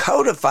very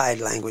codified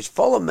language,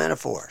 full of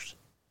metaphors.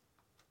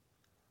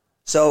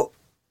 So,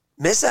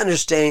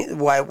 misunderstanding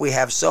why we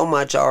have so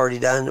much already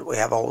done. We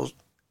have a whole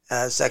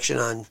section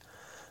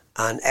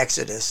on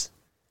Exodus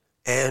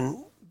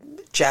and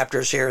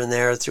chapters here and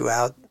there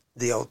throughout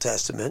the Old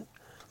Testament.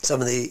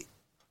 Some of the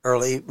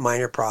early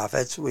minor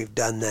prophets, we've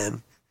done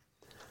them.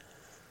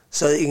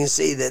 So that you can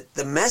see that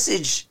the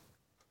message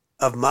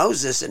of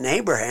Moses and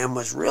Abraham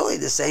was really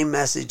the same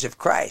message of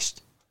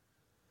Christ.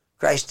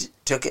 Christ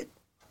took it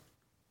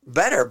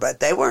better, but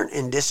they weren't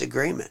in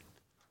disagreement.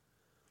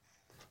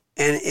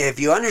 And if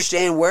you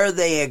understand where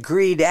they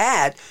agreed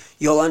at,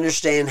 you'll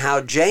understand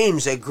how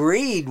James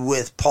agreed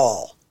with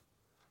Paul.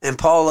 And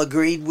Paul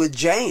agreed with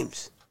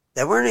James.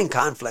 They weren't in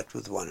conflict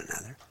with one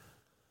another.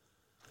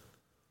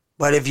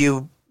 But if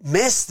you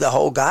miss the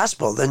whole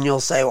gospel, then you'll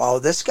say, well,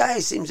 this guy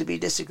seems to be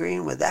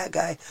disagreeing with that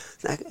guy.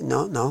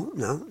 No.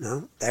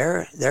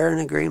 They're in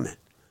agreement.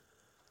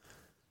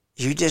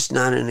 You're just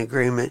not in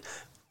agreement.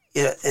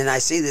 And I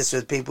see this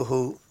with people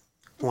who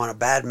want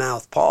to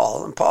badmouth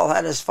Paul, and Paul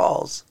had his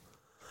faults.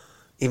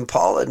 Even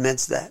Paul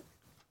admits that.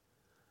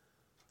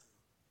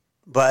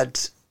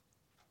 But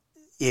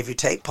if you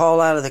take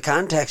Paul out of the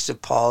context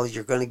of Paul,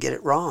 you're going to get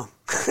it wrong.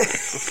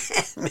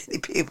 Many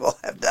people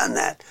have done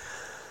that.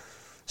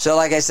 So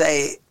like I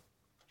say,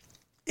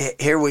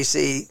 here we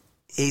see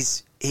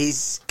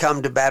he's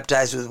come to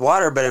baptize with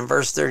water, but in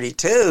verse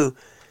 32,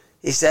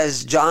 he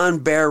says, John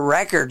bare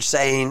record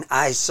saying,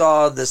 I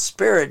saw the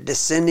Spirit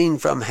descending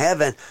from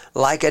heaven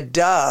like a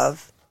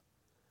dove,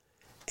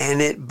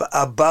 and it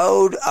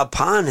abode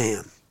upon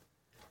him.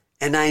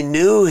 And I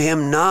knew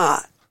him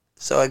not.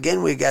 So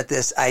again, we got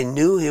this, I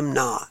knew him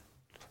not.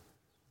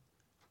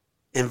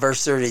 In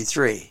verse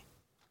 33.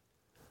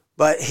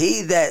 But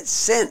he that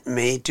sent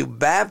me to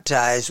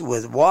baptize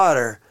with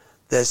water,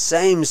 the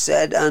same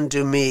said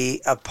unto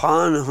me,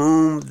 upon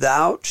whom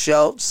thou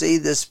shalt see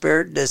the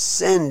Spirit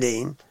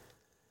descending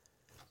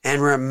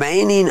and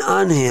remaining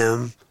on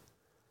him,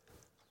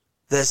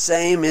 the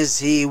same is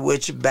he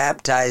which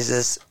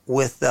baptizeth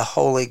with the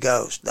Holy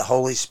Ghost, the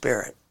Holy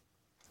Spirit.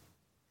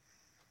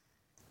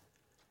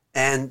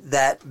 And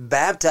that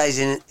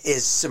baptizing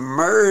is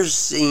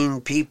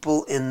submersing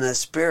people in the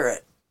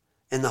Spirit,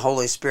 in the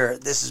Holy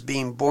Spirit. This is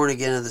being born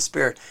again of the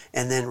Spirit.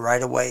 And then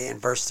right away in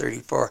verse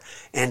 34,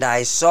 and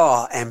I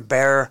saw and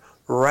bear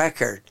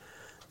record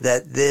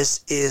that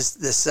this is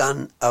the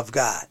Son of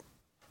God.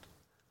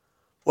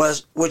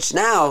 Which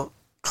now,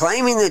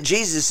 claiming that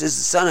Jesus is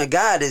the Son of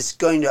God is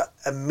going to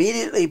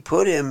immediately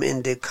put him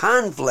into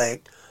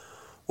conflict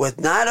with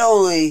not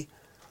only,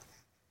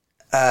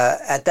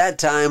 at that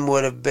time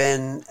would have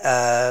been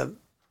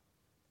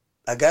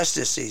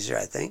Augustus Caesar,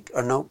 I think,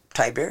 or no,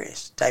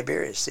 Tiberius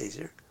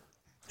Caesar,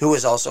 who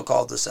was also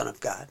called the Son of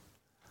God.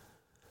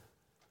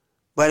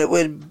 But it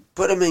would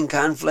put him in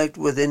conflict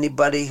with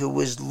anybody who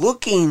was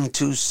looking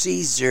to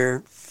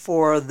Caesar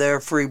for their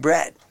free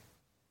bread.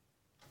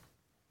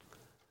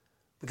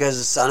 Because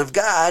the Son of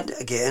God,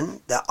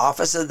 again, the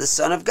office of the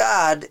Son of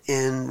God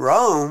in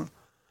Rome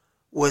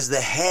was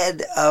the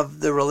head of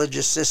the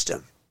religious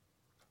system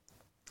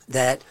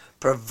that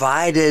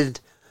provided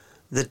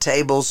the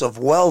tables of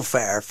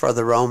welfare for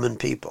the Roman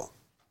people,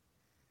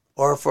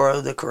 or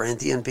for the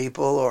Corinthian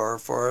people, or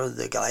for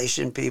the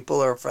Galatian people,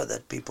 or for the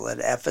people at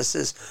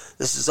Ephesus.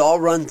 This is all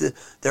run through,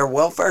 their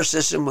welfare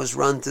system was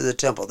run through the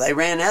temple. They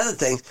ran other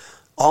things.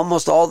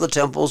 Almost all the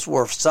temples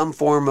were some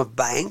form of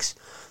banks.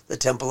 The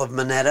Temple of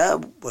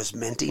Moneta was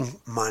minting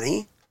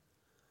money.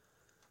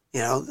 You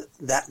know,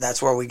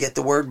 that's where we get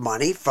the word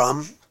money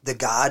from, the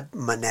god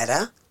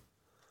Moneta,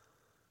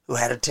 who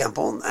had a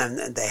temple,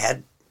 and they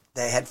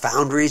had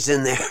foundries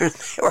in there.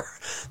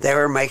 They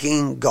were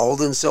making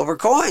gold and silver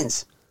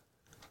coins.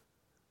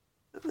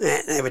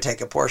 And they would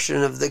take a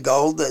portion of the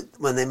gold that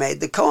when they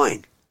made the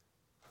coin.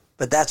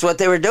 But that's what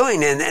they were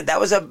doing, and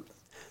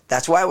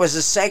that's why it was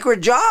a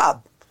sacred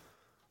job,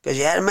 because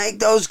you had to make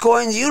those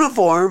coins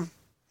uniform,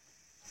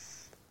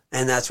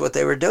 and that's what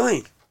they were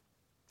doing.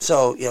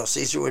 So,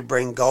 Caesar would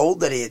bring gold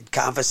that he had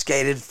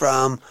confiscated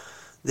from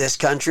this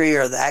country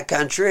or that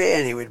country,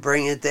 and he would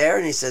bring it there,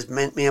 and he says,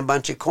 mint me a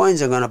bunch of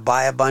coins, I'm going to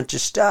buy a bunch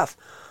of stuff.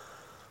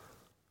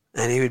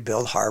 And he would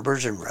build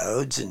harbors and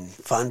roads and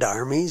fund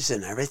armies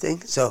and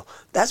everything. So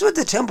that's what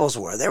the temples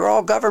were. They were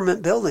all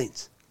government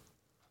buildings.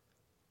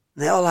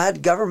 They all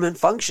had government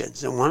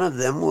functions, and one of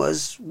them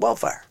was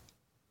welfare,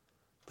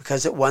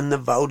 because it won the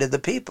vote of the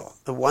people.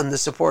 It won the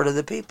support of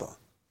the people.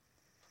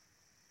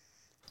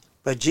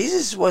 But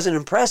Jesus wasn't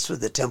impressed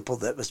with the temple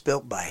that was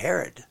built by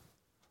Herod.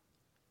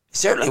 He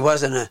certainly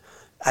wasn't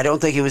I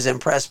don't think he was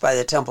impressed by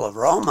the temple of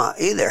Roma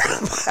either,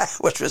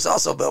 which was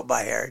also built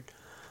by Herod.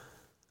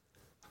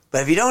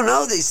 But if you don't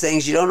know these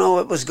things, you don't know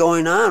what was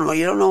going on. Well,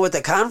 you don't know what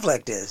the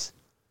conflict is.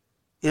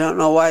 You don't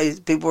know why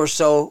people were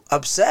so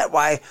upset,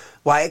 why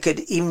it could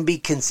even be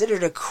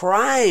considered a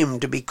crime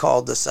to be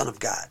called the Son of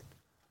God.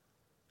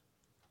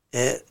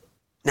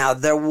 Now,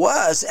 there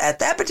was, at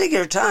that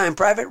particular time,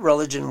 private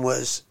religion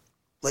was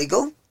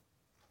legal.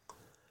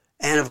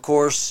 And, of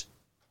course,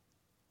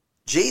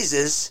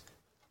 Jesus'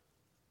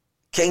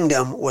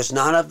 kingdom was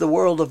not of the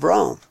world of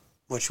Rome,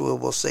 which we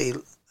will see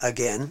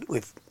again.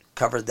 We've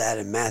covered that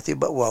in Matthew,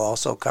 but we'll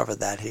also cover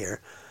that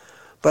here.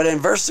 But in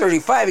verse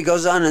 35, he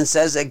goes on and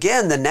says,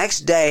 again, the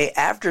next day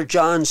after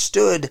John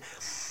stood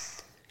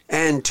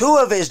and two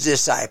of his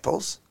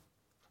disciples,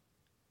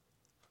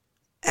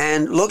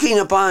 and looking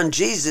upon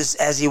Jesus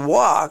as he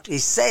walked, he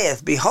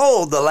saith,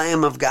 behold, the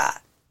Lamb of God.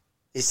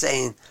 He's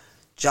saying,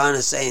 John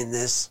is saying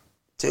this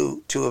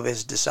to two of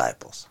his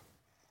disciples.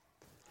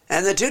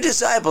 And the two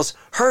disciples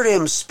heard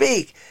him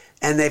speak,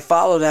 and they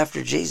followed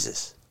after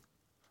Jesus.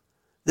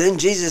 Then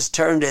Jesus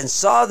turned and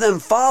saw them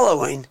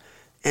following,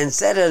 and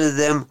said unto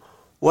them,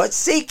 what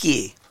seek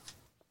ye?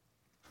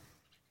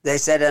 They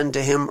said unto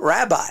him,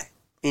 Rabbi,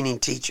 meaning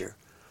teacher.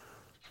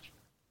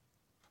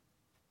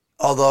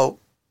 Although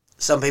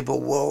some people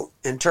will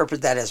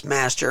interpret that as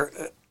master,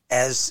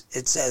 as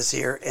it says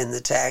here in the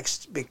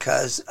text,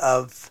 because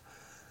of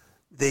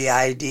the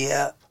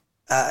idea.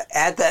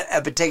 At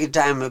that particular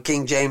time of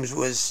King James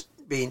was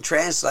being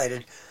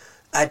translated,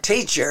 a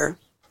teacher,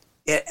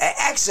 an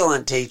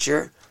excellent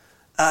teacher,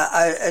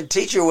 a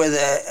teacher with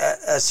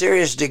a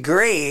serious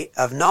degree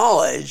of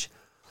knowledge,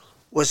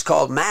 was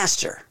called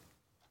master,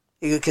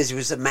 because he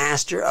was a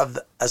master of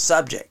a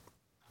subject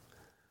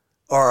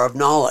or of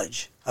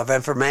knowledge, of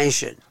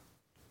information.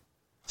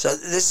 So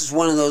this is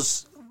one of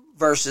those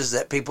verses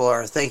that people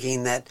are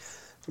thinking that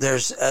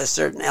there's a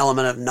certain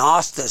element of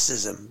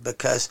Gnosticism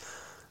because,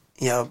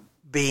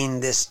 being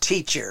this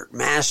teacher,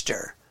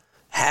 master,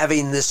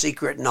 having the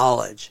secret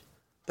knowledge.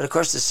 But of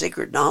course the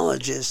secret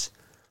knowledge is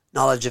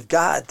knowledge of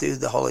God through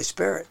the Holy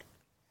Spirit,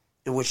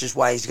 which is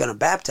why he's going to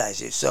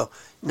baptize you. So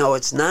no,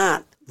 it's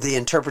not the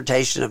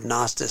interpretation of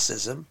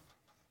Gnosticism,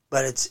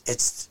 but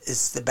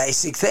it's the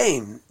basic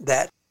thing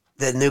that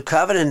the new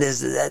covenant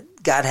is that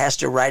God has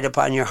to write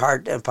upon your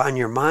heart, upon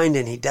your mind,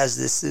 and he does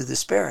this through the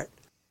Spirit.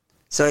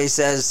 So he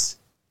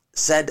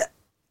said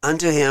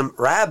unto him,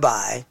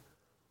 Rabbi,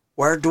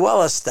 where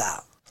dwellest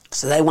thou?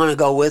 So they want to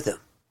go with him.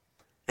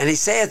 And he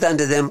saith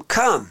unto them,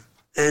 come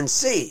and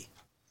see.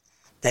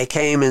 They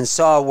came and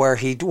saw where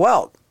he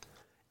dwelt,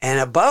 and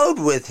abode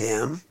with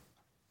him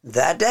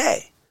that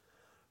day.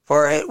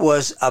 For it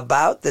was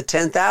about the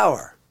 10th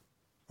hour.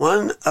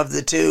 One of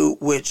the two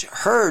which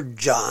heard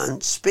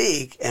John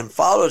speak and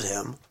followed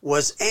him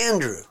was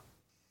Andrew,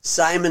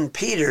 Simon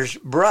Peter's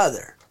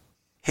brother.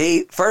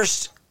 He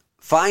first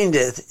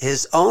findeth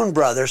his own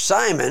brother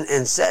Simon,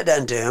 and said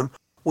unto him,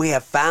 we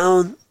have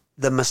found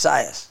the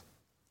Messiah,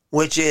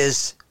 which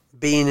is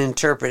being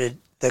interpreted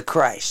the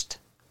Christ.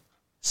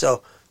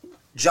 So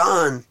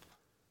John,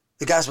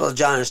 the Gospel of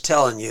John is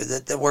telling you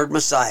that the word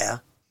Messiah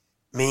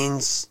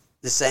means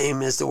the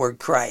same as the word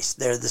Christ.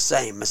 They're the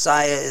same.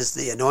 Messiah is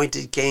the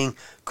anointed king.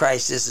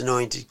 Christ is the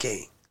anointed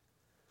king.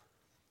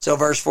 So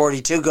verse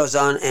 42 goes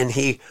on, and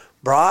he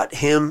brought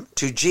him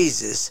to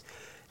Jesus.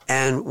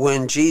 And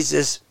when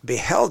Jesus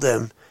beheld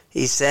him,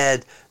 he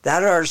said,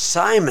 thou art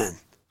Simon,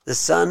 the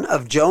son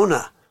of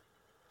Jonah.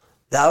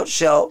 Thou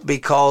shalt be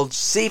called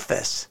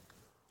Cephas,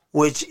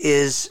 which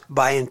is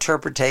by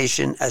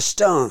interpretation a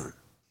stone.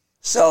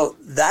 So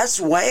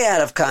that's way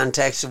out of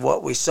context of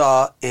what we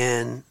saw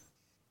in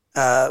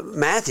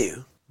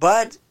Matthew,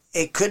 but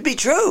it could be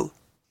true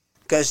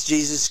because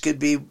Jesus could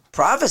be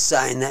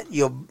prophesying that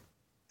you'll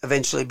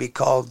eventually be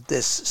called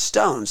this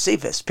stone,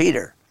 Cephas,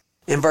 Peter.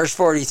 In verse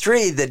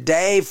 43, the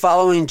day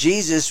following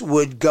Jesus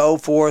would go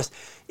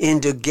forth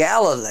into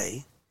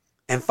Galilee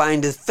and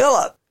findeth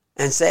Philip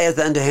and saith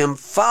unto him,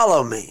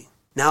 follow me.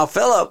 Now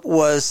Philip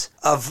was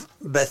of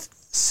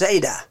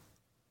Bethsaida,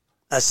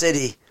 a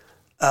city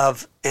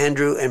of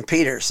Andrew and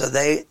Peter, so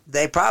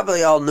they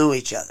probably all knew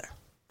each other.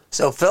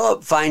 So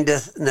Philip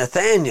findeth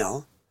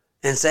Nathanael,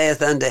 and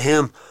saith unto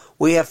him,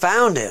 we have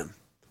found him,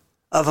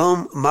 of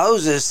whom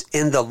Moses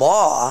in the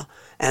law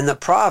and the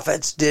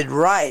prophets did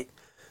write,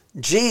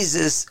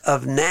 Jesus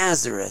of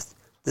Nazareth,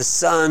 the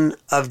son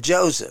of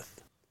Joseph.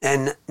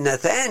 And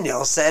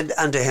Nathanael said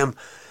unto him,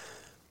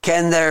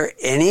 can there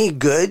any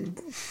good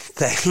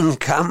thing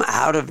come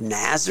out of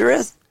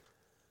Nazareth?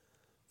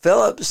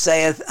 Philip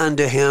saith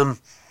unto him,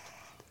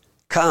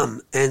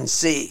 come and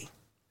see.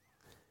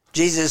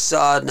 Jesus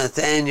saw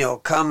Nathanael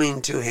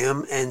coming to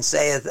him, and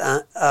saith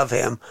of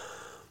him,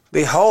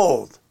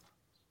 behold,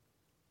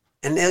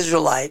 an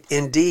Israelite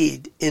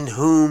indeed, in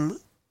whom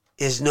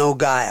is no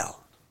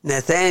guile.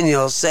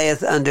 Nathanael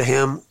saith unto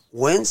him,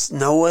 whence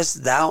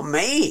knowest thou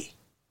me?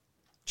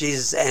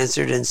 Jesus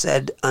answered and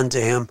said unto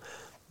him,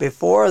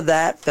 Before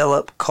that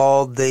Philip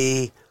called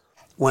thee,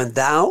 when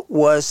thou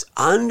wast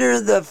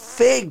under the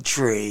fig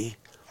tree,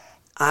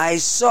 I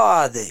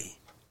saw thee.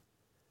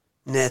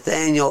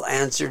 Nathanael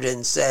answered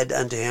and said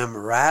unto him,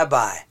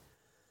 Rabbi,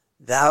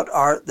 thou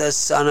art the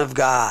Son of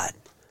God.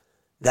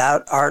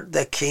 Thou art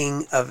the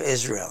King of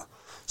Israel.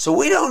 So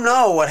we don't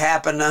know what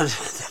happened under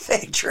the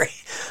fig tree,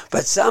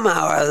 but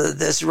somehow or other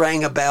this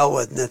rang a bell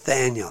with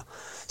Nathanael.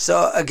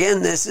 So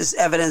again, this is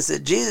evidence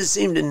that Jesus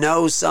seemed to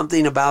know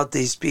something about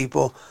these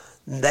people.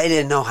 They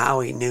didn't know how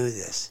he knew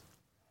this.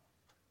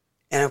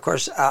 And of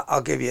course,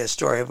 I'll give you a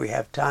story if we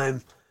have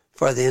time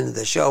for the end of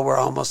the show. We're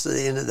almost to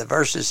the end of the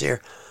verses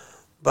here.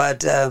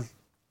 But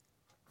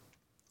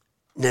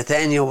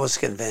Nathanael was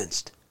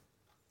convinced.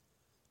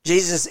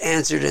 Jesus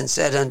answered and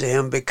said unto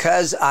him,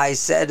 Because I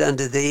said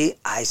unto thee,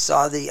 I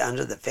saw thee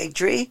under the fig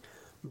tree,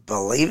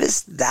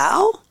 believest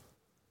thou?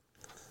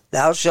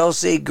 Thou shalt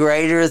see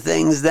greater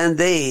things than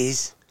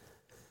these.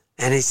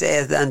 And he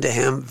saith unto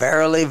him,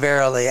 Verily,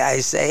 verily, I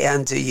say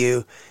unto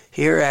you,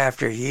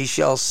 hereafter ye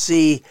shall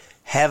see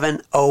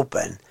heaven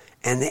open,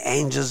 and the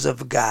angels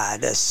of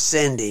God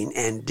ascending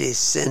and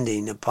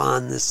descending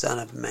upon the Son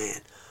of Man.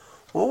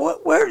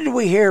 Well, where did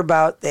we hear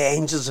about the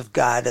angels of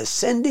God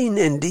ascending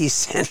and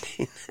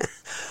descending?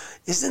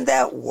 Isn't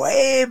that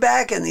way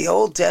back in the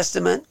Old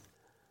Testament,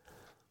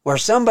 where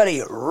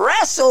somebody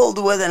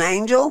wrestled with an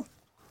angel,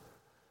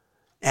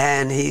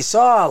 and he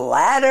saw a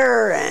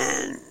ladder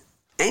and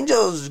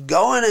angels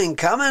going and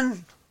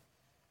coming?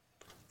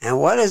 And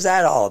what is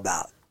that all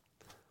about?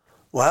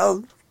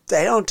 Well,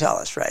 they don't tell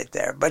us right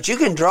there. But you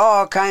can draw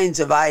all kinds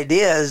of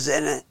ideas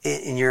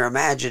in your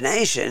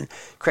imagination,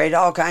 create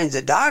all kinds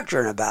of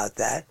doctrine about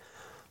that.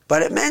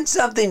 But it meant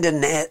something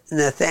to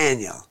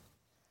Nathanael.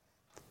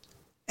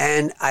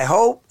 And I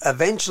hope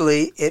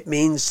eventually it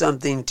means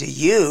something to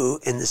you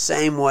in the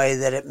same way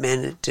that it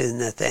meant it to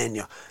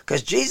Nathanael.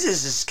 Because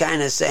Jesus is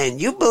kind of saying,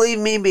 you believe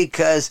me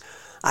because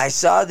I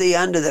saw thee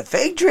under the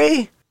fig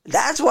tree?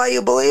 That's why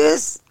you believe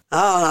us?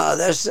 Oh,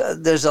 no,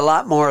 there's a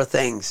lot more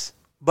things.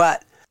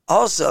 But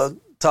also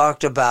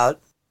talked about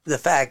the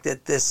fact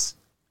that this,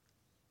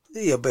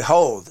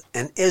 behold,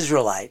 an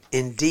Israelite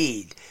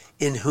indeed,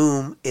 in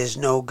whom is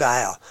no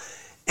guile.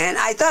 And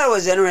I thought it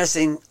was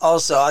interesting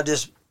also, I'll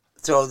just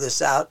throw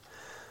this out,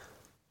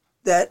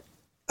 that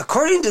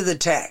according to the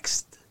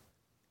text,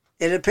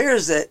 it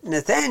appears that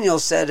Nathanael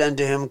said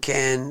unto him,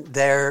 Can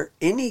there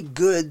any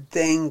good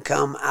thing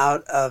come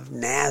out of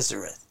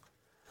Nazareth?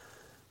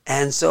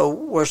 And so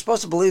we're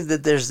supposed to believe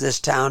that there's this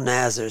town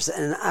Nazareth.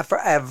 And for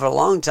a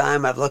long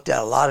time, I've looked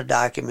at a lot of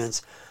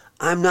documents.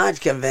 I'm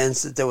not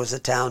convinced that there was a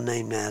town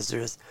named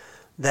Nazareth.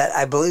 That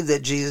I believe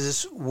that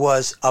Jesus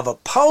was of a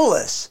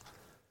polis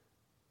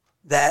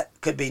that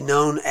could be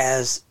known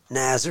as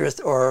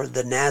Nazareth or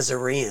the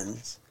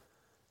Nazarenes,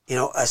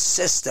 a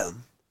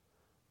system.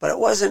 But it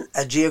wasn't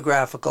a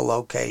geographical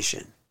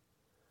location.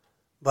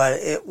 But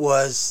it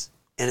was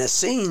an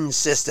Essene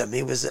system.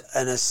 He was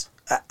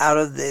out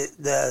of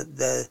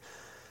the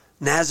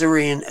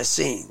Nazarene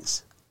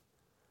Essenes,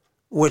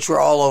 which were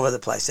all over the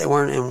place. They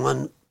weren't in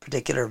one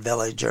particular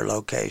village or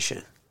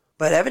location.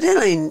 But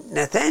evidently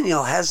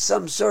Nathanael has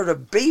some sort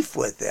of beef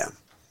with them.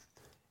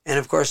 And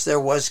of course there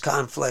was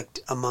conflict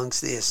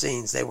amongst the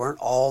Essenes. They weren't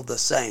all the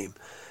same.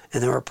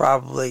 And there were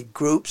probably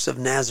groups of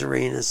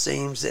Nazarene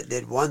Essenes that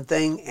did one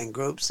thing and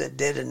groups that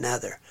did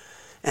another.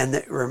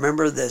 And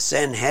remember the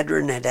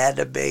Sanhedrin had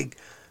a big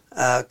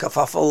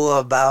kerfuffle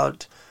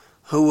about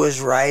who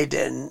was right,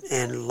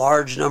 and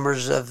large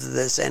numbers of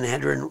the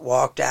Sanhedrin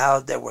walked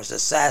out. There was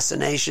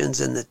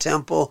assassinations in the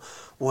temple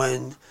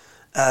when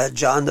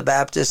John the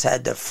Baptist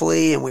had to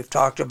flee, and we've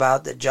talked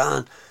about that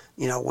John,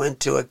 went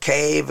to a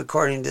cave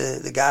according to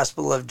the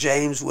Gospel of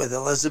James with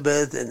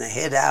Elizabeth, and they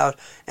hid out,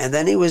 and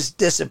then he was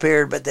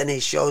disappeared, but then he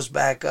shows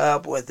back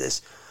up with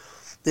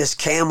this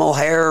camel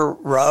hair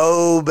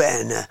robe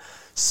and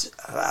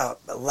a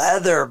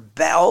leather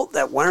belt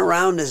that went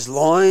around his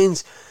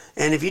loins.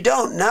 And if you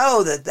don't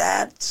know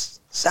that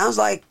sounds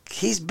like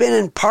he's been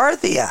in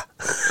Parthia.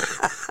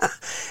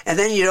 And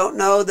then you don't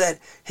know that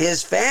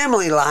his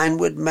family line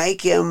would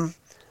make him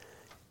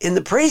in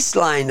the priest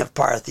line of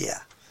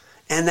Parthia.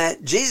 And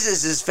that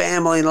Jesus'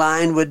 family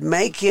line would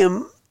make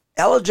him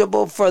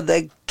eligible for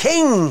the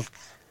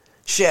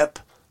kingship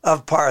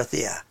of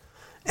Parthia.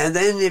 And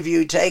then if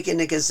you take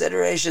into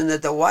consideration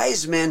that the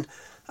wise men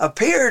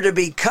appear to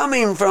be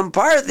coming from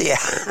Parthia,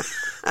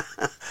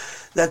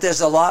 that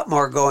there's a lot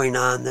more going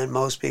on than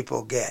most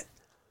people get.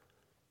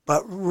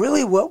 But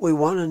really what we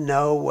want to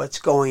know what's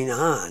going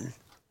on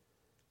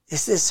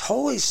is this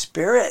Holy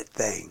Spirit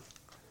thing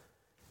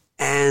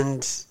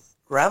and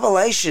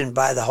revelation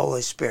by the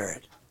Holy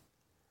Spirit.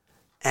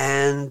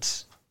 And,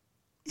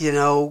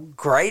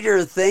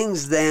 greater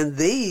things than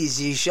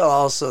these ye shall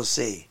also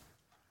see.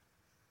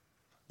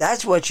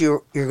 That's what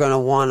you're going to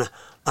want to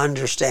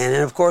understand.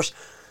 And of course,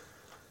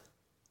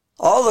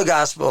 all the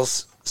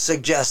Gospels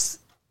suggest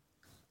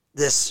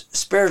this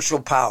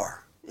spiritual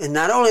power. And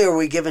not only are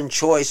we given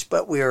choice,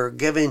 but we are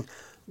given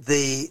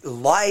the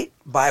light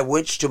by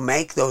which to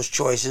make those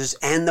choices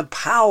and the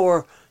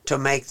power to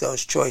make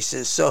those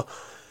choices. So,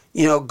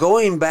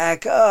 going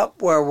back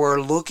up where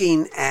we're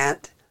looking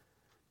at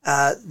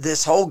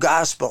this whole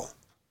gospel,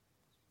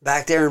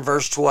 back there in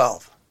verse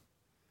 12,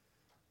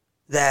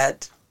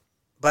 but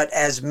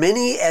as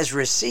many as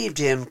received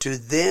him, to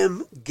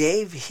them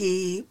gave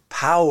he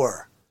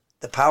power,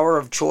 the power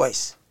of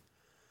choice,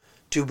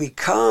 to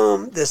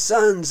become the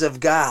sons of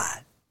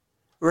God.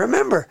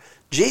 Remember,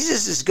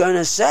 Jesus is going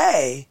to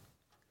say,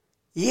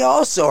 ye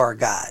also are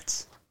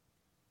gods.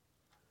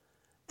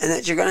 And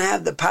that you're going to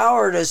have the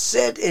power to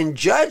sit in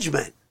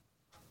judgment.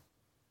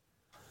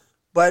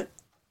 But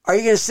are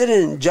you going to sit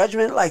in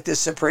judgment like the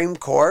Supreme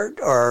Court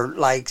or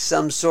like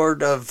some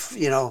sort of,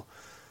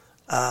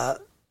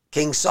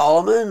 King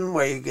Solomon,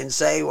 where you can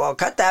say, well,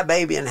 cut that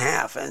baby in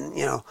half and,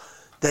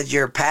 that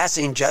you're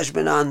passing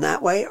judgment on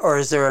that way? Or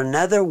is there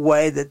another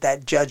way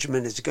that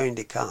judgment is going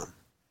to come?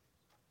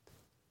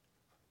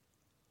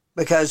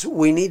 Because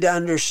we need to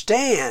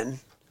understand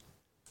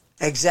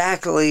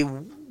exactly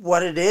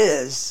what it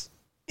is,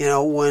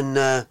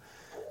 when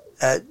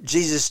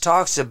Jesus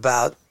talks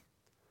about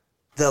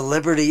the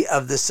liberty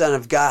of the Son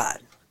of God.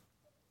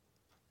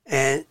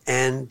 And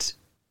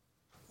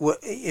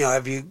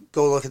if you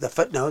go look at the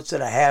footnotes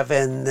that I have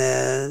in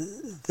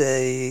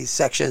the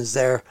sections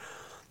there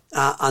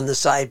on the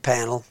side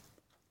panel,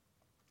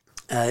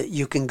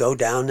 you can go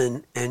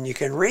down and you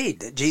can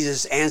read that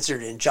Jesus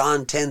answered in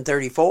John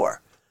 10:34.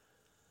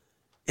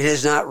 It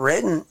is not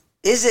written,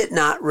 is it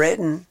not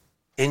written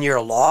in your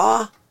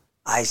law,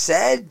 I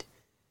said,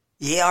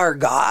 ye are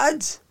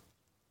gods?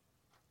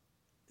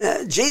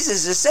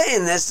 Jesus is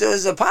saying this to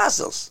his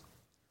apostles.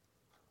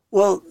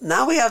 Well,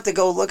 now we have to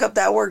go look up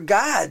that word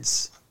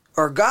gods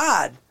or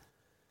God.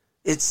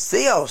 It's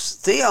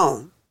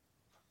theon.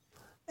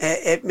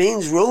 It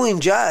means ruling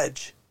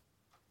judge.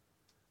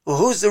 Well,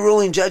 who's the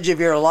ruling judge of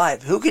your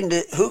life? Who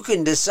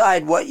can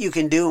decide what you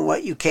can do and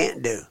what you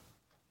can't do?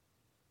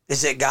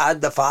 Is it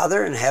God the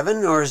Father in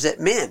heaven, or is it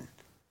men?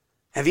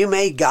 Have you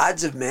made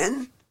gods of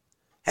men?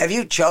 Have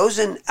you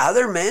chosen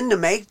other men to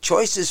make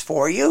choices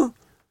for you?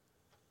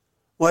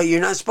 Well, you're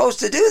not supposed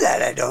to do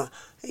that.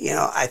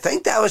 I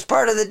think that was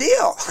part of the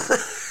deal.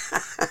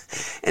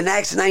 In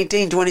Acts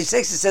 19:26,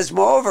 it says,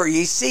 moreover,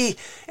 ye see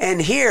and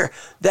hear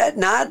that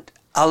not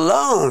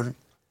alone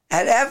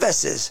at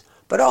Ephesus,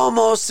 but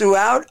almost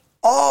throughout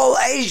all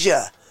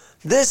Asia,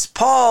 this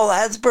Paul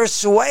hath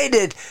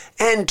persuaded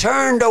and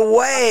turned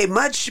away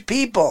much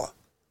people,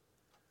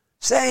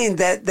 saying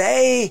that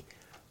they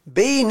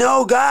be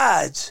no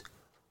gods,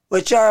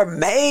 which are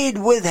made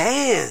with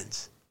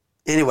hands.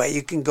 Anyway,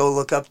 you can go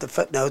look up the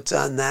footnotes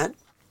on that.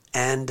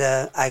 And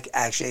I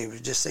actually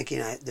was just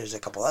thinking there's a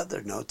couple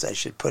other notes I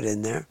should put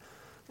in there,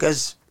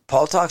 because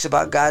Paul talks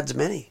about God's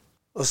many.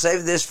 We'll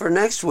save this for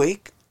next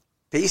week.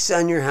 Peace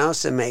on your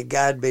house, and may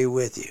God be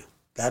with you.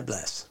 God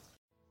bless.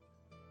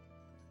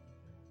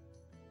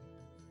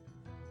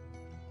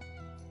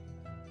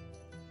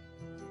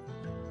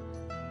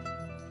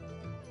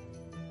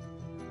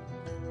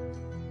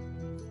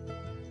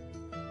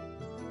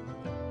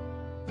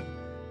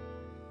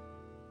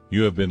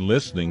 You have been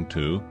listening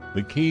to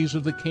The Keys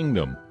of the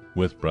Kingdom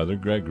with Brother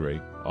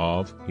Gregory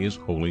of His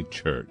Holy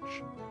Church.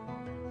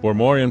 For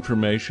more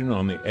information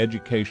on the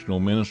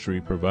educational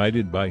ministry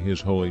provided by His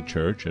Holy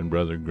Church and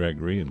Brother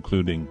Gregory,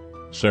 including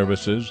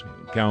services,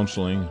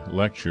 counseling,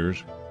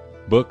 lectures,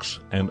 books,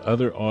 and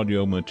other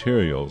audio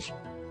materials,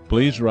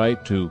 please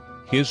write to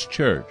His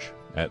Church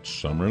at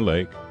Summer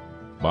Lake,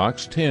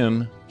 Box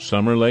 10,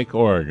 Summer Lake,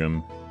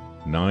 Oregon,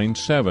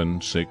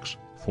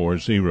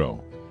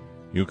 97640.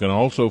 You can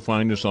also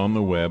find us on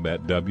the web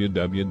at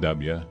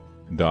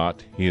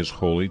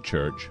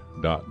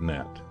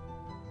www.hisholychurch.net.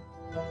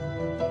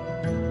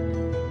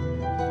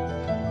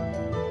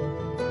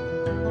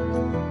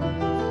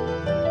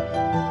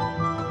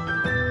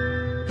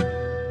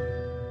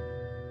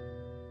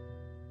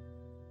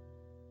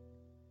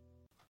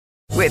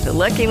 With the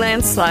Lucky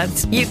Land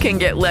Slots, you can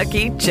get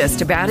lucky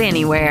just about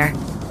anywhere.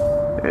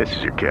 This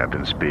is your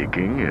captain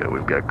speaking.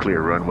 We've got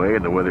clear runway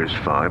and the weather's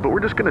fine, but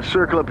we're just going to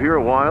circle up here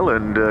a while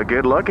and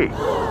get lucky.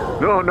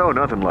 No,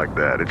 nothing like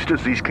that. It's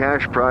just these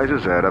cash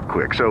prizes add up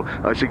quick. So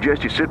I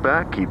suggest you sit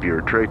back, keep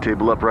your tray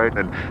table upright,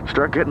 and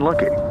start getting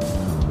lucky.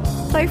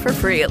 Play for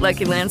free at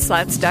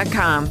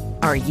LuckyLandSlots.com.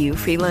 Are you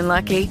feeling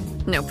lucky?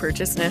 No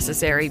purchase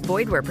necessary.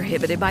 Void where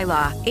prohibited by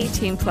law.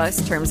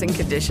 18+ terms and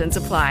conditions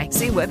apply.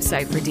 See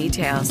website for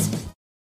details.